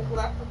myself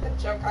laugh with the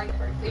joke I'm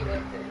currently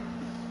making.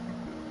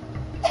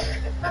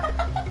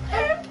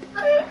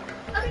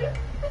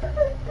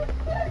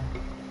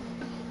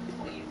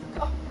 Please,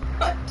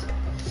 God.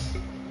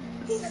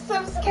 He's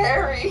so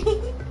scary.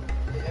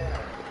 Yeah.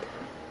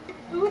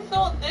 Who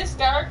thought this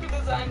character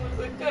design was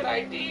a good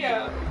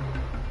idea?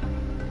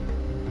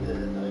 I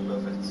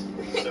love it.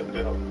 So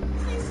dumb.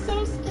 He's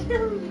so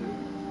scary.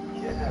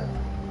 Yeah.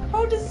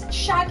 How does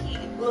Shaggy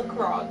look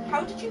wrong?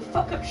 How did you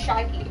fuck up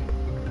Shaggy?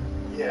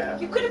 Yeah.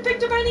 You could have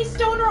picked up any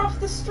stoner off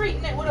the street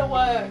and it would have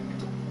worked.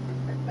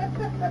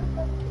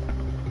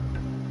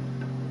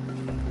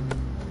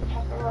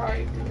 Have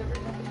arrived in the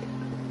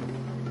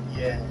room.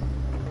 Yeah.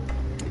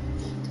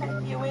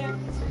 Take you in.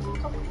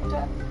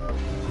 Computer.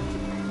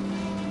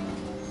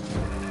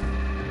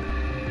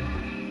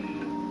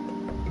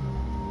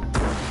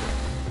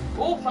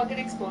 Oh, fuck, it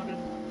exploded.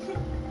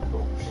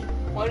 Oops.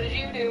 What did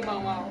you do,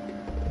 Momo?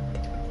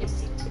 Your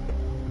seat.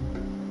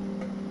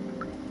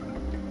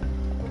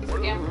 What's the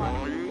damn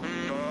one?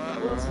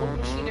 Well, this whole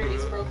machinery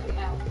is broken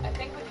now. I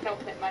think we can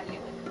open it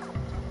manually.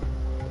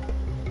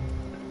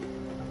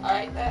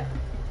 Alright, there.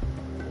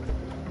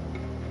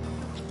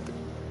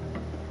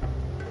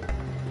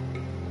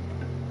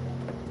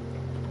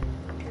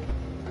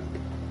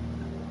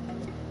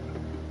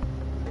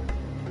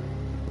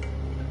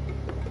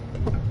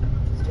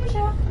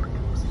 Stusha.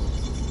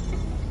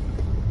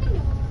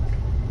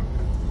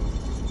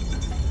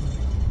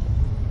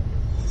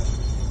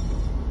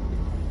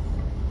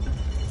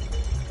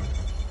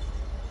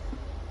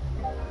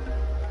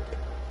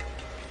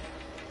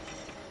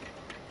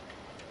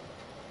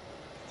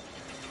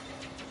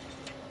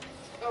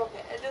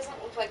 Okay, it doesn't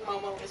look like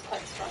Momo is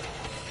quite strong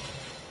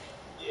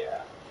enough.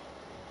 Yeah.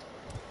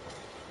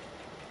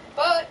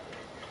 But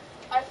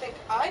I think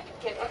I could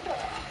get under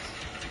that.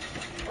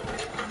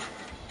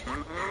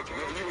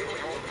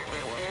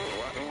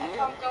 I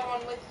can't go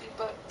on with you,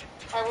 but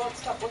I won't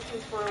stop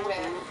looking for a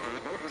way.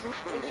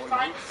 When you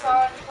find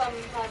Saw and Clem,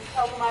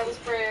 tell them I was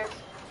brave.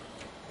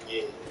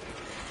 Yeah.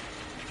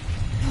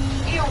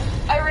 Ew,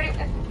 I already...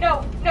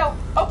 No,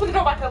 open the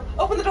door back up.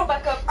 Open the door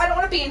back up. I don't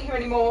want to be in here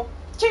anymore.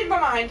 Change my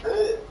mind.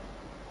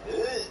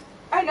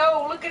 I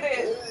know, look at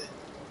it.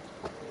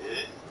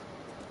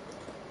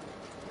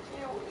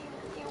 Ew.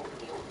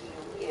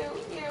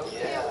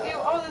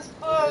 Oh, there's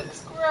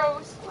bugs.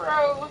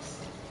 Gross.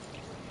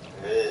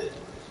 I'm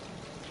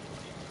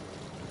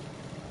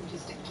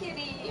just a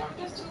kitty. I'm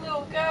just a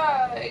little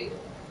guy.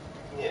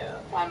 Yeah.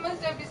 Why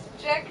must I be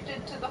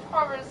subjected to the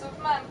horrors of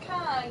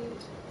mankind?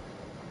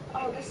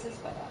 Oh, this is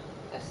better.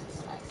 This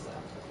is nicer.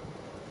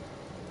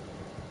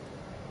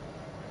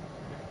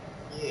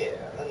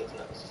 Yeah, that looks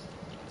nice.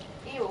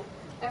 Ew.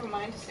 Never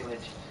mind.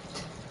 Sewage.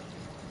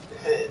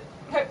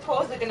 My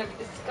paws are gonna be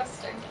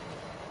disgusting.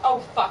 Oh,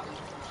 fuck.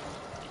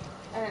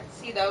 I didn't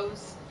see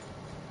those.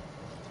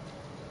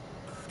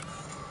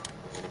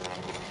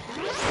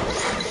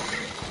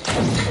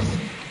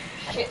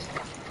 Shit.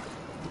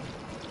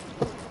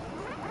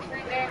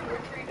 Retreating,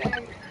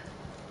 retreating.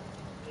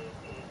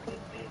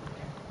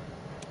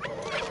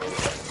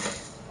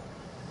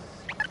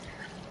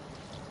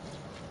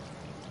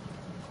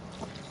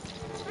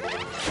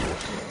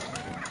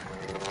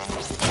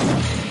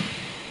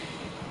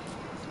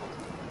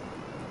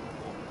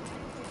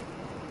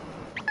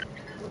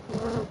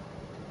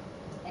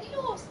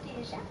 Hello,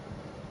 Stasia.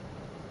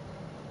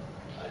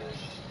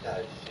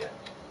 Anastasia.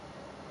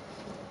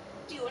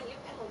 Do you want your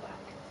pillow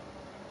back?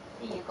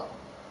 Here you go.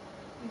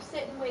 You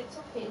sit and wait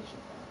so patiently.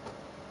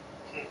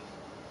 Here you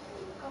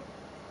go.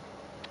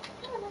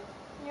 Come on.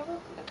 You're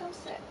welcome to come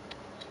sit.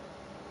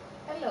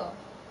 Hello.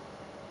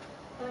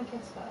 And a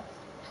kiss first.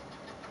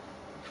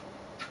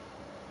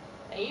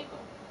 There you go.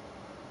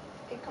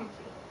 Get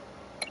comfy.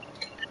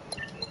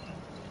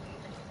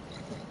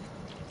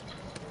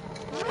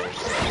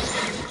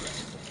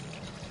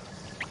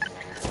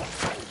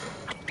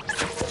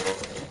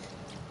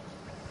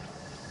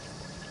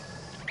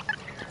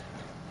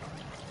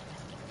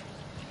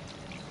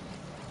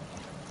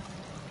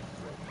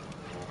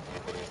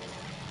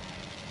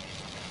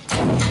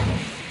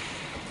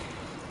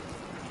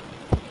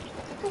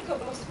 I think a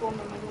couple of spawn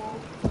on my wall.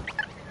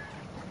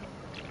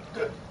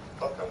 Good.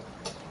 Welcome.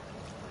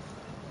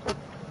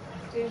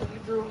 Stasia, you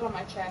drooled on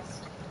my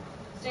chest.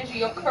 Stasia,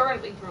 you're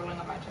currently drooling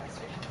on my chest,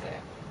 I should say.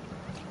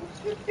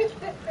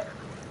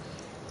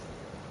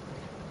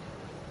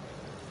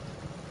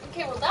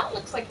 Okay, well that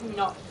looks like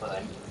not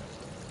fun.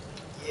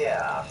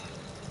 Yeah.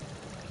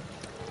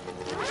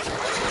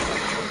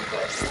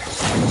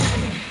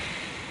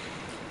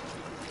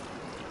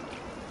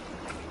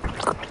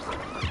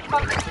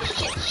 Fuck.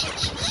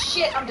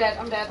 Shit. I'm dead.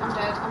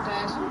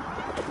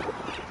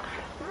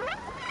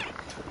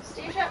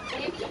 Stasia,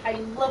 baby, I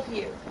love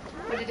you.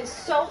 But it is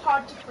so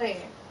hard to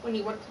play when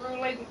you were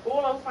drooling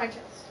all over my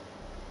chest.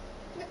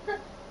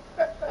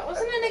 That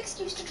wasn't an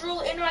excuse to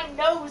drool in my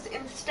nose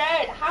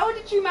instead. How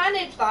did you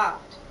manage that?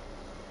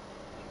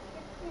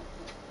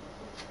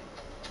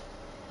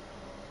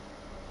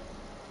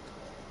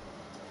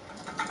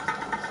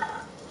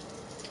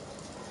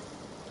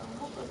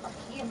 Don't look back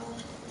here,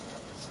 man.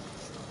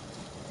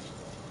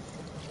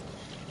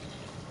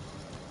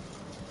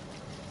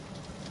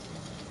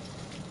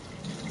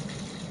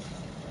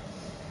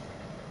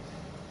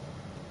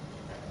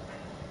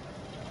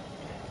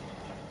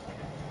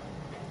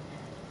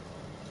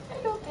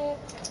 Hello, babe.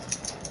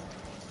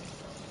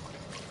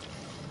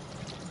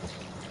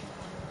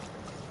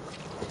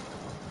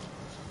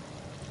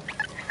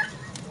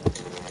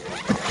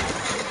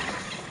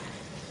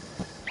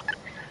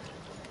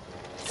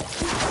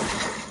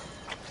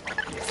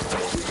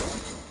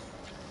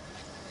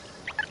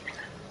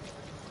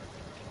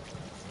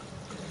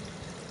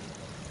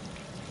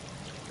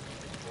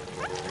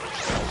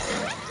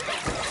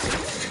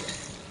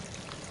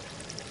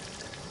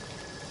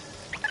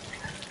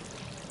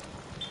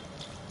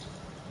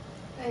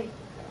 There you go.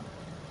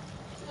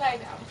 Lie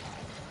down.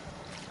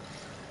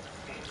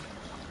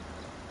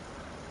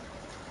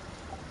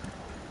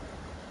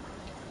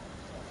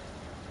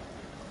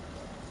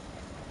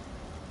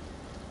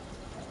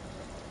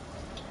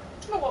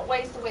 You know what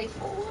way's the way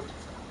forward?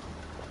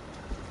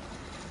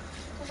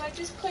 Because I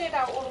just cleared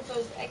out all of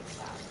those egg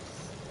sacs.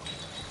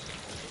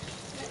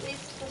 And it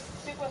leads to this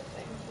sewer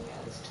thing here,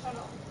 this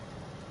tunnel.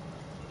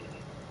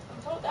 I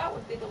thought that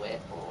would be the way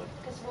forward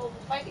because of all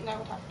the fighting I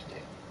would have to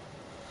do.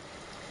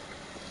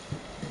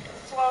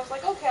 So I was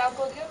like, okay, I'll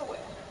go the other way.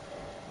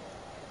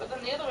 But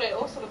then the other way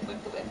also looked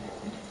like the way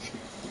forward.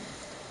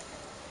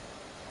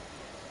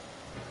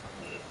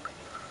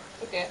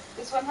 Okay,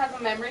 this one has a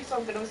memory, so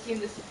I'm going to assume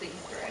this is the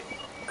Easter egg.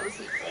 Or the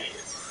secret.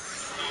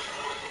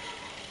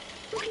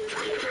 The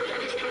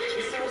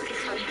sewer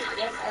system.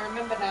 Yes, I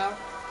remember now.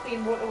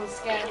 Clean water was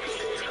scarce.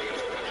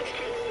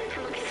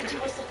 The city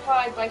was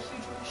supplied by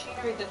huge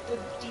machinery that dug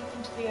deep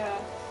into the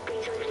earth.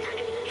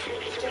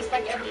 Just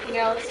like everything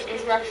else, it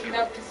was rationed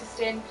out to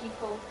sustain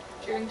people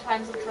during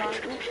times of drought.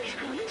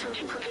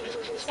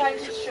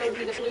 Scientists showed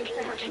me the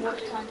blueprint of the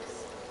water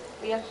tanks.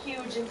 They are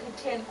huge and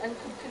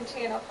could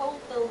contain a whole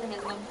building in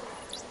them.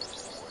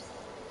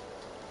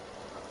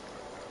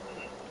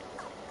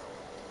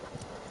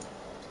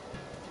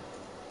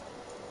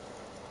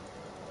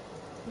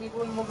 Need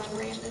one more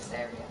memory in this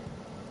area.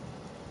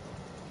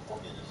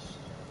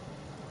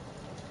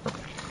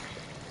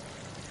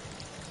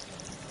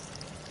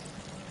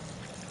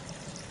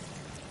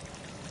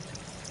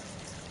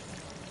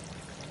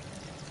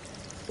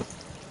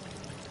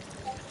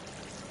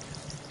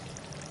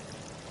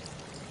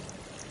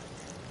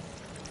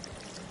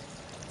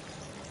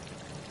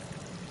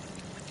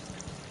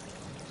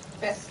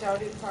 guess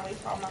Stardew probably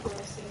farm up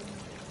racing.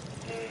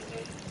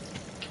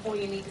 Mm-hmm. All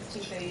you need is 2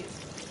 phase.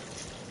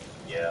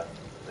 Yeah,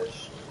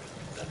 there's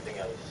nothing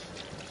else.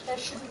 There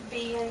shouldn't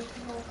be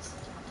anything else.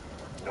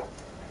 Nope.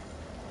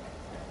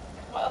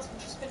 What else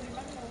would you spend your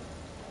money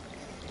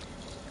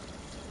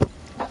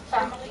on? A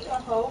family? A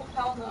hoe?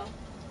 Hell no.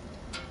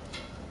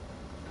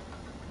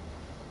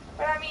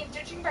 But I mean,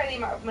 judging by the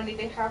amount of money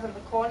they have in the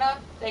corner,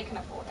 they can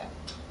afford it.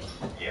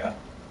 Yeah.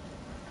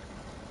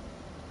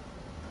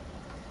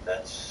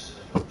 That's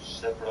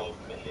several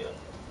million.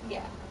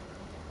 Yeah.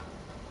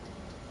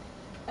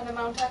 An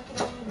amount I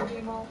can only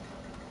dream of.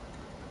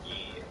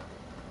 Yeah.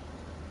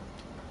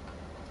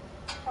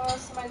 How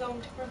else am I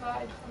going to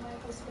provide for my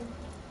husband?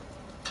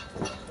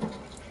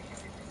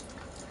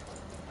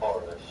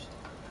 Harvest.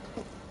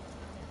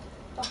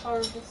 The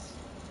harvest.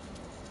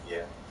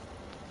 Yeah.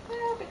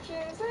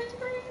 Cabbages and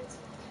greens.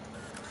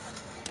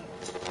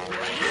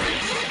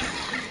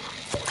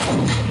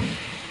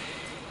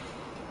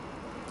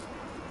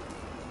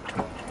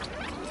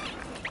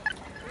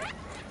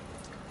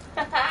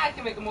 I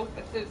can make a move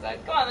for suicide.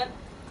 Go on then.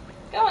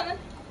 Go on then.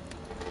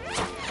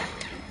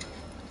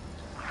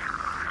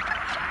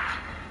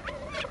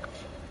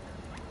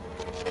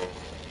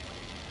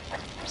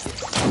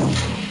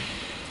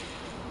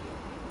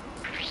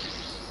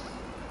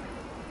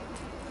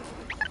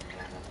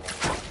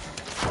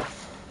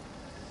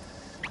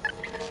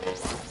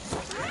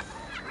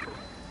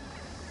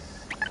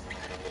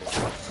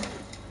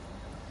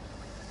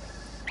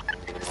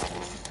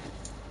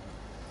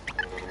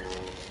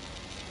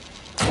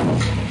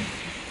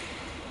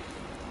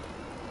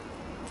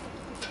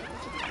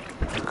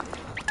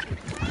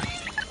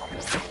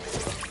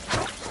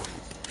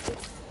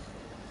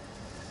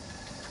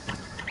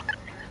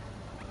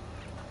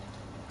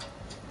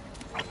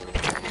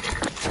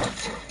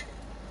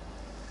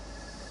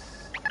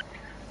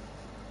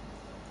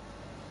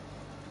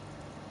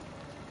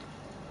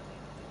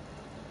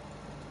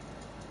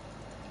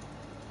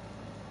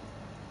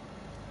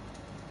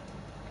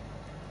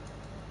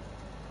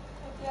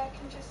 Maybe I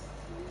can just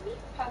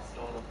sneak past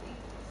all of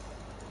these.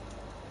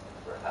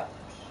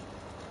 Perhaps.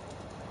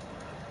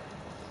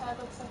 That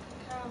looks like a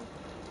cow.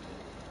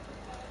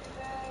 Gotta be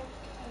very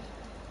careful.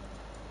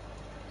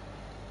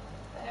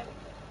 There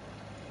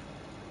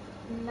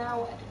we go. Now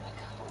where do I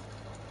go?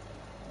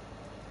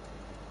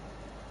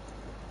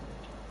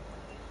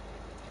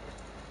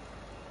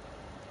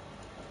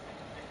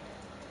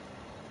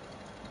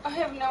 I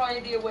have no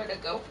idea where to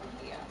go from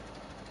here.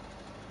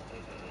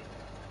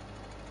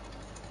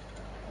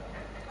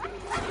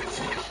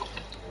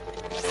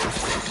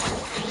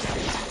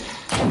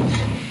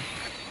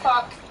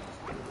 Fuck.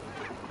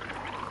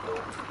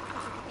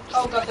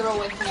 Oh god, they're all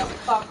waking up.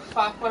 Fuck,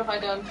 fuck, what have I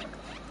done?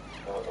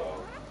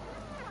 Uh-oh.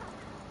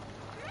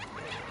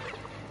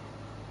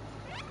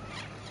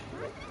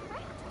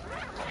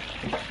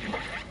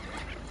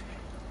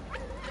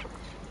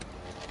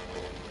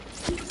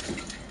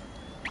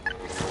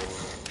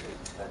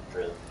 That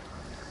drill.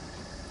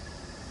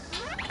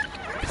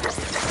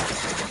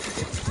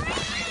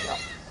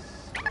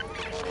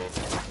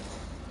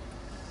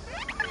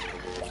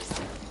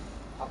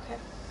 Okay.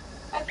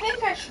 I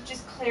think I should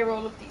just clear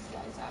all of these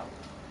guys out.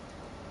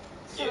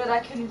 So Yeah. that I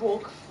can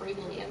walk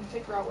freely and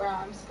figure out where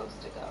I'm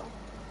supposed to go.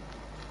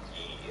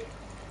 Yeah.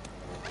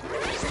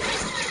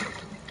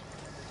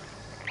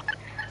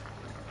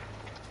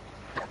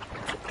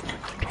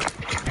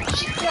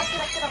 Shit,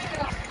 get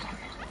up.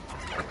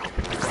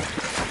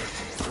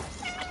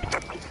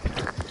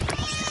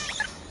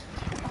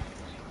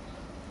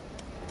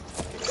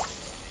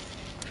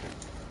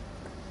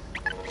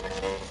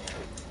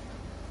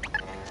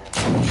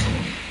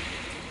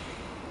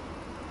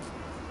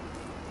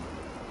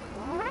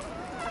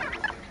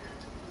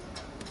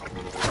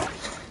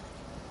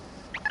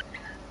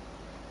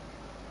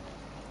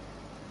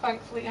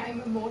 Thankfully,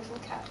 I'm a mortal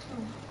cat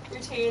who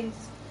retains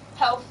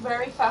health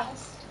very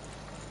fast.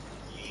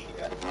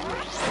 Yeah.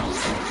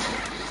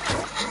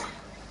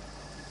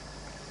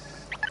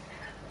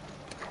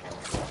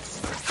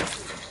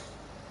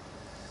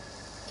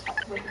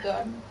 Cat with a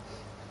gun.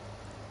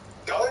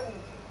 Gun!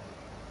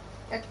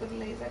 Cat with a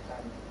laser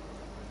gun.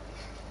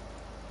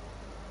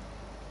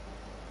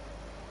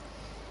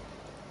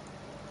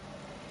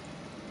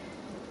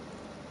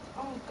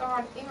 Oh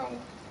god, ew.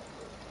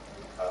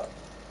 Uh.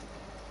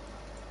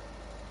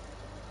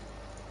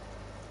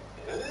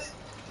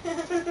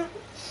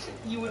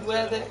 You would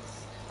wear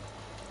this.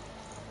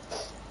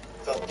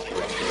 Fuck you.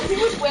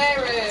 You would wear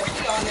it,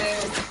 be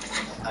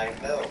honest. I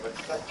know, but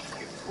fuck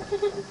you.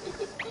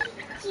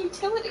 It's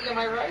utility, am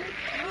I right?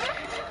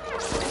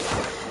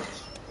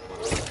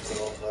 We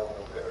all know how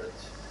to wear it.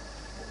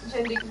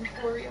 Gender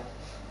euphoria.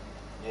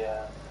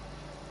 Yeah.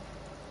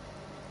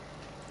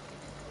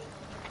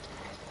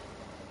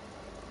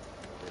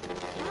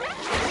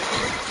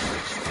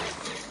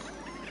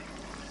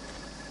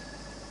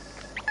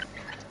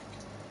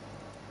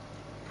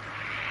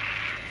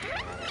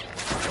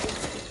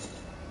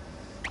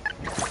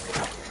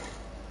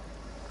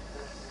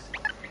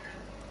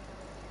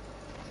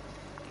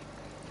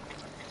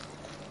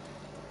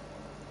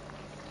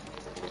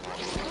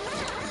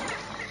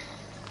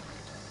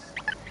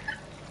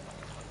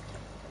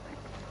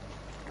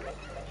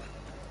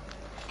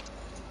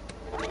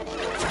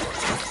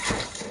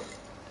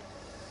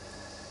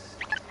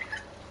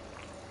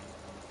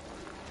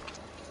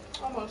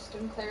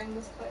 interest in clearing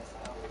this place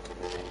out.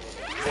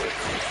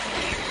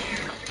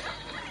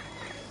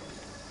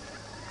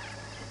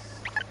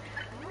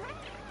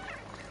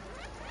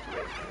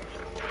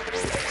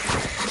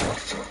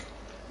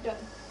 Done.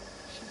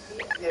 Should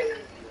be it. Yay!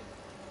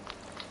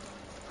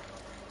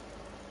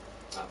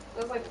 Oh,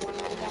 there's like one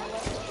more down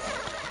left.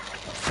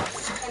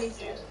 And he's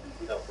dead.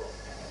 No problem.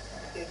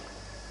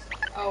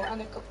 Oh,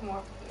 and a couple more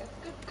up here.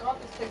 Good God,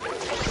 this thing.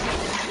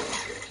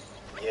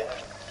 Yeah.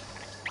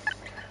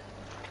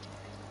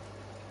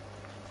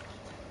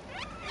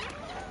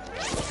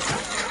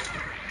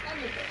 And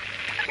you're dead.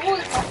 Oh,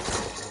 it's not.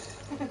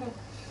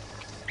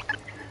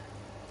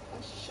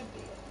 That should be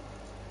it.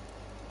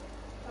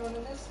 One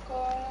in this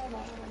corner,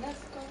 one in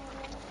this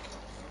corner.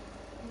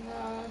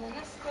 None in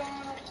this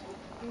corner.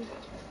 I'm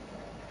good.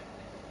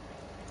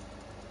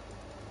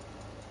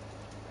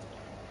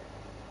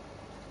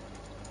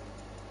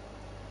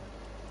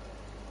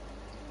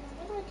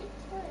 How do I get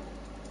through?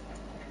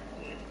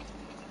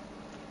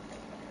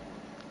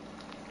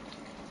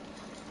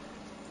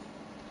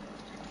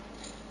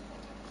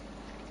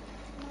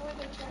 How would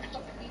I jump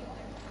up here?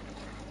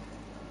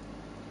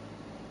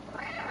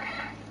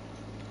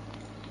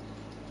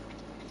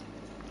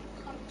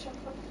 Can't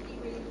jump up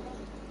here either.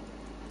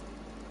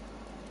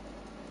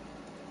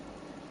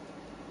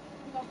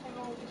 Nothing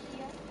over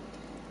here.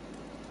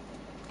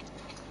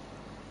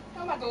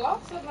 Oh my God,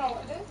 I don't know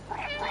what it is.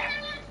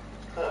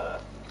 Huh.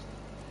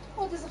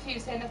 Oh, there's a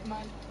fuse here, never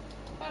mind.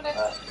 Found it.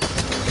 Yeah.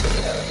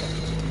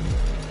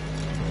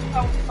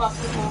 Oh, fuck,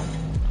 there's more.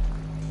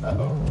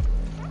 Uh-oh.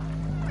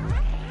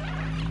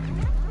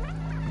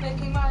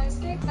 Making my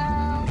escape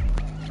now.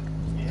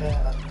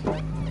 Yeah.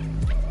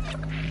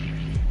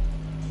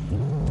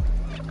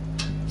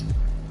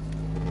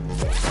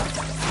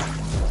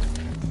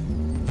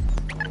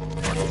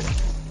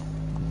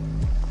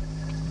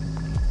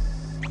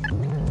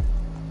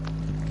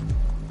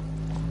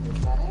 Is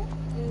that it?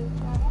 Is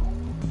that all?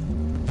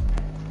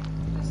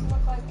 Doesn't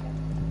look like it.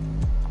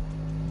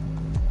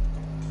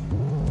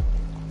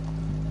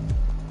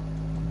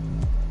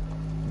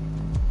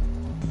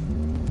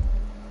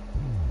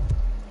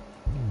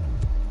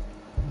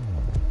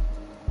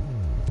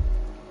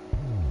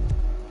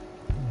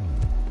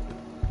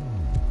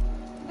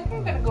 I think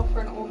I'm gonna go for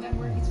an old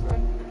memories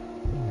run.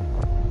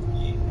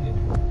 Yeah.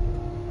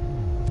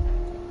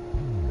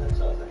 That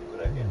sounds like a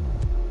good idea.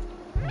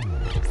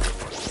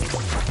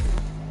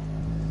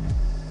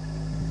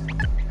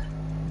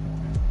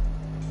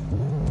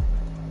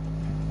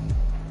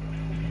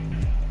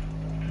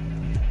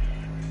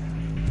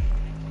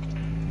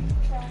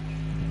 Trash.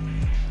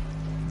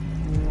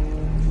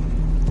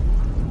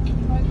 Oh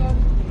my God.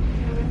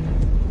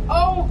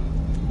 Oh!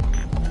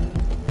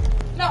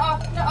 Nuh-uh,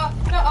 nuh-uh,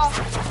 nuh-uh.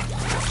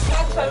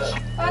 Bad touch,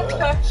 bad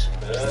touch.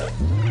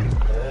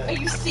 Are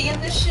you seeing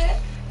this shit?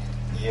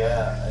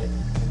 Yeah.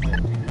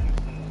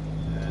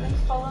 They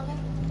follow me?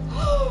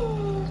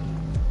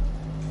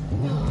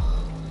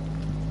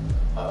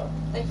 Huh?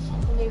 They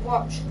follow me.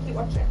 Watch. Keep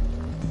watching.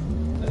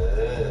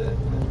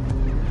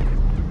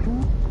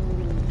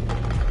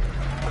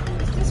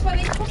 Is this where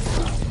they come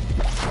from?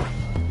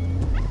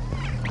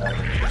 I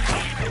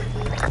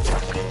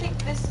think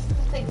this is the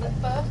thing that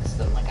births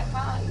them like a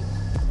hive.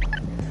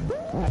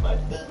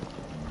 Might be.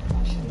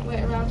 I shouldn't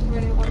wait around here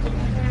any longer.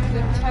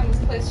 Every time this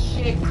place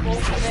shakes, walk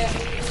in it.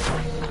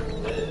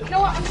 You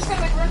know what? I'm just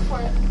gonna like run for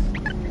it.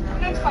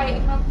 I'm not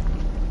fighting them.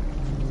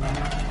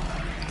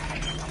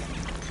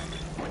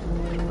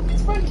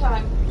 It's fun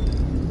time.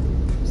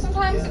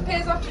 Sometimes it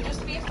pays off to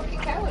just be a fucking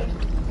coward.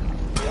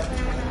 Yeah.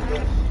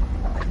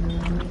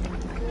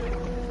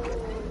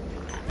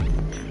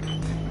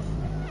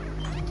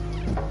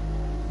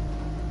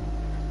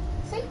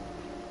 See?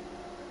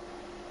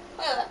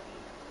 Look at that.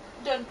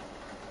 Done.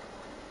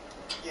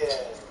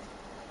 Yeah.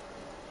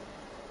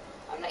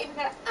 I'm not even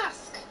gonna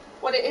ask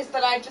what it is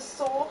that I just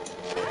saw.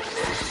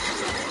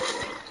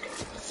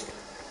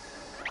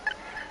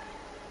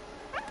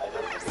 I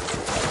don't think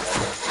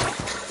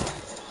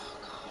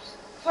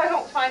If I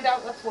don't find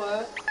out, that's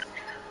worse.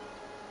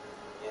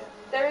 Yeah.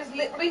 There is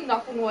literally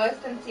nothing worse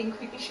than seeing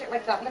creepy shit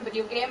like that in a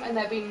video game and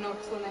there being no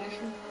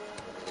explanation.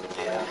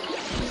 Yeah.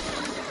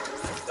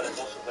 But it's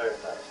also very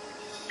fast.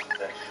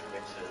 That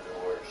makes it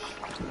worse.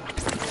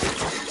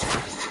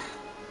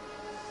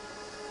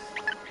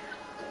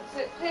 So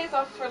it pays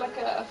off for like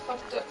a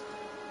fucked up.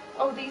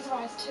 Oh, these are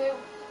eyes too.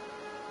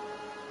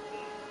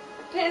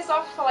 It pays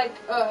off for like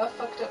a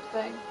fucked up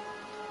thing.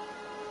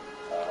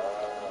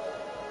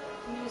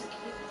 Music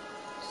here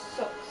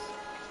sucks.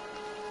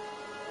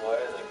 Why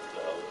are they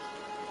closed?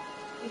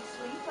 They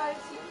sleep, I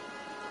assume.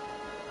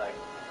 I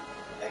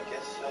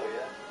guess so,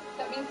 yeah.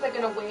 That means they're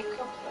gonna wake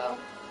up though.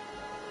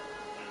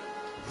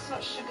 It's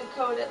not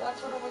sugarcoated,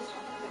 that's what always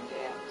happens in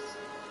games.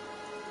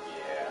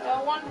 Yeah. No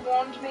one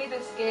warned me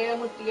this game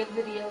would be a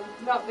video,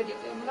 not video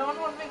game. No one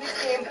warned me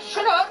this game.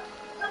 Shut up!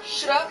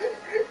 Shut up!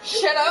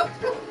 Shut up!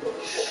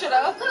 Shut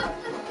up!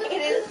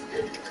 It is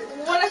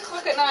 1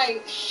 o'clock at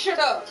night. Shut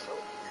up!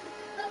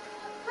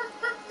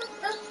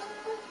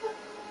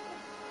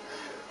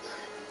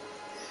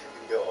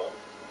 Go on.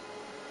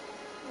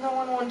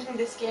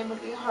 game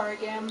would be a horror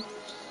game.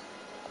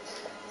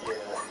 Yeah,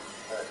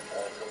 I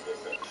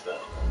completely understand.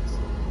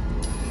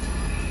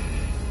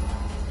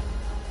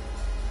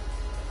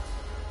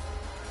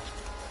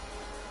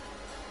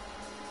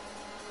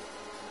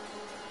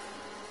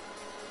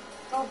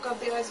 Oh god,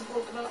 the eyes have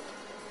woken up.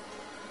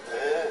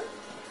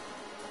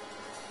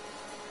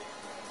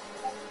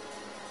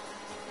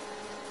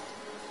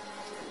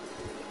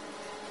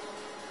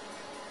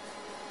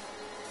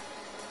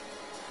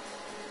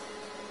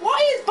 Why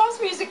is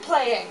boss music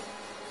playing?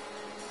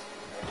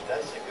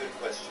 That's a good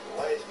question.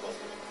 Why is boss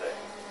music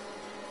playing?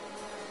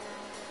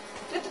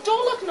 Did the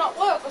door lock not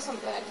work or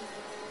something?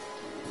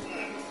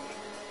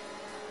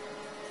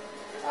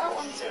 That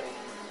one's... Question.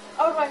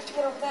 Oh, do I have to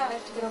get over there? I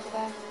have to get over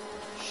there.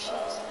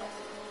 Shit.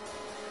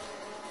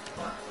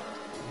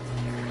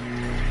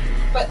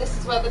 But this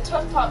is where the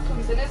tough part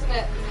comes in, isn't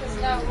it? Because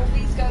now all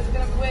these guys are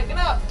going to be waking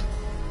up.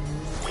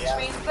 Which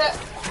means that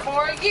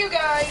more of you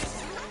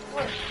guys...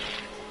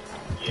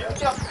 Yeah.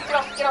 Get off, get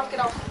off, get off, get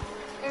off.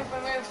 Move,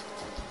 move, move.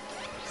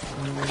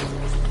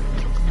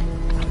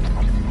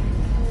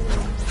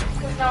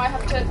 Because now I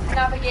have to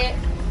navigate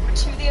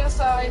to the other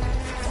side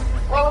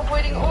while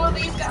avoiding all of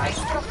these guys.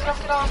 Get off, get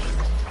off, get off.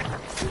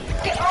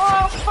 Get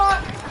off,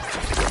 fuck!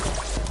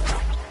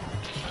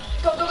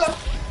 Go, go, go.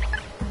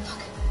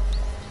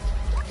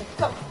 Fuck.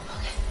 Go.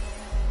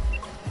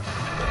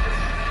 Okay.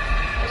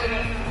 I did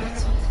it.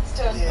 It's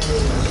done.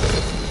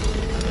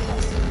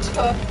 It's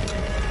tough.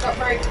 Got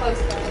very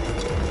close there.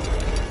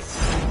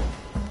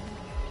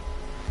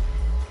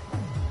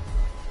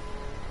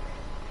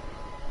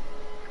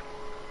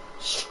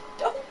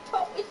 Don't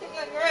put me in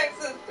the correct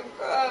system,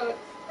 God.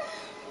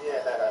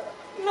 Yeah.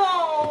 No.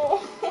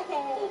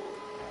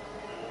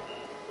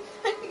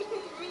 I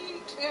didn't mean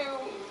to.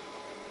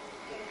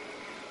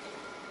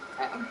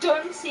 I'm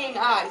done seeing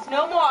eyes.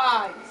 No more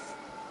eyes.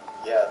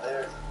 Yeah,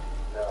 there's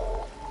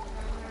no.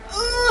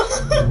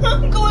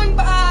 I'm going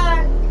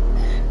back.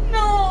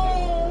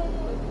 No.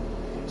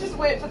 Just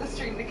wait for the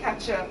stream to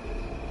catch up.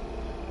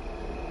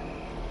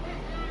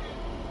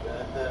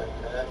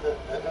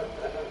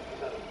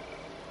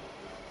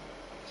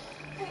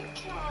 I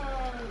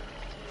can't.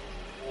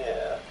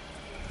 Yeah.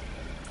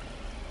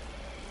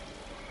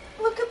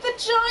 Look at the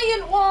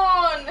giant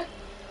one.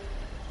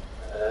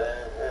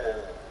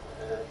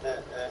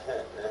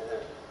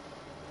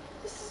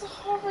 This is a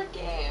horror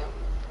game.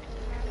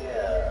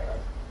 Yeah.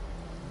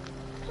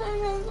 I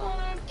was on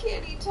a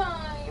kitty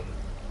time.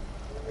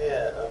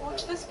 Yeah.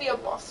 Watch this be a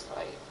boss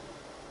fight.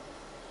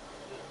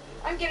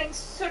 I'm getting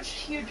such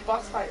huge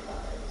boss fight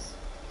vibes.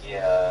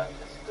 Yeah,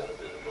 it's gonna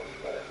be the boss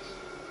fights.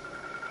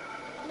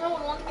 No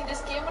one wanted me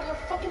this game would have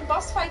fucking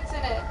boss fights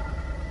in it.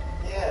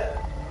 Yeah.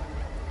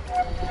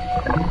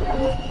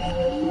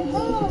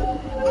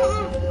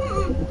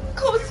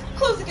 Close,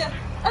 close again.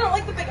 I don't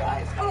like the big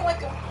eyes. I don't like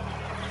them.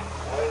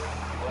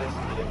 Why is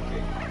it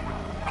blinking?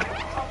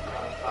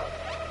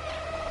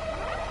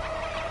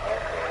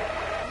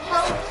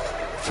 Help!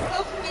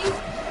 Help me!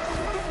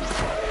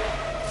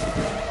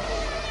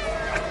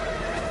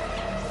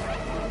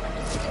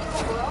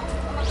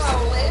 I'm not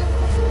gonna live.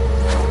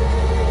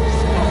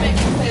 Don't make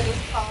me play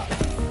this part.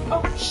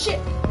 Oh shit!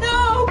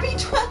 No!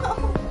 B12!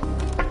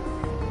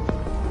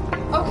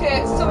 Okay,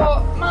 so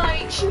my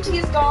shooty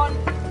is gone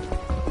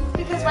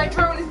because my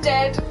drone is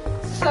dead.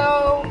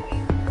 So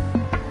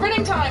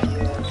running time.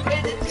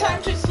 It's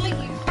time to just leave.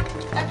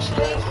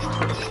 Actually,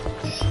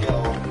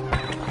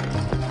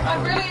 I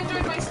really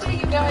enjoyed my stay,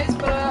 you guys,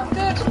 but I'm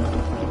good.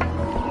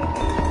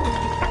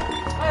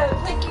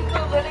 Thank you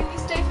for letting me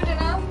stay for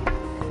dinner.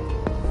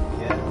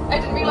 Yeah. I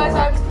didn't realize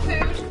I was the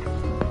food.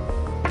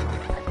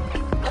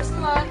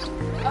 Lesson learned.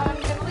 I'm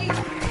gonna leave.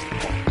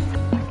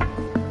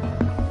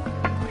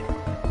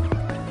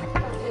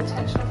 Gotta pay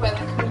attention to where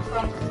they're coming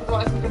from, because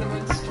otherwise I'm gonna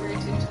run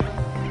straight into them.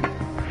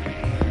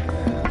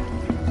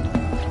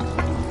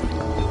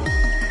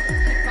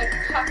 Pick my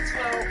paths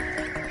well.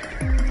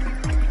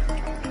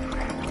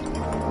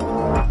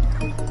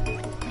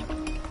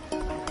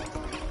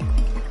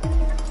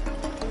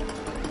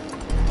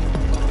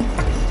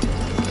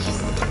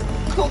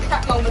 Cool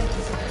cat moments.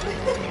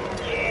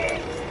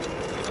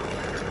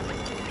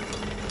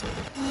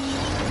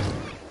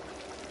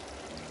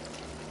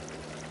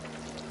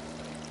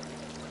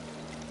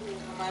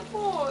 My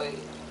boy.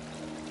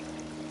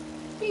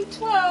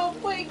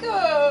 B12, wake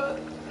up.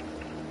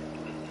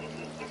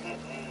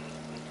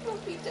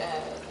 Don't be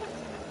dead.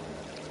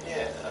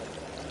 Yeah.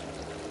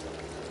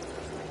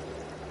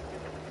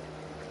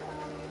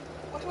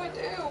 What do I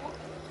do?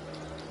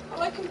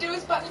 All I can do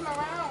is bat him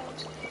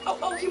around.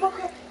 Oh, he woke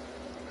up.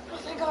 Oh,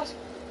 thank God.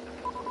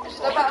 I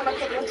should have bat him a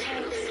couple of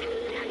times.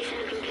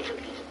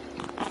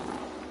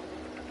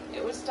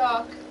 It was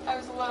dark. I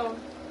was alone.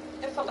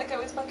 It felt like I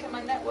was back in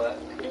my network.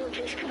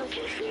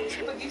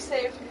 But you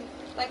saved me.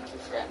 Thank you,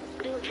 friend.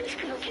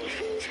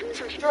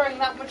 Drawing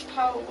that much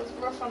power was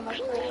rough on my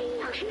core.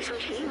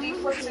 The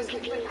deflex is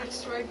completely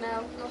destroyed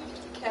now. You'll have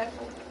to be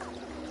careful.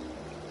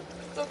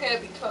 It's okay,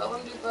 B12.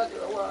 I'm just glad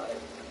you're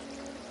alive.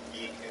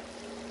 Yeah.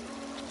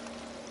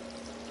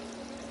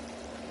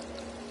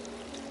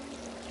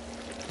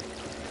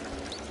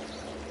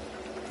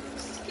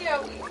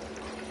 shall we?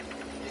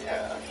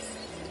 Yeah.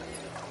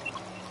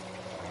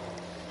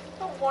 I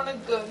don't want a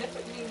gun if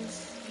it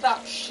means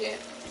that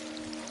shit.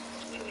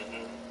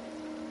 Mm-hmm.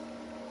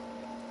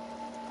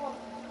 Well,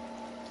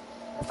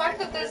 the fact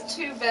that there's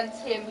 2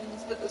 vents here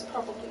means that there's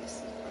probably a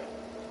secret.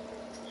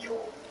 Yo.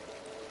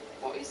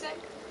 What were you saying?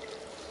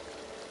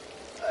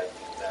 I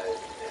know.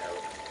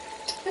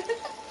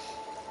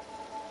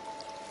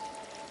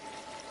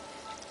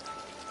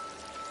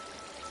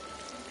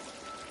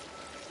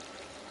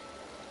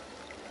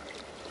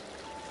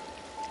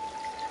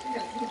 I'm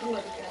gonna Google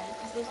it again,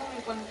 because there's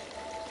only one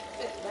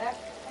bit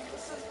left. I think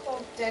this is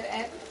called Dead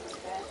End, is it?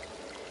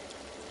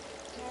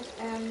 Dead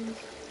End.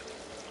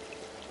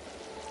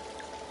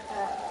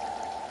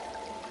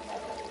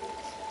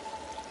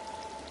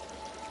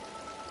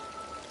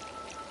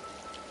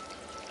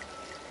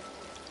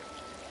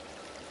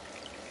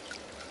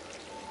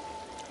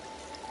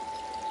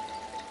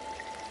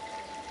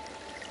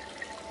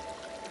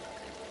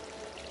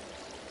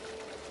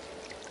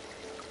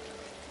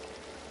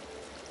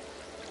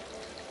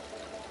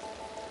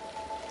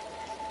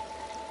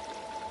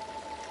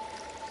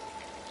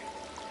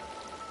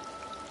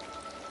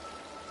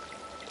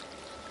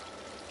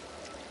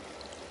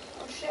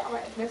 Oh shit, I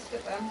might have missed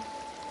it then.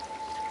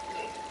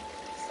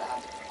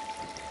 Sad.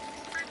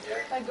 Yeah.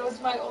 There goes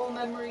my old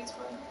memories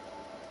from.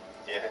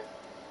 Yeah.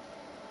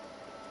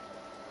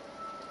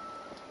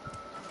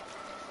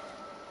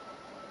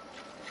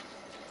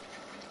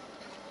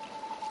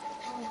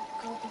 Oh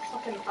god, the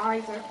fucking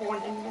eyes are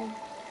haunting me.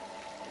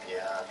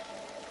 Yeah.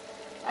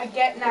 I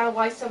get now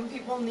why some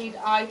people need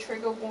eye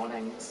trigger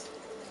warnings.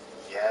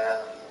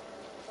 Yeah.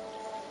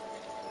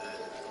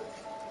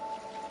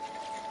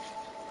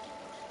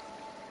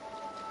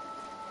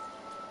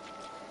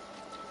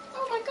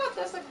 Oh my god,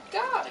 there's a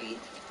guy!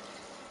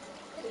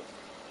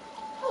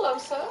 Hello,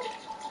 sir.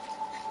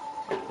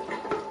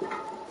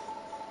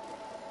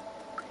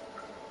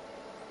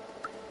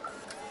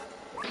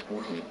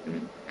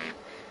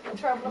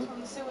 Traveller from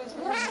the sewers,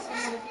 we haven't seen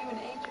one of you in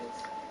ages.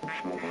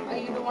 Are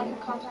you the one who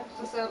contacted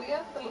us earlier,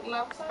 the little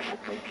outsider?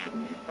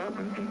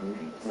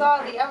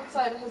 Sir, the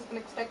outsider has been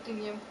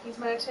expecting you. He's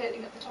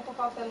meditating at the top of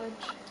our village.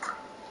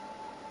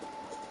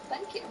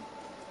 Thank you.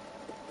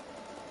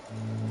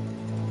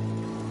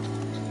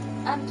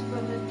 And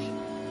village.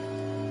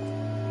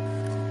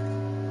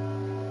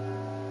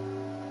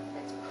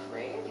 It's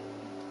pretty.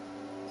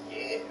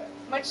 Yeah.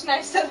 Much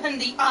nicer than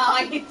the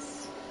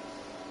eyes.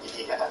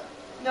 Yeah.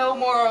 No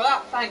more of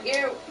that, thank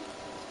you.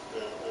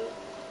 Mm-hmm.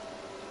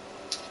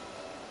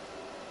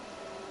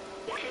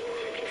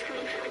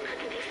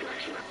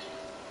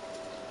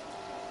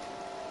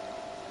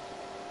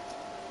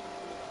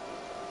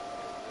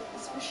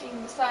 This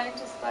machine, the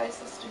scientist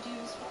bias us to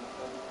use one of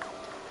them.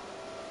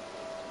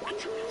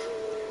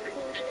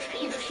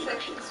 He was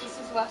sick, this was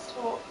his last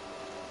hope.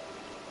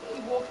 He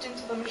walked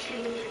into the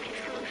machine.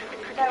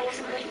 The guy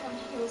wasn't with him,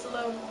 he was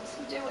alone. What was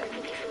he doing?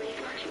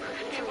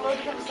 He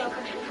uploaded himself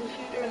into the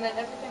computer and then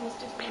everything was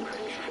different.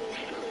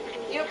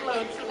 He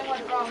uploads, something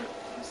went wrong. He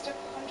was stuck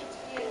for hundreds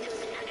of years.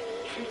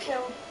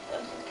 Until a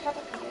little cat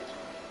appeared.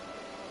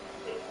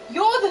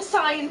 You're the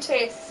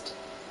scientist!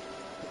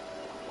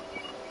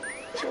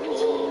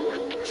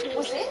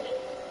 Was it?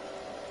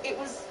 It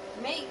was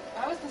me.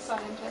 I was the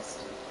scientist.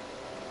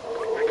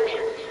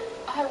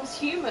 I was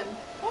human.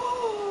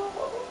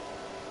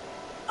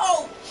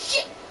 Oh,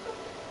 shit!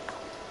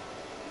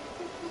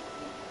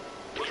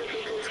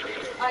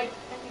 I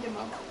need a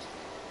moment.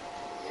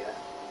 Yeah.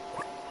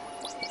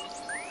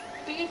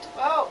 Beat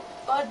out,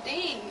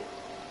 buddy.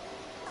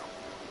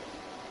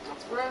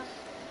 That's rough.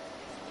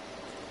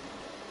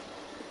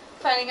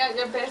 Finding out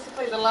you're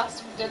basically the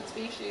last of a dead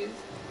species.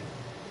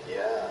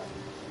 Yeah.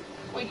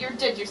 Well, you're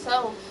dead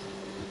yourself.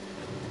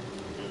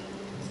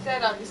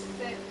 Instead, I was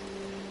sick.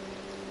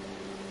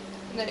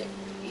 And then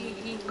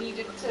he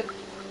needed to.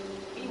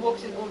 He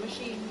walked into a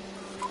machine.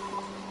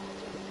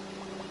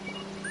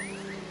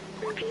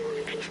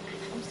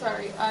 I'm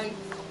sorry, I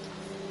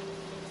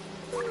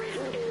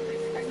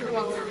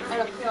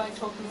don't feel like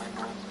talking right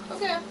now.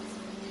 Okay.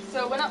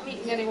 So we're not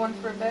meeting anyone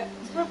for a bit.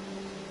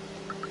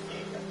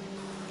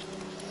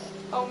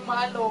 Oh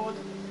my lord.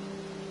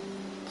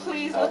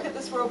 Please look at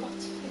this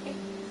robot's face.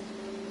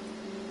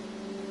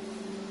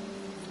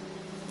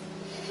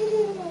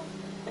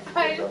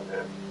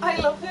 I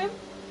love him.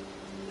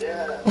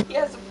 Yeah. He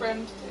has a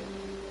friend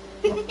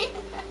too.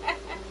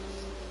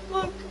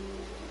 Look.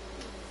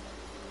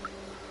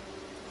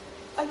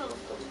 I love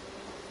them.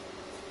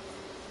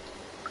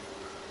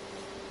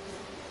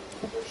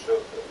 For sure.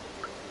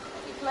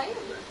 Are you playing?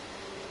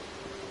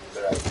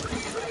 But I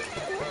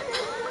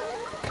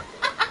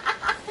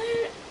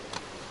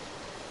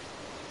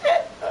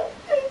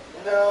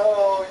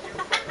no, you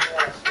fucking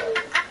asshole.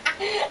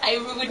 I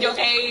ruined your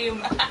game.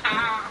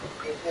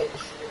 You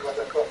bitch, you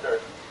motherfucker.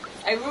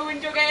 I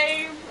ruined your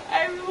game.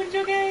 I ruined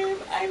your game.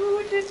 I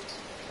ruined it.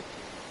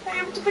 I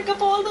have to pick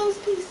up all those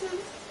pieces.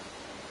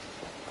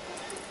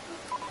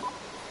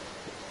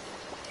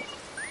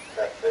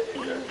 That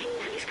finisher.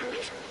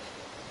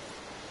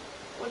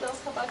 What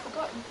else have I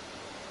forgotten?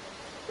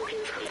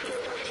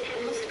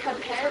 They must have had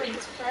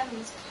parents,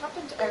 friends. What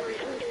happened to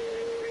everyone?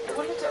 I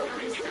wanted to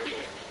open the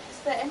safe. Is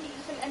there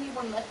even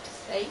anyone left to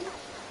save?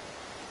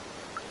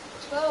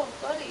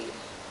 12, buddy.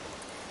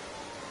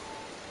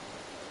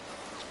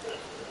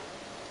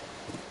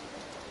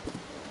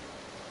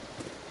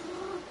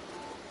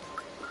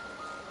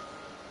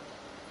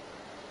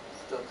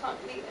 Still can't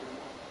believe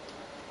anymore.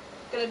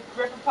 Gonna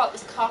rip apart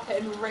this carpet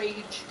in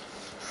rage.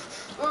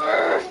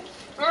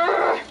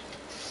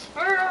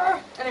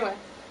 Anyway,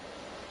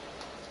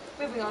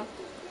 moving on.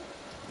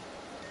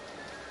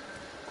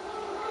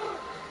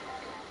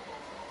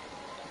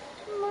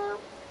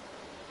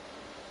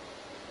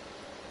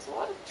 There's a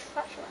lot of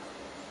trash around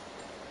here.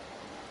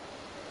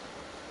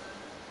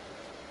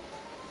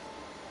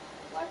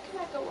 Why can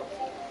I go up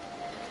here?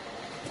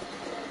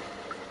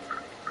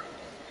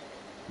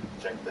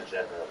 Check the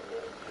general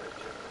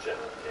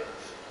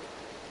case.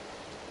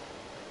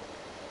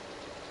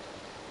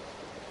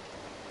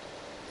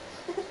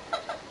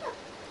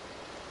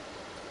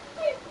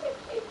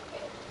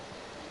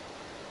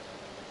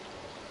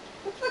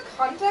 What's the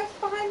context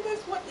behind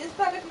this? What is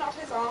that if not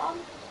his arm?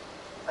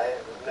 I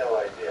have no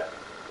idea.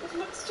 It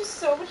looks just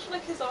so much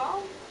like his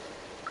arm.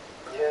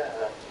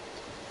 Yeah.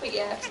 But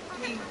yeah,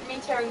 me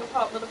tearing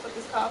apart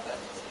motherfucker's carpet.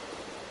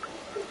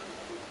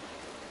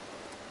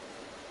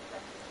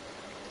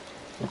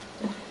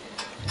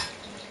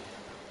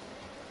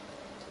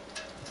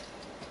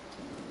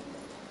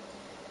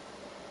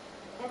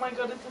 Oh my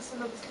god, is this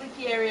another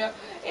sleepy area?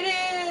 It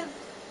is!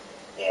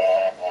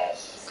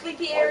 Yes.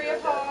 Sleepy area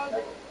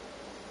pod.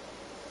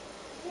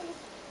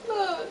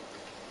 Look.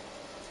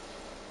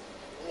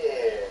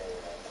 Yeah.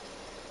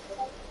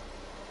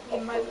 Me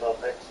and my...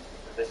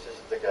 This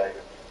is the guy who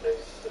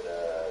plays the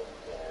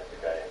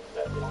guy in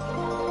that.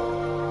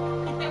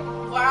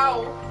 Wow.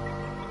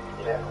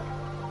 Yeah.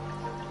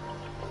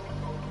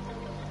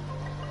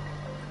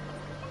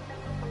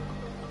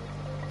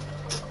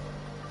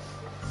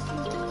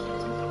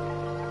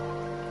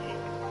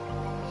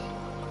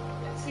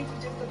 Let's see if he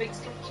does the big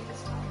stretchy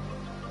this time.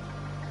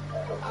 I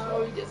hope Oh,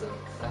 so. he doesn't.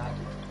 Sad.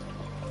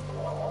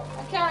 Oh.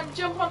 I can't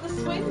jump on the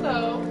swing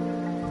though.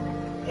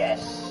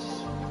 Yes.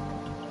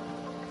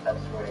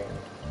 That's weird.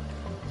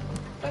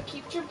 If I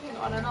keep jumping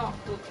on and off,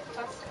 we'll get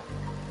faster.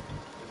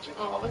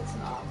 Oh, it's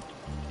not.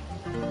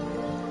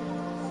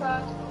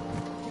 Sad.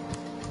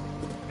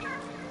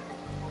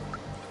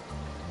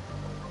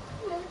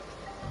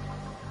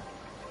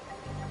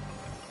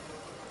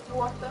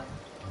 What the?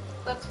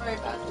 That's very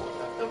bad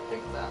water. Don't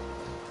drink that.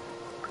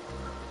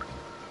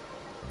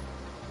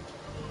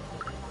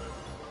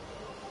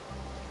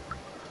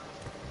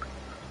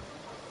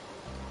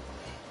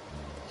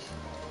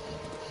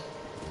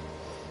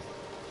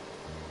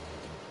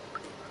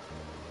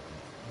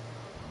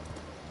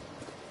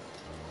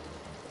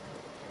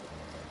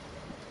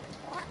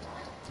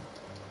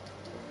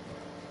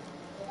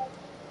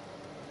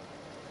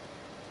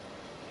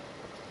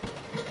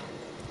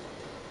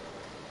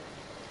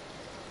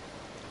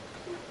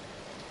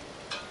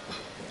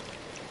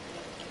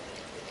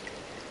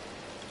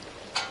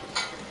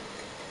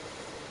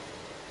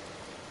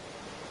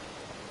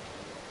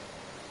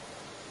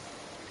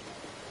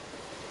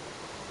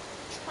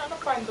 Trying to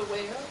find the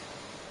way up.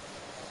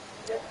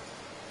 Yeah.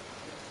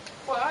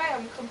 Well, I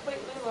am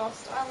completely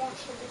lost. I won't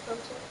sugarcoat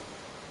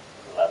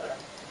it. Leather.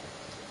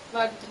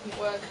 That didn't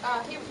work.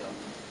 Ah, here we go.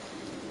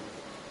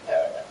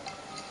 There we go.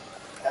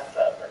 That's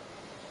leather.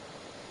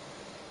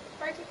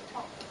 Right at the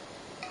top.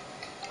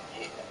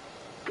 Yeah.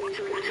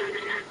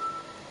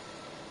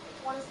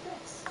 What is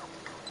this?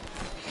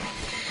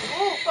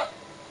 Oh, fuck.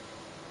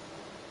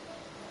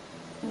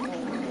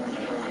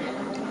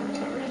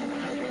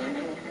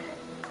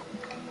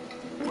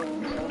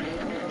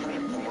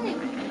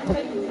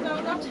 Hey, no,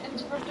 not to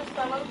interrupt a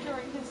fellow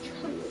during his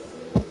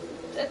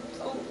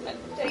transcendental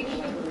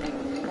meditation.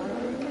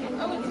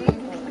 Oh, it's you.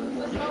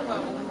 There's Momo.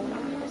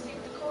 You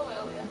received the call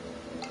earlier.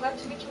 Glad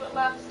to meet you at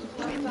last.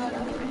 You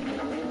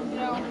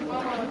know,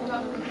 Momo and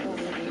Doc.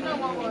 You know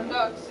Momo and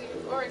Doc, so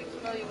you're already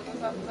familiar with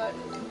us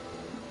outsiders.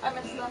 I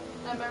miss them.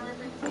 Their memory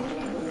brings me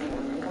peace.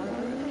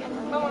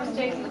 Momo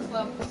stays in the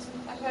slums.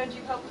 I heard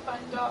you helped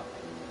find Doc.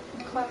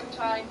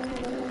 Clementine.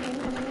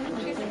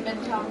 She's in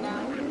Midtown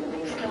now.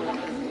 Still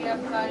wants to be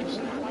outside. She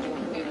doesn't want to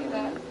be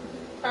there.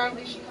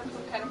 Apparently she has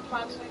some kind of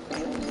planting.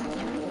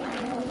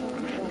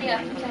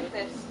 Yeah, take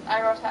this.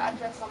 I wrote her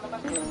address on the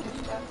back of the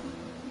sticker.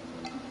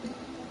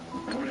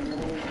 To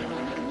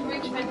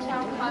reach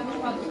Midtown, climb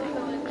above the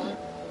village.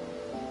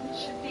 It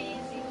should be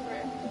easy for a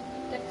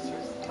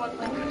dexterous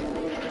bloodline.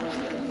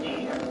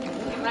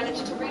 You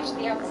managed to reach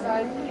the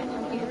outside.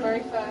 You'll be the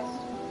very first.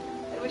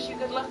 I wish you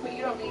good luck, but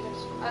you don't need it.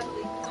 I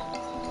believe it.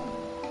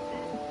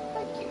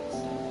 Thank you,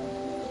 mister.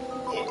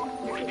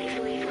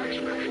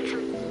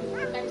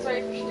 I'm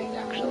sorry for shooting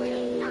down Julia.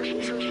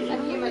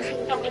 And humans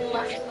are probably the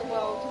last in the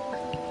world.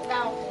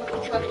 Now,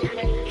 what's left to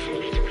make?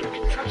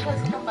 How much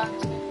has come back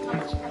to me? How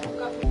much have I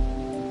forgotten?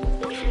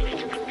 It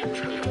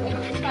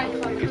was a time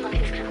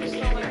Clementine. You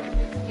stole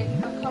everything to get you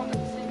back home at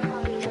the same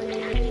time.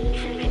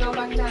 You go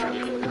back down,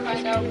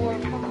 find out more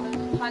of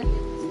Cumberland,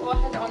 Or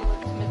head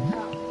onward to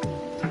Midtown.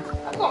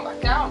 I'm going back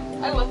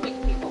down. I love big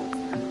people.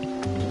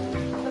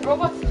 The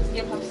robots in this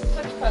game have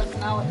such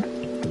personality.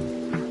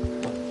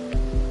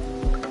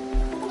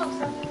 Hello,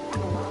 sir.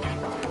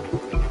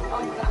 Oh,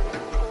 exactly.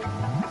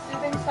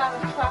 Soothing sound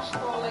of trash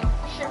falling,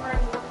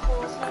 shimmering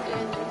waterfalls, no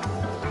dangers.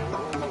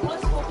 A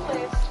blissful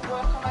place to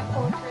work on my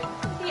poetry.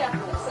 Here,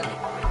 listen.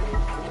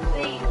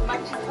 The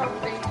mighty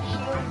concrete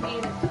shielding me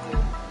in its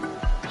gloom.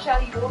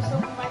 Shall you also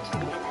be my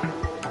tomb?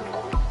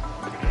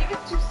 I think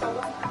it's too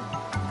solemn.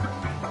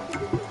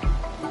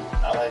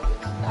 I like it.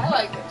 I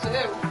like it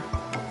too.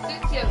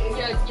 Suits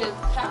your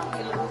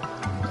family look.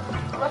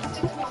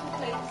 Rustic little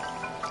place.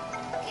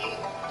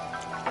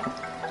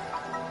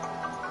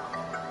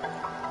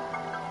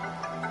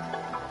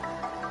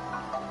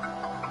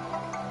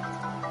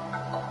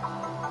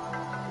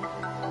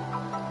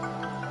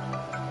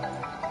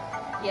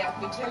 Yeah,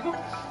 me too.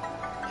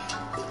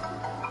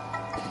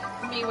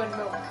 Me when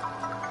milk.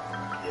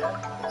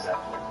 Yeah,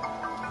 exactly.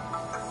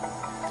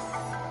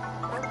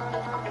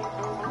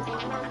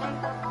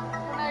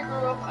 When I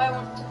grow up, I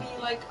want to be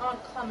like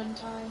Aunt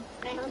Clementine.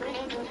 I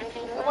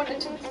wanted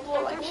to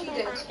explore like she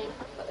did,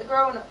 but the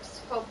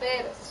grown-ups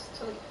forbade us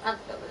to leave Ant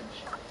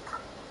Village.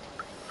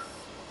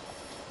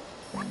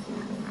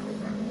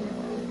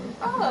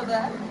 Oh, hello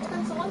there. It's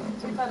been so long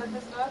since we've had a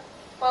visitor.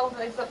 Well,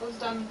 except those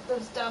damn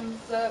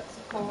Zerks,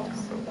 of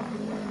course.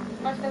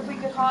 Imagine if we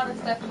could harness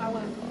their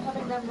power,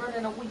 having them run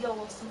in a wheel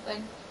or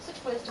something.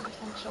 Such wasted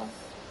potential.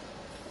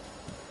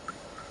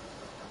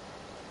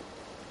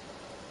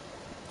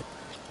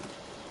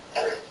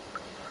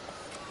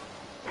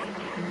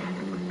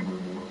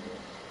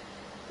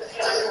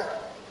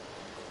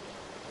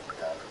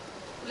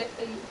 Lift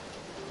you.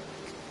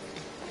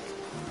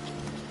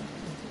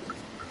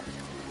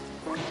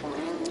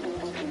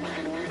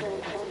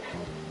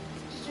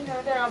 Did you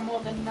know there are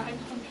more than 900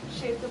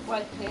 shades of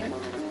white paint?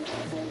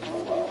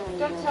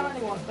 Don't tell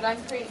anyone, but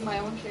I'm creating my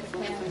own shade of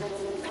paint.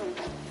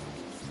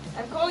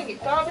 I'm calling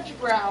it garbage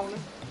brown.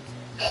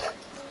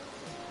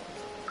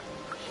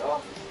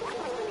 Sure.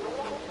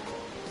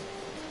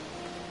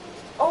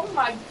 Oh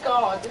my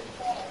god.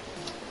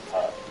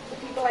 The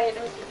people I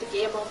interacted with the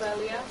game of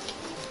earlier,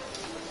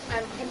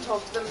 I can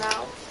talk to them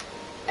now,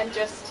 and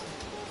just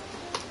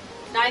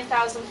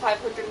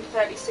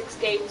 9,536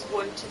 games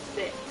 1 to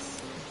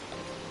 6.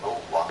 Oh,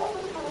 wow.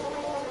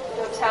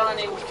 Don't tell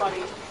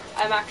anybody.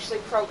 I'm actually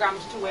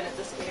programmed to win at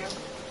this game.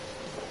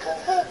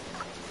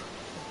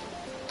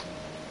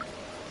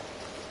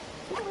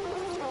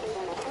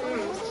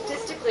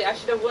 Statistically, I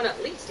should have won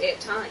at least 8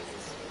 times.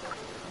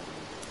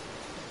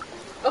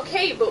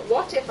 Okay, but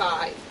what if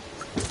I...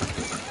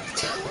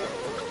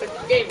 the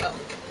game up.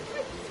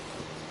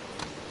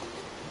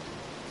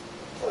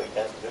 Oh, you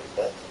can't do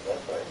that.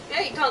 That's right.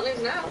 Yeah, you can't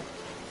lose now.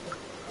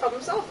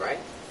 Problem solved, right?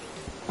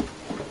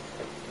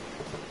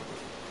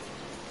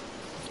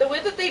 The way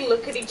that they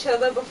look at each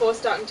other before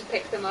starting to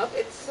pick them up,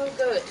 it's so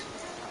good.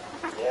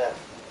 Yeah.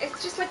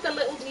 It's just like the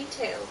little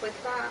details, like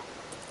that.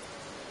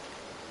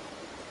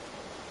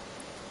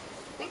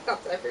 I think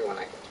that's everyone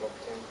I can talk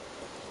to.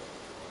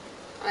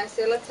 I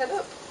say let's head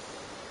up.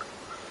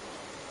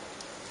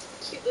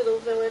 Cute little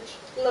village.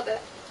 Love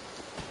it.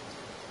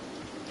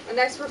 A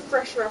nice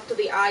refresher after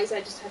the eyes I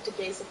just had to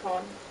gaze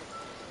upon.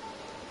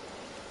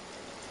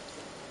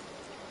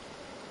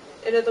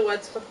 In other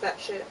words, fuck that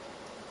shit.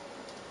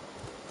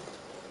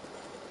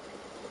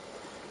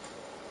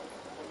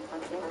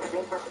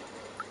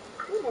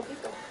 Ooh, more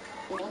people.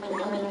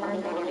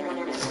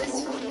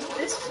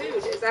 This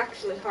food is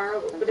actually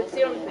horrible, but it's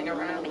the only thing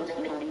around.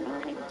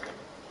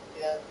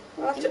 Yeah.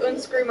 I'll have to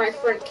unscrew my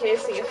front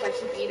casing if I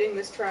keep eating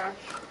this trash.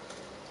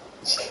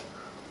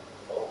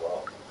 Oh,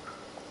 wow.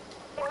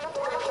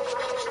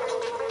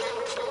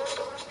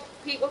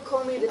 People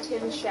call me the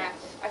Tiem chef.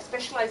 I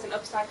specialize in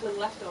upcycling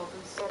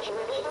leftovers.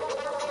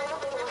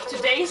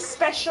 Today's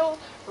special,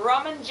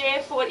 ramen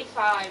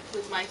J45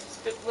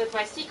 with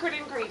my secret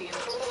ingredient.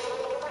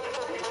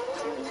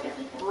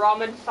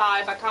 Ramen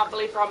 5. I can't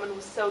believe ramen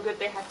was so good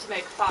they had to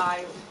make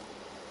 5.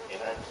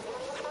 Yeah.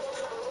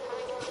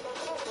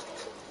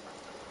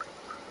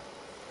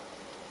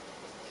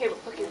 Okay, but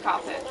fuck your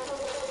carpet.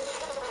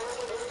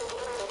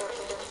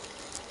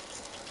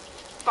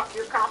 Fuck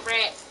your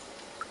carpet!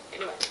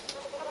 Anyway.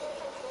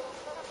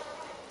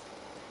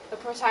 The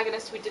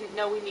protagonist we didn't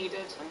know we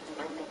needed.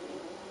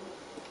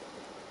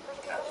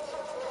 A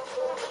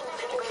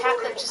cat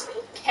that just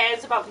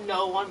cares about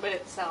no one but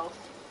itself.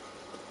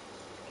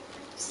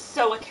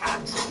 So a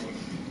cat.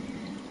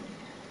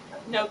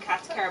 No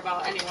cats care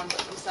about anyone but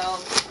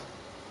themselves.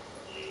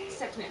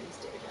 Except maybe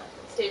Stasia.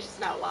 Stasia's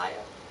an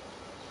outlier.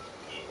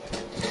 Yeah.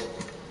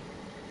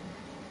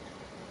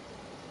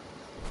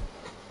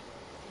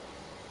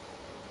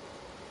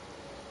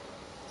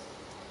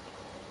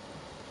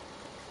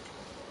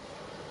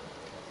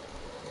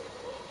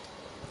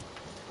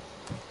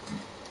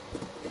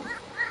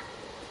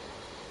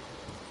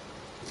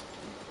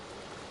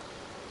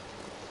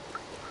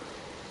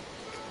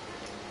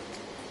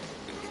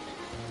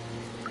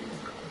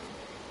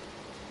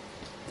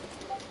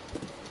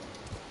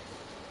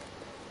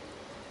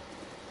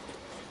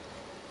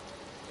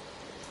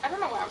 don't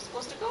know where I'm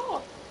supposed to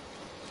go.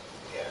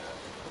 Yeah.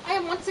 I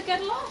am once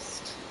again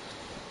lost.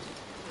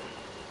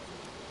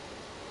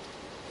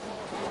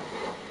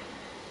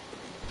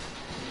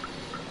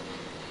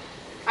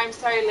 I'm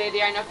sorry,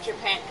 lady, I knocked your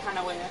paint can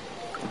away.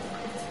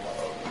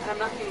 And I'm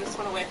knocking this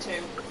one away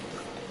too.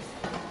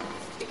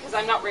 Because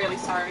I'm not really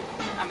sorry.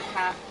 I'm a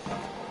cat.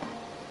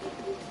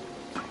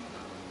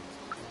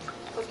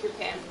 Fuck your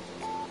pen.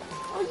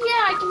 Oh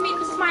yeah, I can meet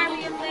the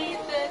smiley and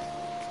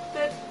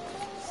the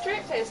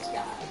straight-faced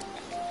guy.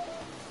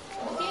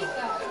 Okay,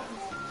 guys.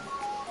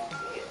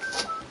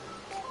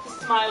 The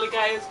smiley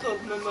guy is called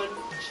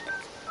Mamunch.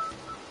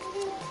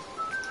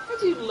 I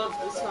do love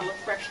the smell of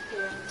fresh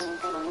paint.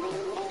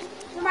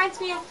 Reminds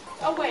me of...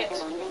 Oh wait.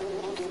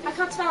 I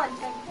can't smell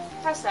anything.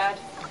 How sad.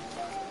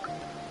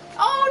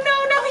 Oh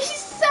no, he's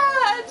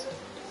sad!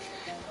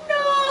 No!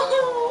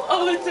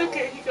 Oh, it's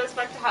okay. He goes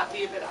back to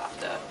happy a bit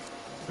after.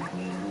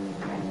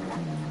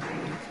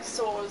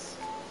 Sores.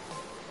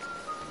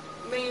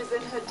 May is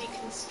in her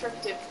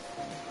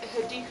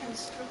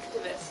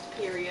deconstructivist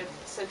period,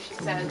 so she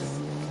says.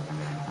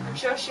 I'm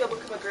sure she'll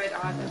become a great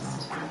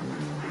artist.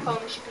 If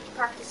only she could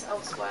practice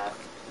elsewhere.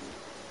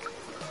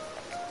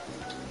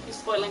 You're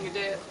spoiling your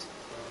date.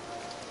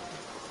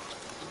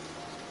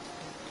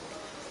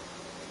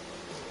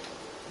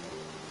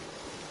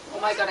 Oh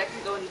my god, I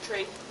can go in the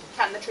tree.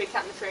 Cat in the tree,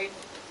 cat in the tree.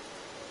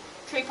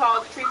 Tree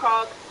pog, tree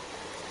pog.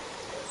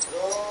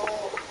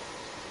 No.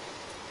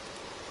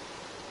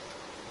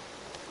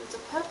 There's a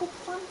purple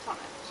plant on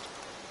it.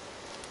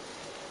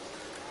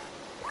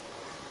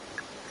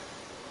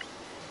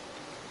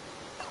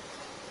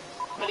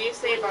 What do you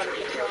say about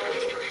it,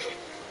 flowers?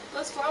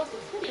 Those flowers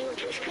are pretty.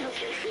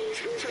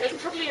 There's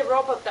probably a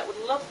robot that would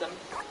love them.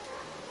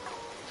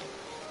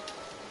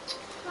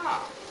 Huh.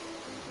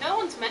 No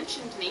one's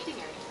mentioned needing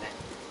anything.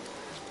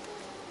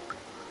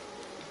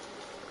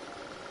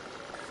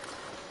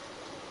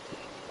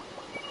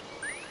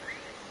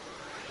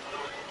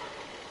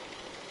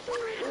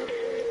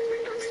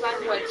 This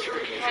language,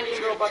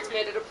 companion robots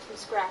made it up from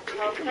scratch.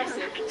 How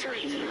impressive.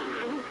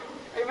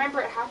 I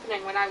remember it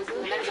happening when I was in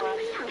the network.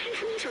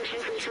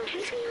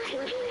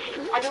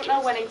 I don't know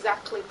when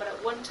exactly, but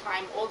at one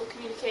time all the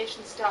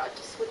communication started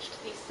to switch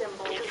to these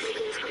symbols.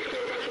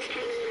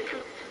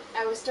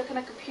 I was stuck in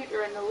a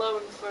computer and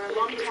alone for a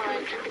long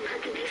time,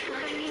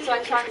 so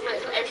I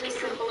translated every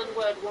symbol and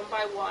word one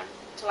by one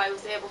until I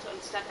was able to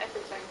understand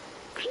everything.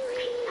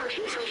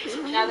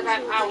 Now that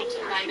I'm out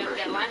and I know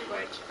their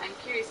language, I'm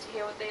curious to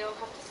hear what they all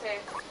have to say.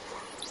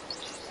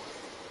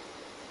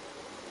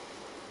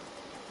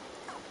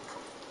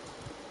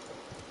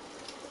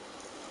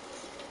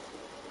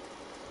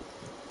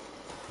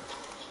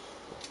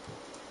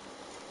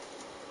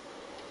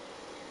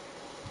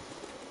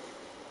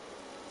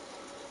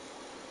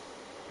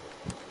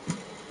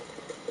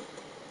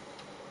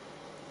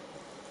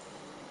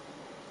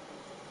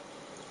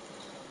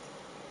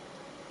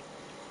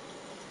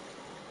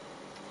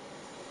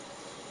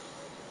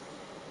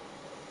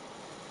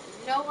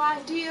 No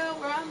idea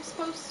where I'm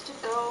supposed to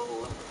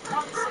go.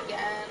 Once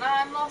again,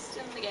 I'm lost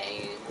in the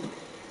game.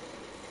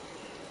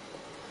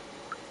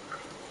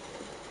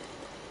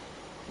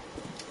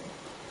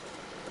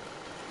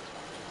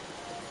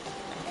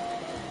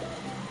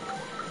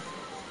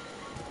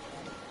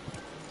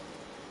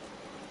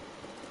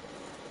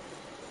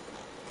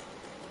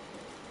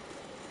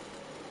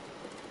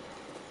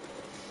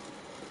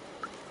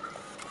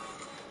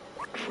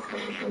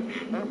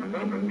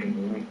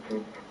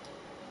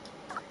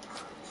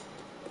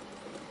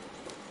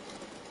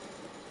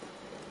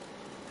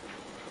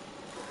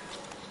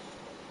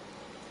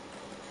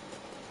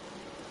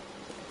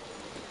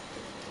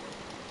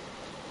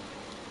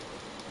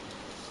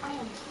 I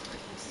am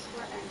fucking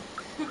sweating.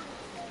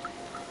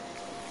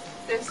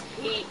 This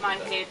heat, my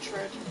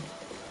hatred.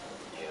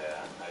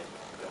 Yeah, I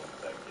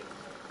don't like it.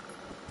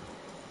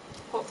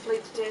 Hopefully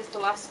today's the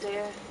last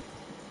day.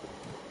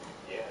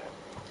 Yeah.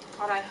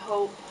 God, I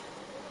hope.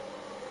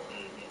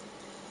 Mm-hmm.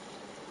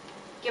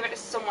 Give it to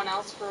someone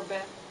else for a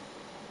bit.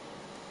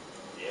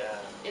 Yeah.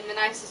 In the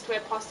nicest way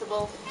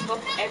possible.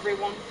 Fuck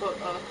everyone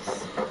but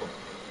us.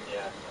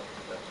 Yeah.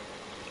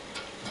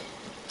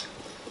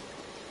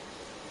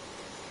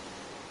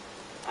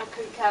 I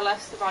couldn't care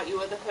less about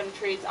you other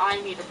countries. I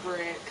need a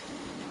break.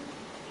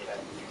 Yeah,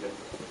 you could.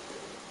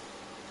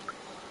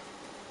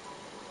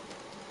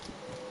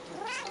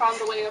 Found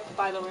the way up,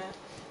 by the way.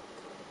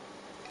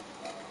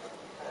 Hell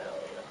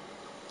yeah.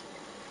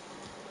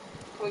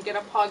 Can we get a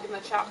pog in the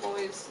chat,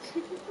 boys?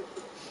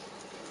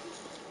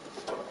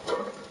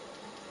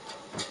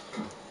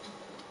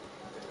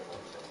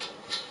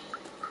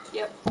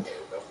 Yep. There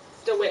you go.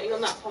 Still waiting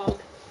on that pog.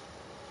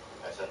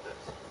 I sent it.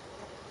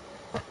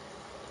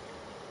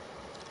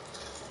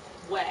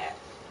 Where?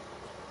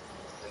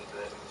 Into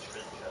the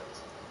screenshot.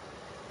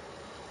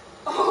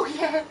 Oh,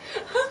 yeah.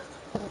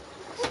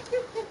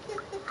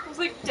 I was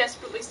like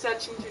desperately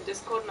searching through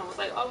Discord and I was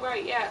like, oh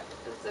right, yeah,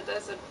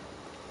 there's a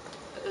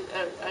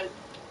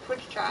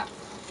Twitch chat.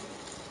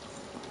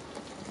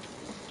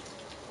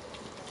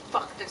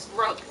 Fuck this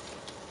rug.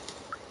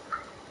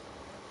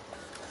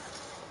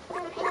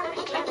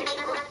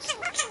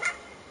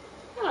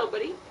 Hello,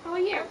 buddy. How are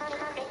you?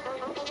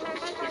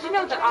 Did you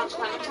know that Aunt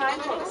Clementine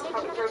taught us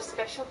how to grow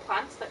special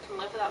plants that can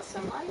live without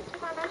sunlight?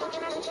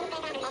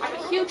 I have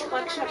a huge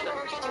collection of them.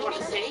 Do you want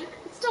to see?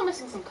 It's still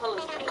missing some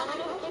colours.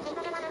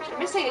 I'm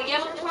missing a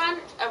yellow plant,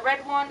 a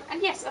red one,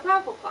 and yes, a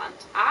purple plant.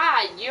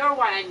 Ah, you're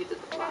why I needed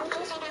the plant.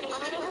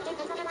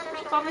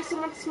 If only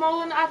someone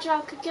small and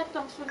agile could get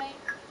them for me.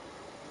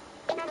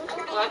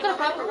 Well, I've got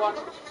a purple one.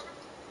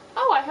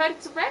 Oh, I heard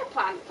it's a rare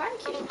plant.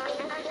 Thank you.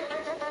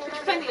 Could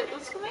you find the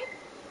others for me?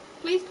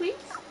 Please, please.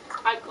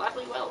 I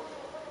gladly will.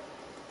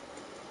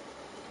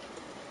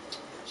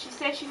 She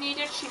said she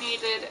needed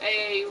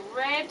a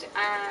red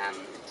and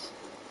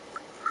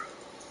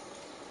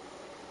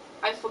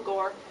I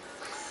forgot.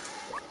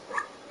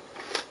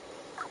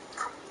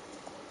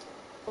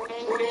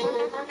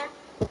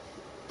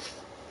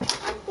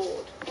 I'm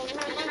bored.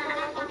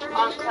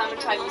 Aunt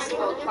Clementine used to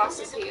hold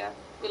classes here.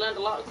 We learned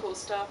a lot of cool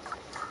stuff.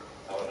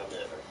 I want to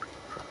meet her.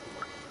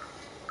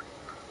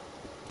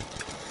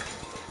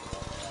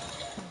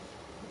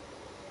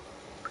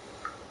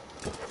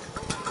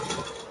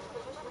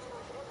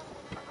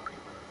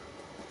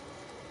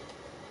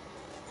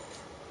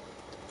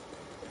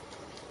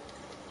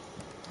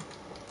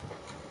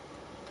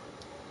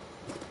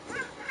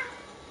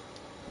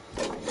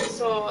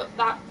 So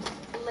that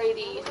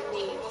lady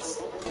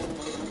needs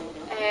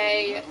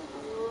a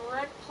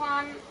red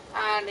plant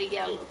and a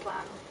yellow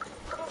plant.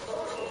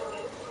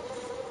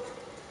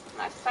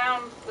 And I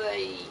found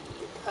the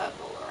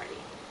purple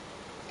already.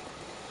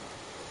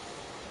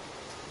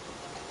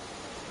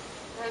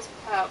 There's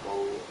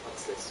purple.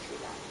 What's this tree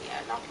down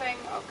here? Nothing?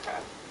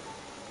 Okay.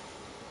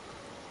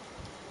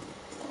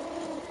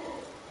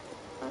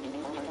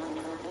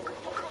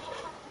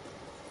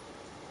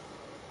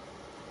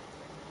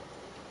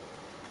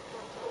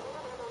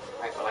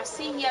 Right, well I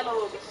see yellow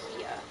over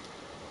here.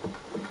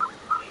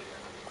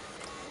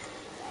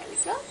 There we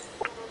go.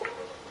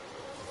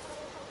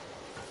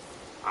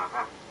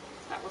 Aha.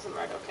 That wasn't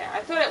red, okay. I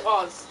thought it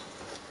was.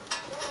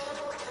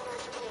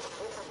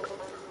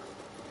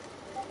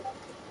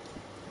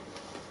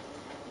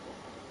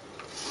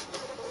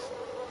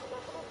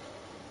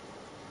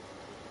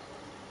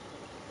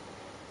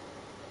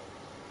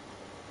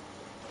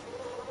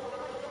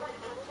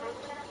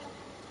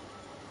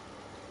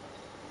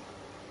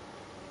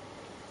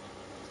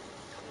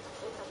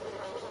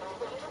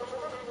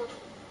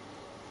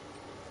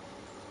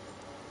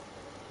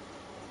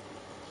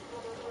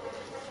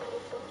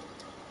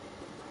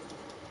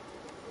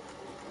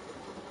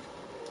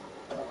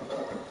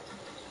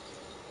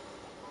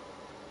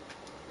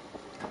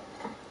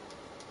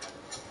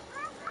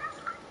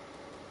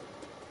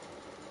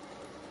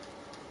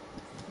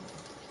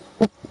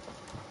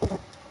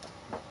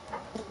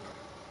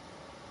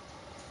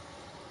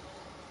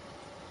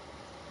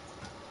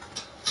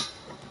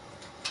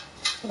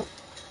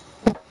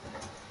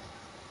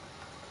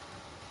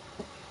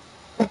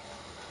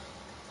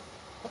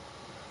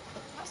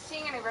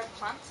 Red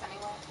plants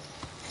anywhere.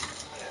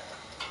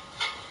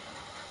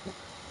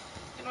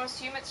 You know,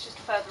 assume it's just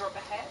further up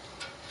ahead.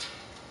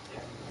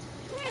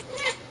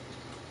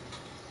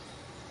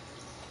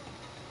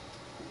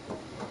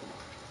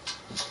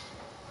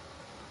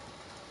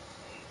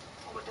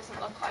 Oh, it doesn't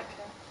look like it.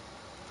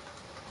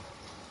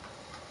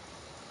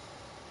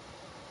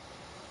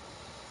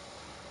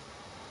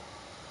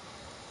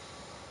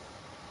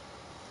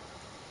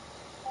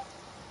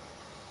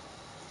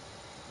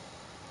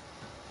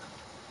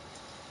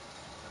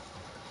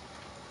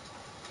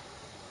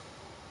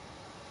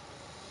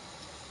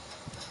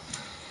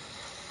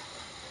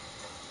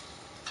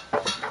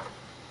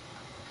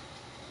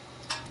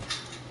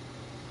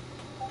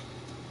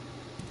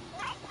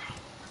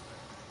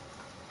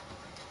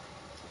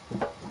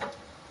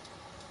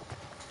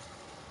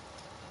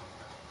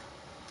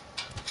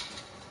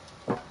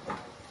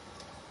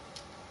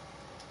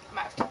 I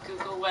might have to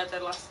Google where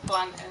the last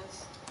plant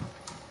is.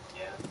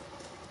 Yeah.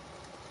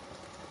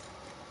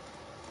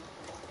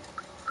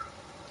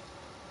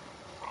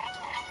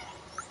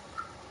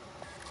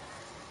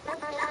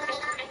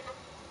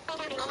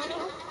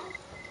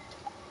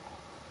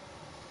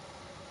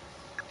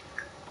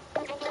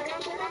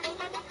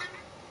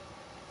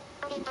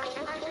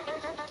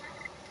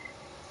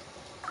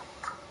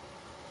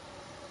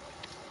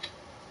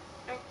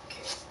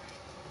 Okay.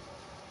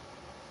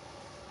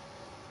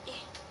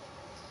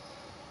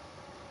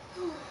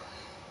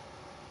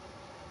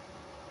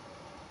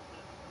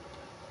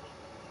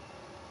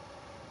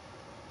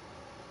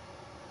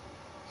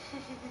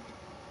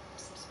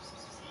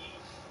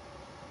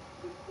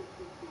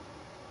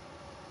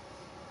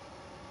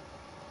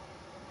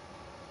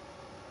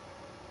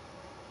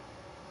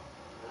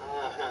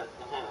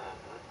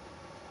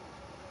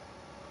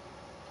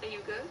 Are you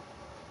good?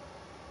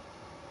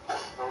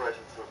 I'm ready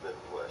for a bit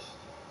of West.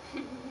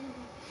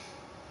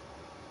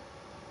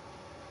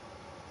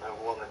 I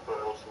want it, but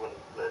I also want to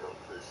play it on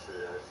PC,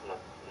 and it's not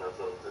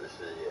on PC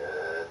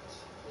yet.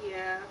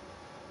 Yeah.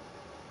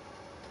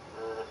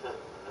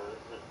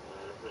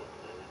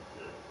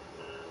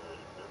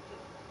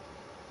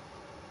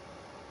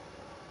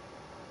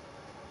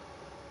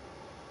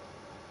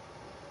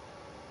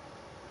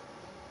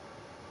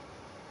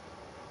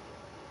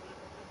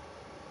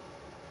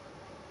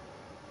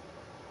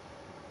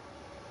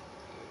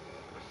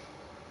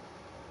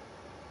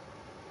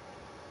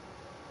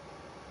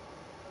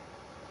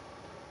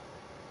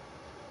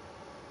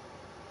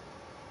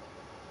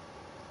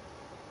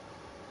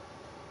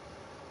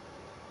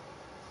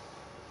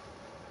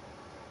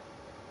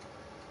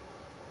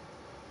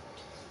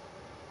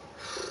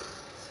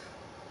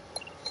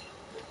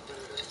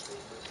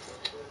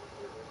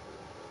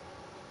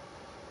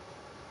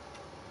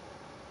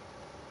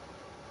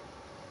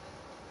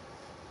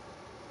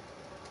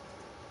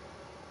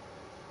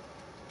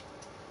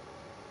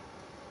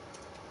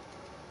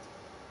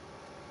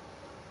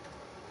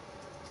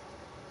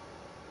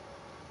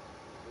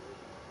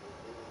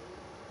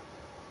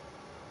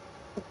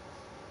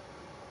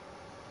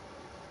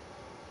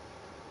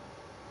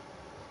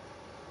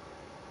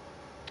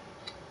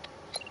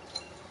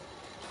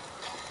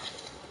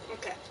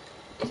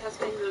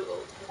 and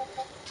Googled.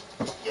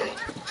 Yay.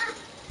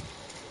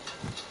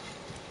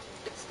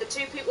 It's the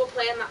two people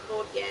playing that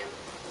board game.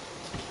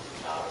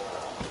 Ah.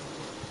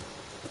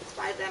 It's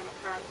by them,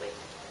 apparently.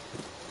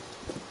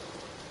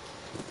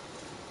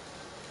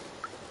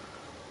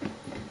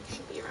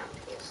 Should be around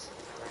here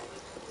somewhere, right?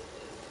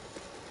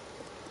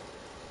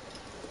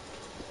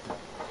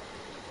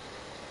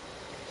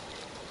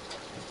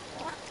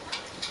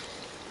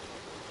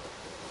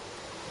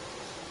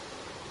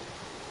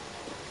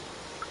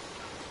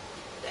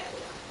 There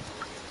we are.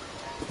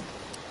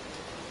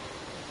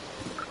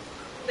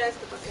 There's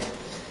the bucket.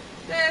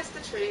 There's the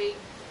tree.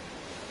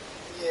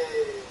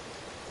 Yay.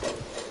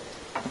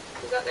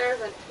 We got there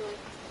eventually.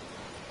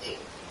 Yeah.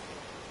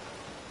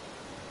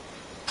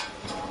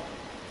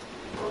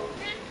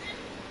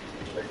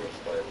 Lego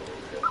Spiral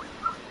real.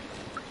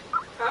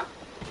 Huh?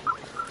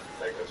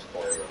 Lego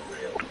Spiral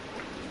real.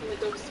 And we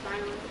go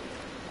spiraling.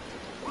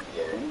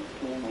 Yeah.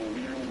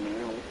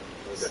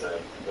 We're gonna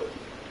put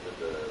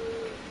the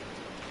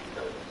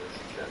calendars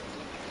chat.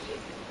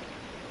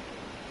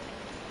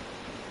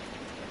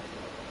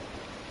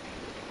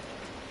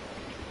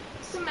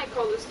 Some might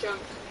call this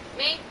junk.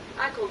 Me,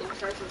 I call them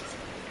treasures.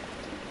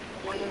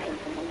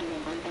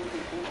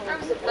 I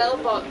was a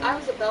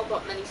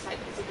bellbot many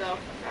cycles ago.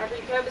 I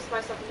repurposed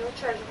myself into a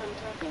treasure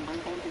hunter.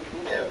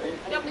 Yeah,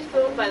 Don't be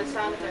fooled by the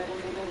sound of it.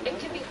 It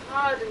can be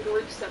hard and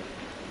gruesome.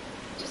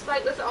 Just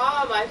like this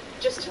arm I've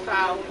just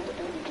found.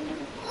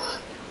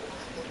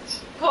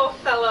 Poor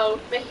fellow,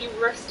 may he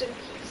rest in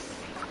peace.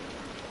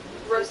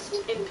 Rust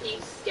in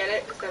peace, get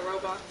it? Because they're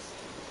robots.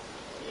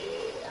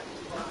 yeah.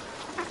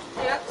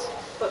 Yeah, that's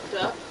fucked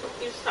up.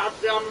 You stabbed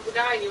the arm of the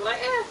guy and you were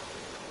like, eh.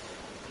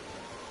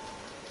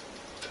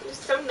 He was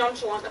so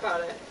nonchalant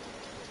about it.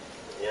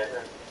 Yeah.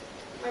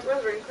 My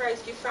brother in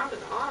Christ, you found an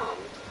arm.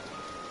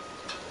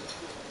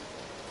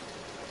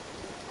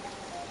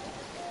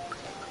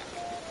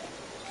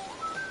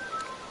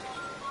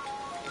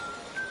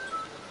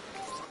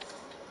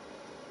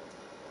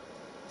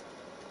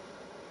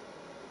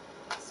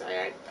 Sorry,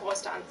 I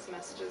paused to answer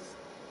messages.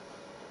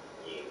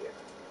 Yeah.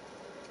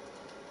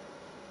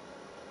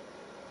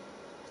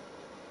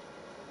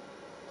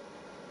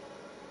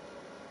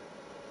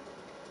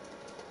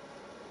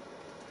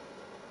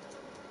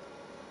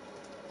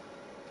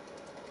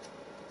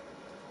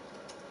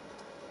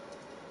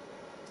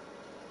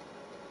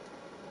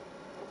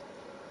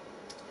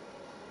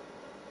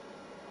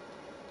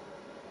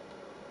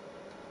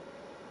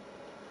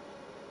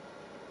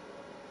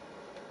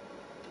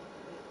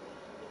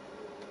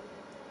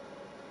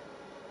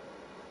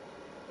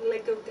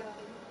 Lego guy.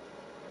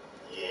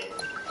 Yeah.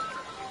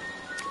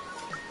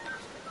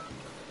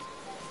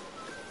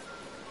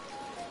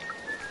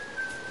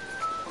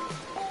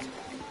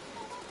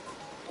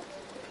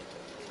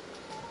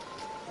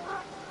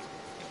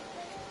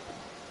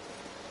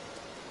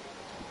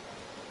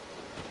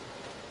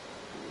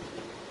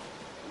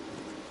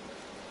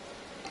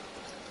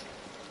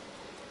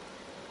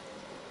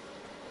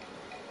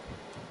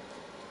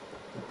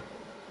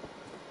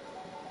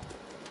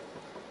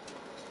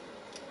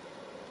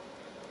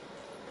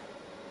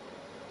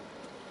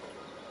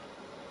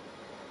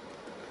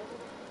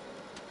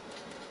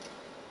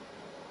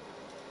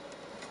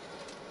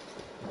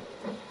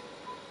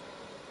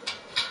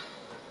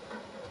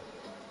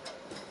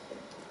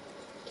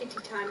 Kitty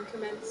time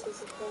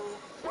commences of all.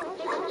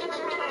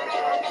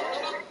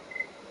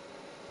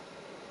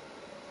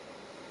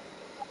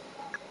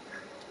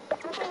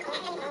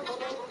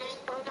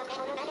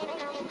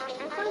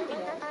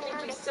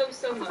 Thank you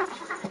so much.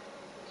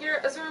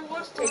 Here, as a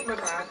reward, take my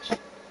badge.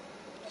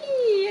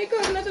 Yee, I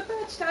got another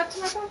badge to add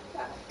to my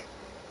backpack.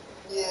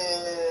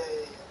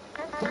 Yay.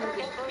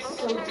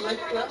 So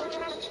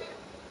drifter.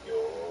 Yo.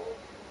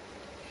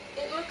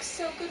 It looks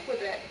so good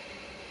with it.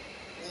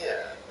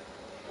 Yeah.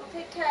 Well,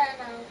 take care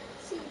now.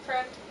 See you,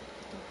 friend.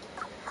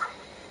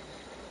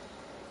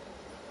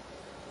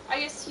 I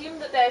assume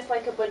that there's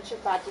like a bunch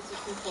of badges you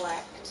can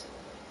collect.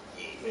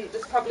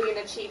 There's probably an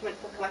achievement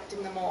for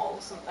collecting them all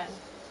or something.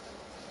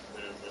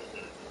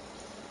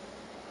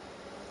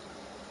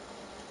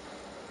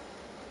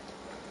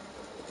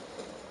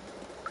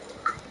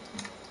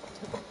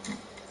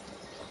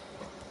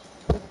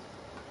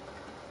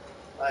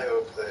 I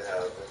hope they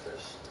have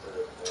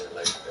just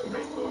like a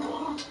rainbow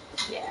one.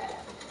 Yeah.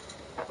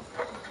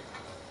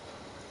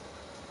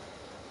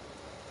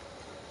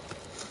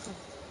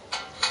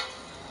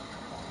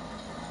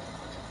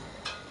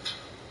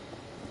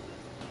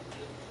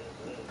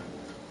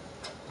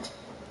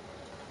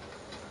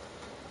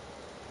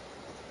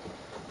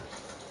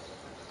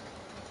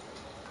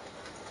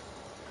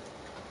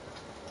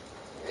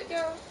 Here we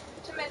go.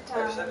 To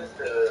Midtown. I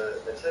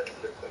said to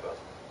look them up.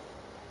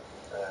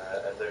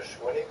 And there's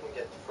one you can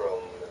get from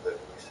the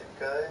music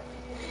guy.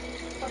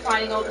 For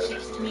finding all the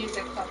cheapest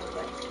music,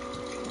 probably.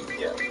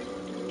 Yeah.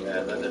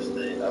 And then there's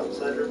the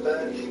outsider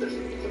badge. There's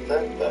the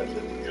that badge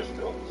that you just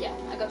got. Yeah,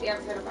 I got the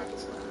outsider badge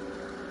as well.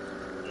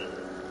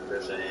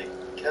 There's a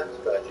cat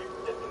badge you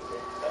can get in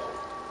Midtown.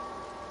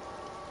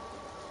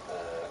 I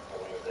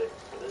want to take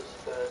this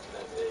badge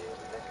and a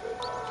Neko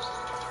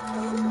badge.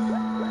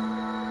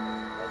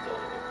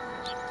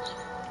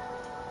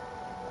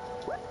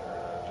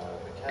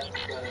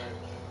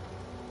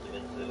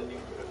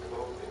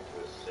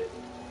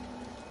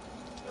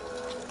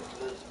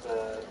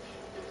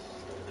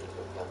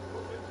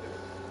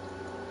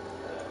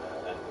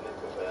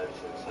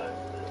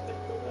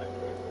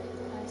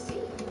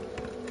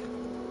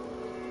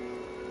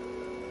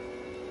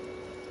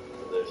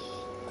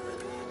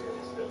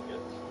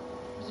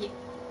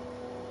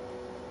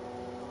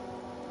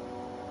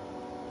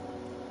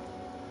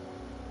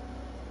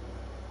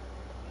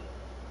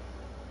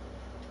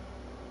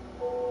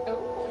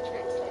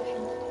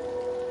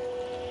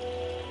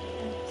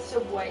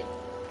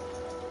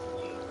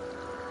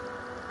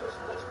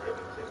 Nice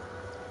gaming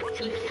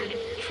too.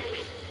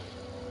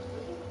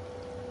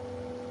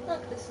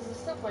 Look, this is a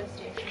subway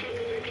station.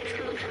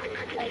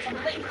 I'd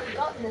completely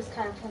forgotten this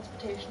kind of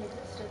transportation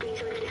existed.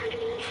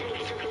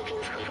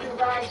 The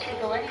ride could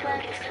go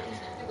anywhere in the city.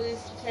 People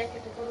used to take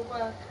it to go to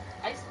work.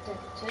 I used to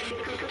take it too.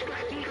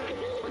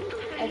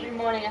 Every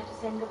morning after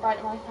saying goodbye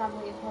to my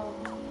family at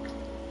home.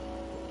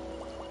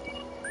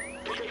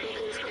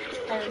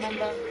 I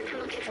remember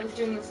I was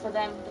doing this for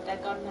them, but they're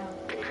gone now.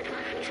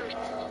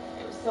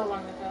 It was so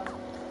long ago.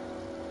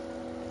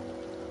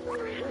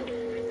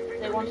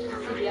 They wanted to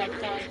see the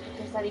outside,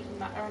 but does that even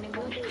matter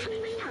anymore?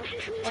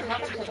 What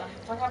happened to them?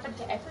 What happened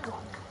to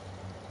everyone?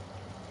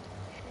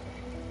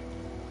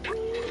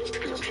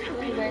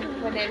 Anyway,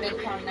 we're near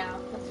Midtown now.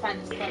 Let's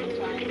find this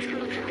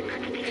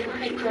Clementine. Take a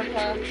picture of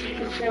her. You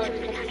can show it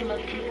to some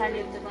of the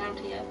companions around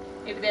here.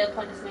 Maybe they'll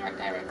point us in the right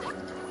direction.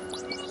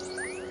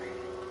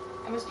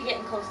 I must be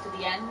getting close to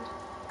the end.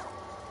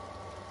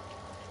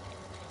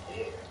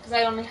 Because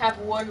I only have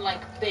one,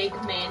 like, big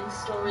main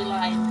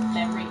storyline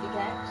memory to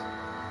get.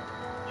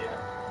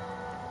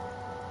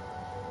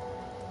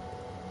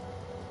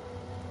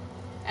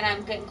 And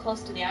I'm getting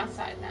close to the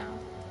outside now.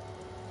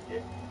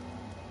 Yeah.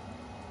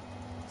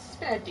 This has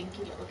been a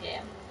dinky little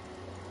game.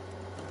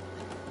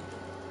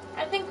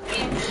 I think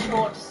being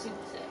short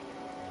suits it.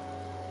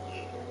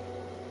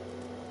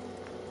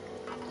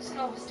 Doesn't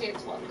overstay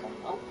its welcome.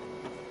 Oh.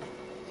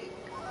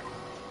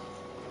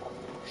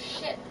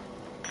 Shit.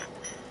 Is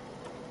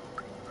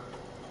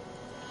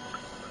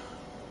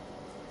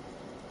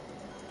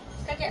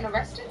this guy getting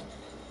arrested?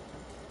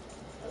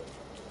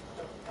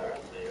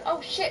 Apparently, yeah. Oh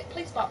shit,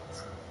 police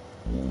box.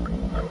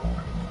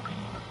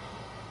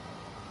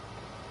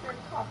 You're a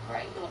cop,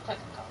 right? You look like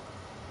a cop.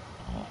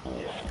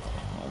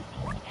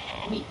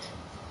 Meet.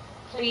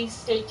 Please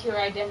state your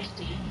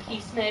identity.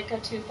 Peacemaker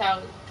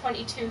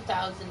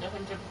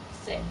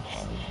 22,106.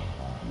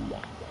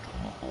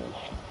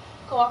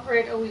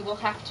 Cooperate or we will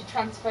have to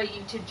transfer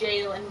you to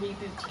jail and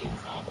reboot you.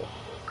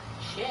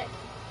 Shit.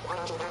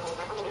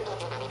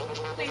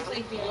 Please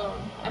leave me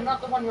alone. I'm not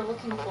the one you're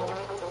looking for.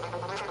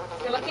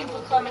 If you're looking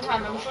for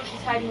Clementine, I'm sure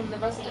she's hiding in the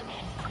residence.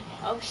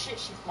 Oh shit,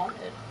 she's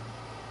wanted.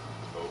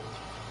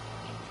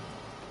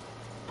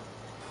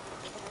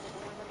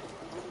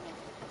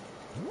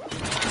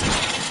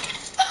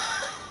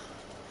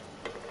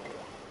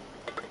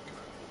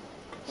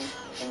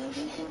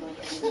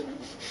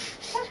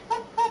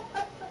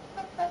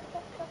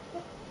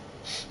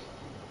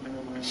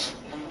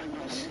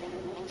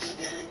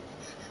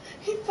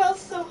 He fell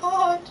so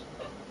hard.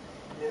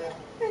 Yeah.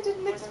 I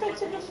didn't expect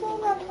him to fall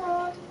that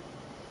hard.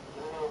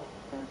 No.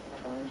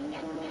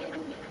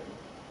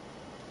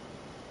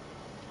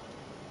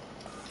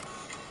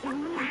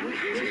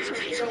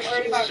 Don't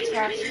worry about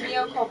trash.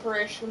 Neo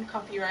Corporation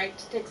copyright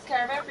takes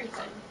care of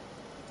everything.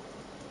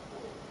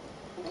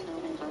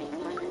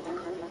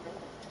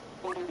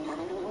 I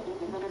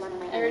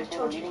already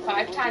told you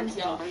 5 times,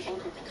 Josh.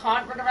 You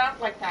can't run around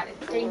like that.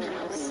 It's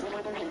dangerous.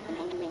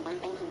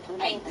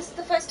 Hey, this is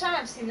the first time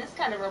I've seen this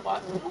kind of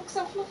robot. It looks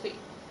so fluffy.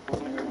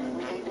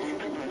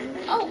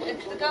 Oh,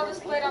 it's the girl who's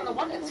played on the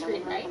wanted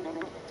screen, right?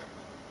 You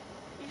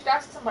should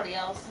ask somebody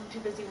else. I'm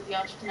too busy with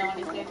Yosh to know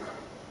anything.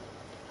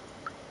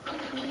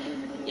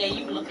 Yeah,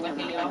 you look like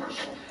a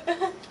Yosh.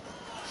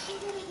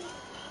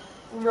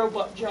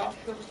 Robot Josh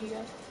over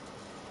here.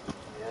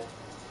 Yeah.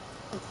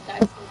 Guys,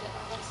 go get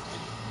arrested.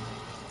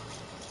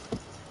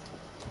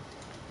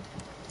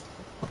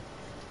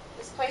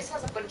 This place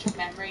has a bunch of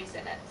memories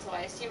in it, so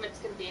I assume it's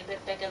going to be a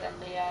bit bigger than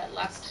the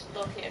last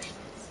locations.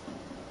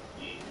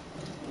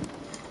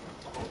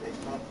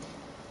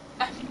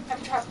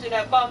 I'm trapped in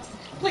a box.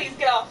 Please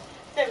get off.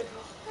 There we go.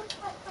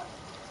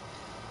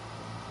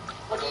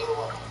 What do you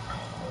want?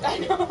 I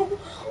know.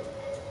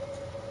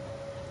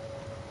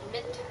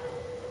 Midtown.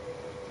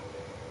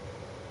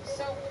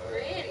 So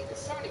pretty. There's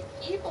so many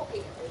people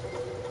here.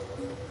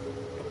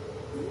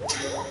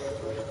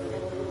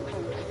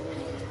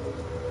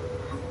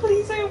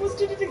 Please, I almost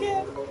did it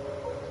again.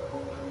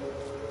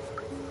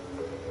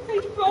 I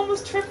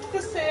almost tripped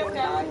the same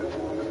guy.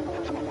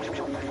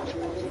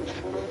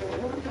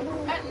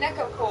 At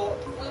Neco Corp,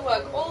 we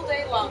work all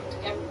day long to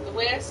get the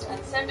waste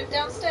and send it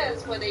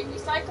downstairs where they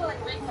recycle and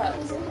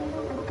repurpose it.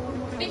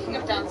 Speaking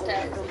of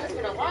downstairs, it's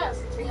been a while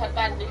since we had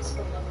bad news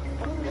from them.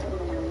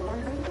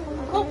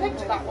 Cool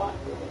picture, that one.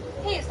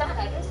 Hey, is that an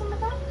address on the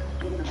back?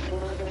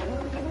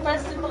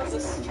 First symbol is a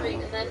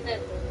street, and then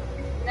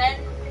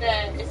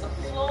there is a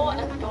floor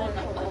and door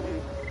number.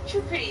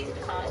 Should be pretty easy to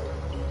find.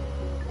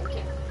 Thank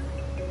you.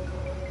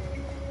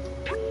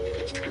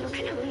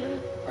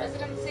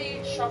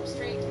 Residency, Shop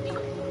Street, B.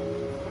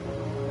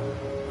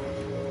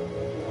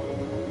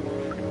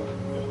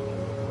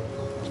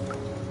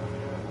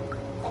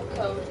 What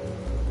code?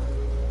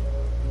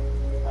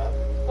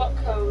 What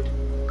code?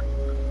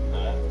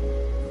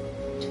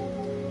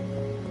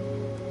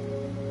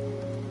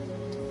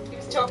 He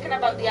was talking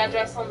about the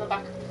address on the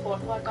back of the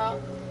photo I got.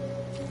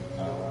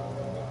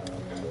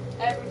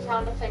 I haven't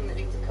found a thing that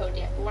needs a code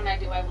yet, but when I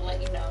do, I will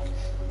let you know.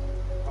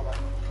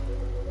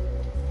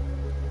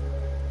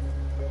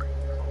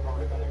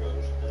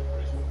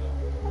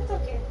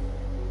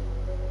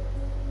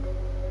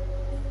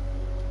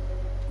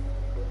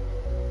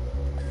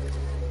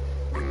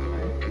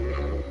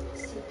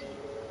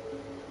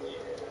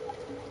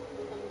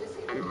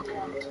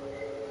 Want.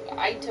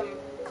 Item.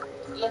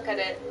 Look at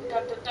it. ...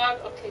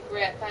 Okay,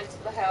 great. Thanks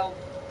for the help.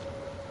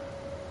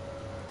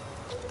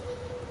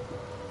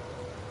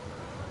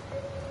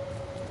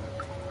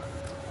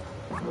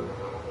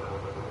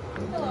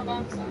 Hello,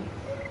 bouncer.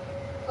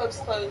 Club's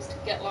closed.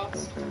 Get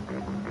lost.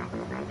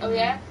 Oh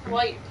yeah?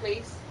 Why,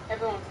 please?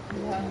 Everyone's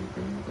looking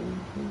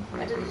for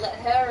her. I didn't let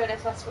her in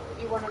if that's what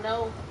you want to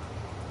know.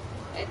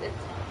 It's not,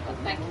 but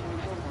thank you.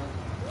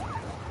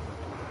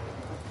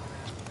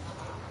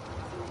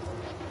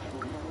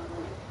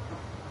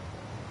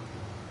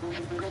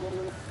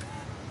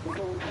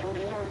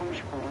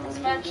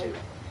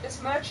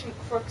 This merchant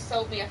crook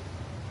sold me a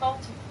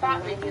faulty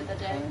battery the other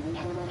day.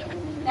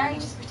 Now he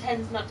just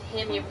pretends not to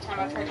hear me every time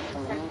I try to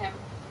confront him.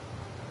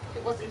 If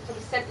it wasn't for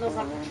the sentinels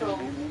on patrol,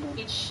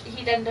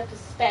 he'd end up as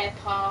spare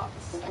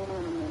parts.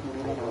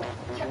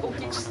 Oh,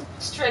 you just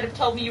straight up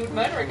told me you would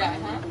murder a guy,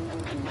 huh?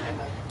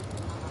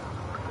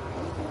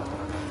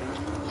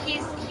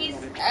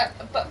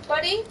 But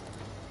buddy,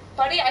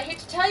 I hate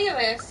to tell you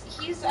this,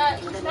 he's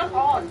not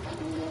on.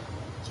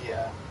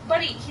 Yeah.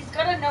 Buddy, he's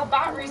got a no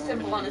battery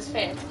symbol on his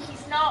face.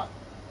 He's not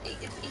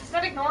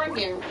ignoring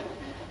you.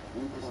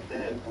 He's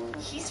dead.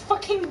 He's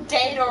fucking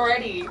dead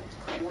already.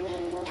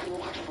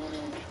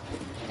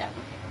 Yeah.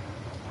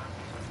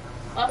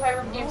 Well, if I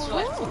rub against your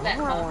legs, what then,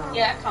 huh?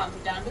 Yeah, that calms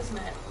you down, doesn't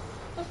it?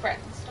 We're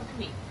friends, don't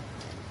be mean.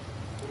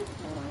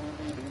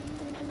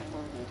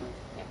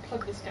 Yeah,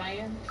 plug this guy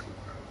in.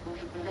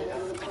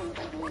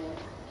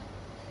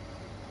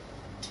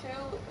 2,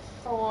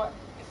 4,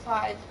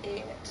 5,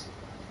 8.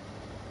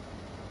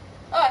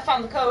 Oh, I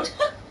found the code.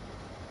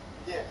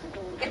 Yeah.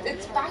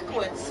 It's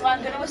backwards, so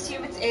I'm going to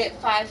assume it's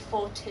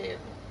 8542.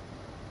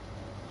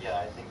 Yeah,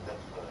 I think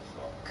that's what I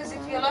saw. Because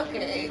if you look at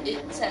it,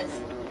 it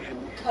says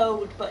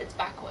code, but it's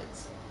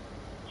backwards.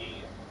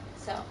 Yeah.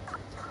 So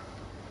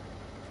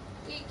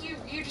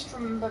you just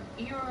remember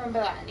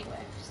that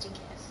anyway, just in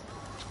case.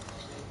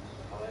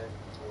 5,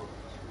 4,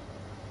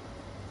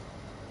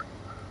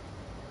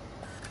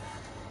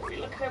 2. We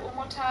look at it one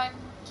more time.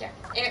 Yeah,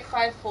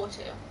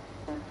 8542.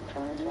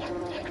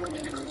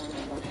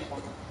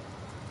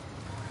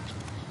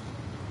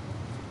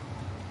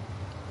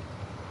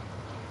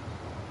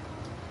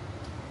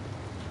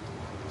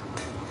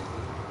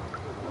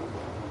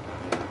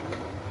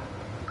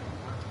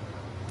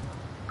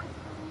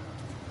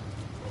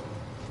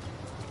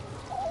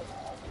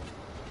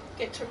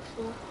 Get tripped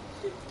fool.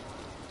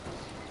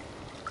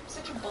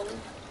 Such a bully.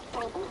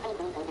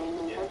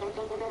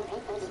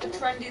 The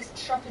trend is to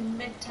shop in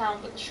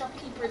Midtown, but the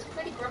shopkeeper is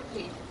pretty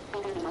grumpy.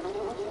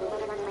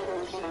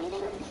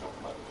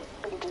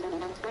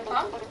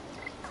 Huh?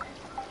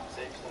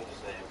 Safe's in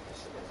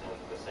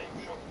the same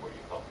shop where you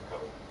got the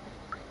code.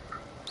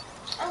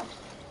 Oh.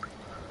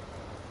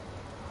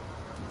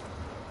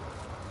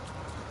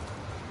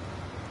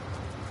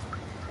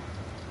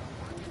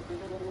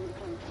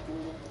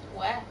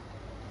 Where?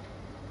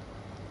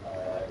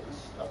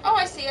 It's up Oh,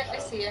 I in see it, I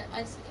the see it,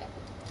 I see it.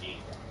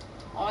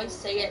 Yeah. I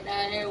see it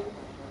now.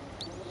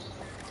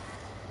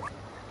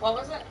 What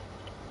was it?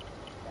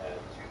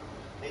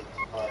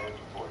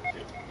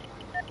 28542.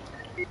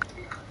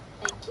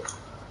 Thank you.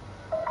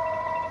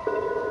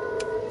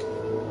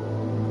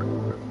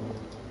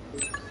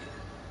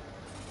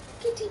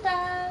 Kitty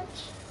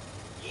badge.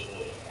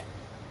 Yeah.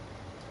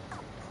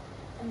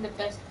 I'm the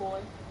best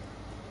boy.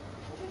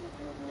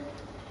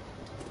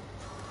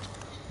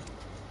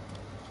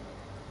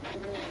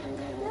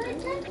 Right,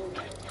 Dad?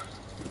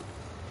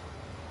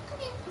 Come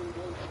here.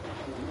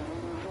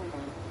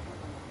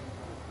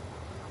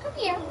 Come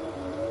here.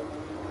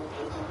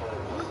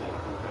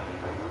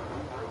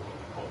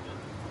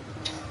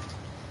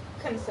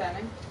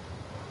 Concerning.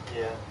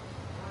 Yeah.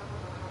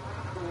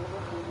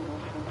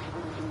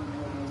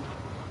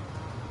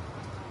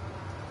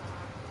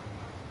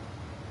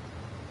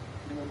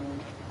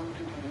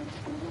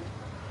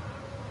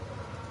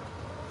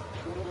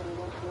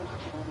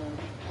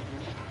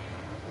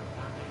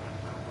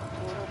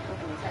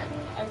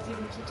 I was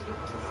even cute to give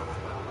kisses.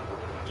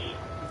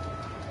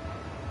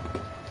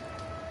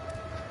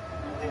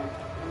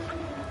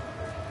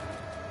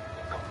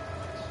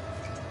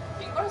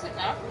 What is it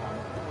now?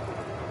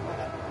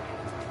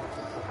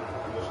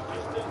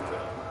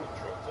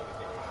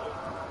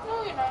 No,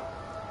 you're not.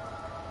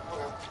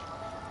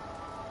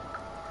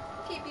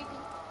 Okay, baby.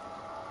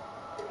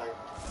 Good night.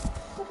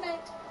 Good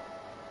night.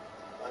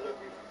 I love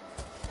you.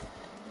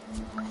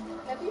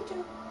 Love you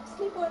too.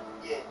 Sleep well.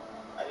 Yeah.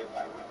 I will.